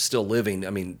were still living. I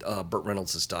mean, Burt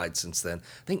Reynolds has died since then.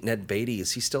 I think Ned Beatty,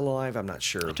 is he still alive? I'm not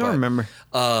sure. I don't remember.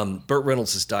 Burt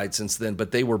Reynolds has died since then,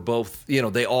 but they were both,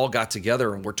 they all got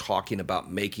together and were talking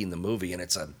about making the movie. And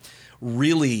it's a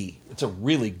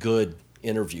really good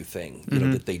interview thing,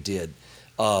 that they did.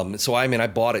 So, I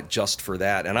bought it just for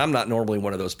that. And I'm not normally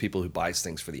one of those people who buys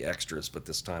things for the extras, but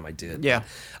this time I did. Yeah.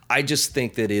 I just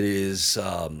think that it is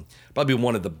probably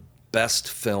one of the best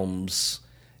films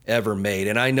ever made.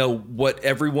 And I know what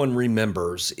everyone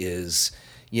remembers is,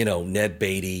 Ned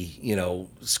Beatty,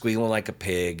 squealing like a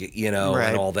pig, Right.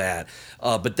 and all that.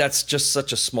 But that's just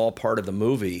such a small part of the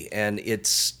movie. And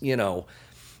it's,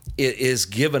 it is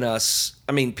given us,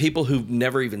 people who've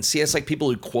never even seen it. It's like people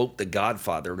who quote The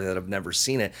Godfather that have never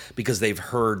seen it because they've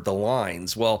heard the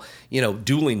lines. Well,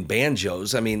 Dueling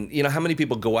Banjos. How many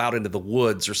people go out into the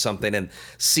woods or something and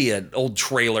see an old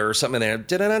trailer or something there,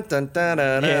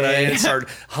 and start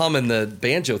humming the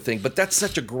banjo thing. But that's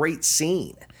such a great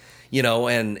scene,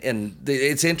 and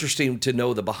it's interesting to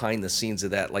know the behind the scenes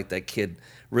of that. Like that kid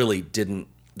really didn't,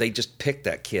 they just picked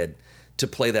that kid to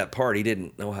play that part. He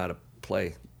didn't know how to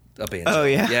play a banjo. Oh,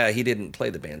 yeah? Yeah, he didn't play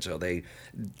the banjo. They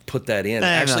put that in. I'm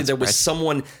Actually, not there was surprised.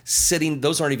 someone sitting,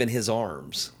 those aren't even his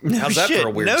arms. No How's that shit. for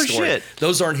a weird No story? shit.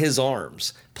 Those aren't his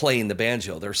arms playing the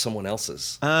banjo. They're someone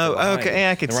else's. Oh, behind okay. him.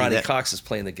 Yeah, I could and see Ronnie that. Cox is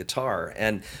playing the guitar.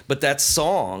 But that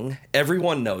song,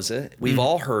 everyone knows it. We've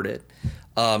all heard it.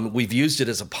 We've used it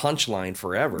as a punchline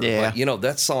forever. Yeah. But,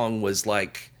 that song was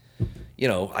like,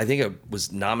 I think it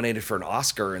was nominated for an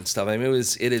Oscar and stuff. It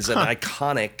is an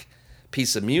iconic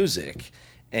piece of music.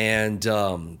 And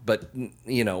but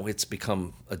it's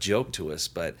become a joke to us.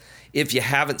 But if you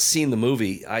haven't seen the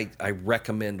movie, I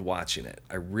recommend watching it.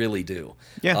 I really do.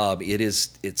 Yeah.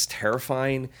 It's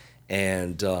terrifying,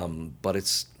 and but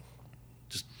it's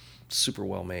just super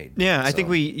well made. Yeah, I So, think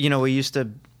we used to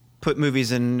put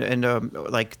movies in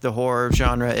like the horror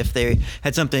genre if they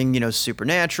had something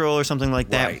supernatural or something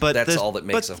like that. Right, But that's all that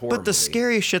makes a horror But the movie.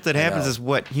 scariest shit that happens know. is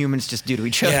what humans just do to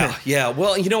each other. Yeah.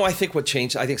 Well, I think what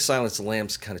changed. I think Silence of the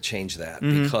Lambs kind of changed that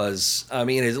because at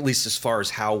least as far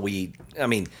as how we.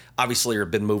 Obviously there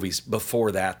have been movies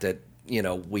before that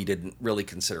we didn't really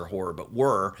consider horror, but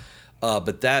were.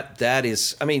 But that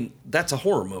is. That's a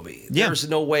horror movie. Yeah. There's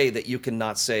no way that you can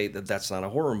not say that that's not a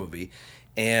horror movie.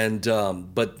 And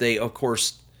but they, of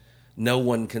course, no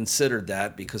one considered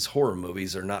that because horror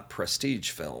movies are not prestige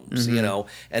films,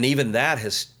 and even that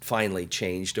has finally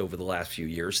changed over the last few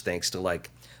years, thanks to like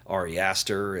Ari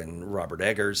Aster and Robert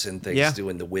Eggers and things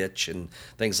doing The Witch and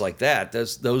things like that.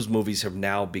 Those movies have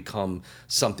now become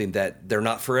something that they're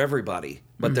not for everybody,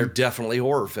 but they're definitely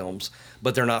horror films,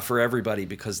 but they're not for everybody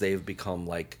because they've become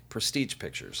like prestige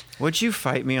pictures. Would you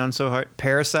fight me on so hard?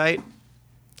 Parasite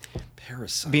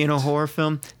Parasite. being a horror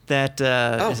film that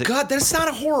Oh God, that's not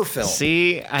a horror film.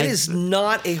 See, it is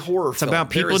not a horror it's film. about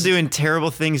people doing terrible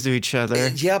things to each other.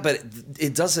 Yeah, but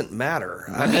it doesn't matter.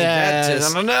 I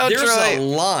don't know, there's Troy. a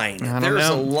line. I don't There's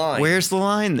know. a line. Where's the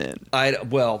line then?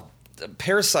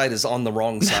 Parasite is on the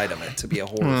wrong side of it to be a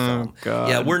horror film. God.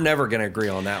 Yeah, we're never going to agree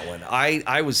on that one. I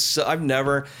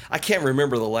can't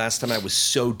remember the last time I was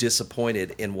so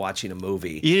disappointed in watching a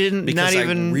movie. You didn't- because not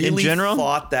even I in really general?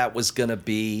 thought that was going to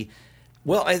be.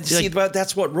 Well, but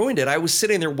that's what ruined it. I was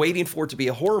sitting there waiting for it to be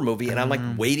a horror movie, and I'm like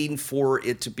waiting for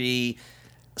it to be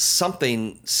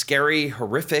something scary,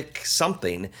 horrific,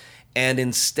 something, and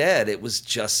instead it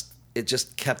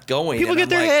just kept going. People and get I'm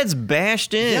their like, heads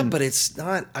bashed in. Yeah, but it's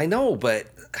not. I know, but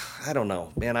I don't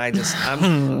know, man.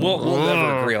 We'll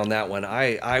never agree on that one.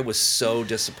 I was so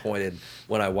disappointed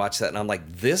when I watched that, and I'm like,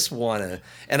 this one,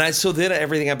 and I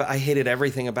hated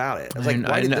everything about it. I was like,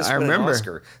 why did this win an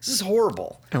Oscar? This is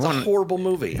horrible. It's a horrible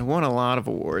movie. It won a lot of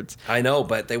awards. I know,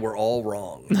 but they were all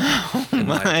wrong. Oh in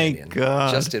my my opinion.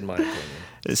 God. Just in my opinion.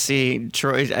 See,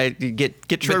 Troy, get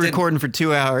Troy then- recording for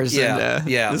 2 hours. Yeah, and,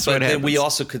 yeah. This is But what then we happens.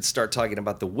 also could start talking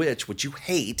about The Witch, which you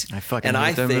hate. I fucking and hate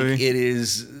I that think movie. it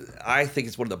is. I think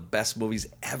it's one of the best movies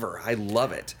ever. I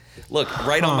love it. Look,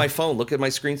 right on my phone. Look at my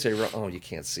screensaver. Oh, you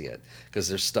can't see it because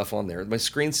there's stuff on there. My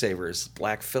screensaver is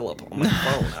Black Phillip on my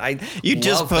phone. You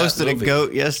just love that posted a movie.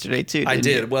 goat yesterday too. I didn't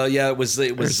did. you? Well, yeah, it was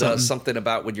something. something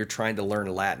about when you're trying to learn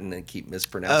Latin and keep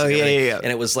mispronouncing. Oh, yeah, everything. yeah. And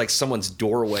it was like someone's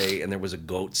doorway, and there was a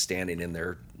goat standing in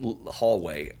their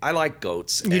hallway. I like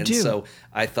goats, You and do. so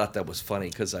I thought that was funny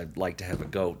because I'd like to have a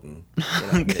goat, and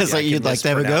 'Cause, I like, you'd could like to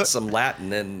have a mispronounce goat? some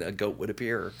Latin, and a goat would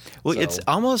appear. Well, So, it's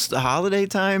almost the holiday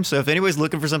time, so if anybody's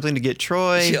looking for something to get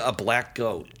Troy, yeah, a black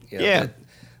goat. Yeah.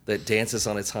 That dances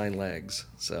on its hind legs.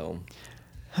 So.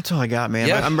 that's all I got, man.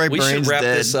 Yeah, my we brain's should wrap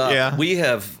dead. this up. Yeah. We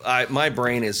have my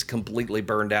brain is completely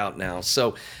burned out now.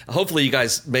 So hopefully you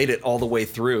guys made it all the way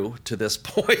through to this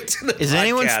point. In the Is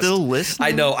anyone podcast. still listening?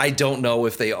 I know. I don't know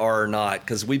if they are or not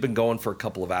because we've been going for a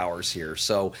couple of hours here.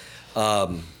 So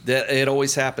it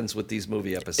always happens with these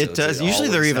movie episodes. It does. Usually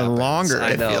they're always even happens. longer,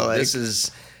 I know. feel like. This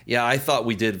is. Yeah, I thought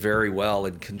we did very well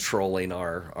in controlling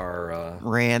our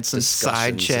Rants and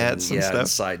side discussions chats and yeah, stuff. and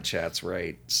side chats,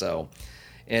 right? So,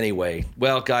 anyway,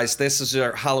 well, guys, this is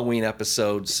our Halloween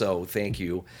episode. So, thank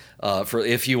you for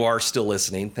if you are still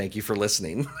listening. Thank you for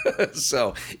listening.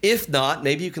 So, if not,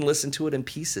 maybe you can listen to it in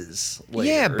pieces.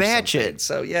 Later Yeah, or batch something. it.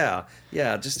 So, yeah,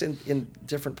 just in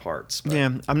different parts. But Yeah,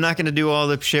 I'm not going to do all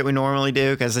the shit we normally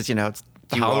do because it's it's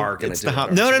the You hol- are gonna it's do the it, hol-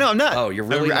 aren't No, you? I'm not. Oh, you're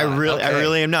really I not? really, I Okay.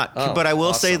 really am not. Oh, But I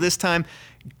will say awesome. this time,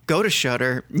 go to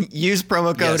Shudder, use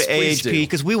promo code Yes, please do. AHP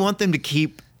because we want them to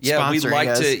keep Yeah, we'd sponsoring like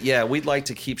us. to. Yeah, we'd like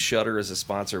to keep Shudder as a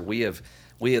sponsor. We have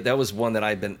that was one that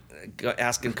I've been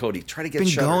asking Cody, try to get Been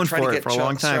Shudder, going try for to it get for a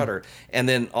long time. Shudder. And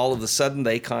then all of a sudden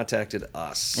they contacted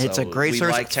us. It's a great we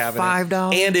service. liked having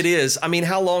 $5. And it is. I mean,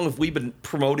 how long have we been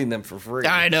promoting them for free?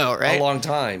 I know, right? A long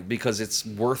time because it's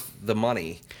worth the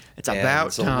money. It's And about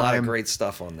it's a lot of time. great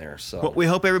stuff on there. So Well, we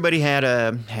hope everybody had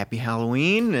a happy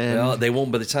Halloween. And well, they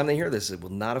won't. By the time they hear this, it will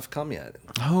not have come yet.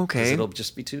 'Cause okay. it'll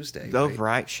just be Tuesday. Oh, right?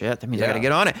 right. Shit. That means I Yeah. got to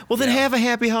get on it. Well, then Yeah. have a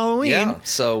happy Halloween. Yeah,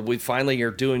 so we finally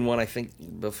are doing one. I think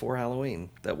before Halloween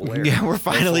that will air. Yeah, we're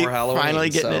finally- Before Halloween. finally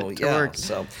getting So, it to yeah, work.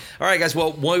 So, all right, guys.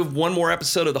 Well, one more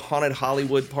episode of the Haunted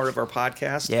Hollywood part of our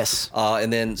podcast. Yes.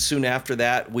 And then soon after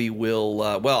that, we will.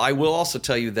 Well, I will also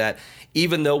tell you that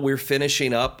even though we're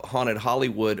finishing up Haunted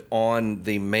Hollywood on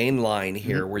the main line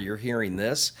here, where you're hearing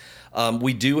this.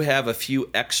 We do have a few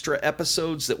extra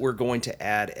episodes that we're going to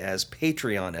add as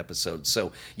Patreon episodes.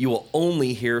 So you will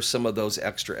only hear some of those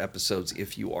extra episodes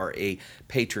if you are a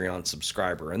Patreon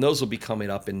subscriber. And those will be coming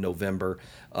up in November.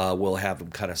 We'll have them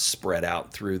kind of spread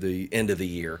out through the end of the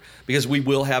year because we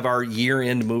will have our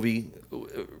year-end movie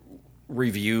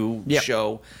review Yep.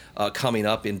 show coming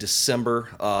up in December.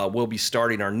 We'll be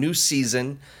starting our new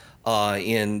season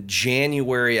in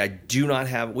January.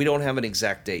 We don't have an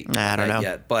exact date I don't know.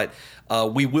 yet, but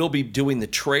we will be doing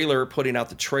putting out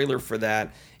the trailer for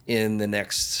that in the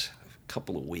next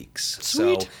couple of weeks.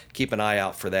 Sweet. So keep an eye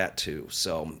out for that too.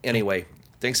 So anyway,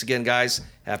 thanks again, guys.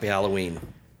 Happy Halloween.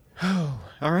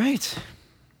 All right.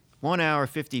 1 hour,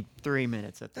 53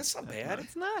 minutes. That's not bad.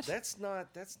 It's not.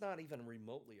 That's not even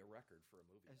remotely a record for a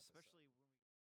movie. Especially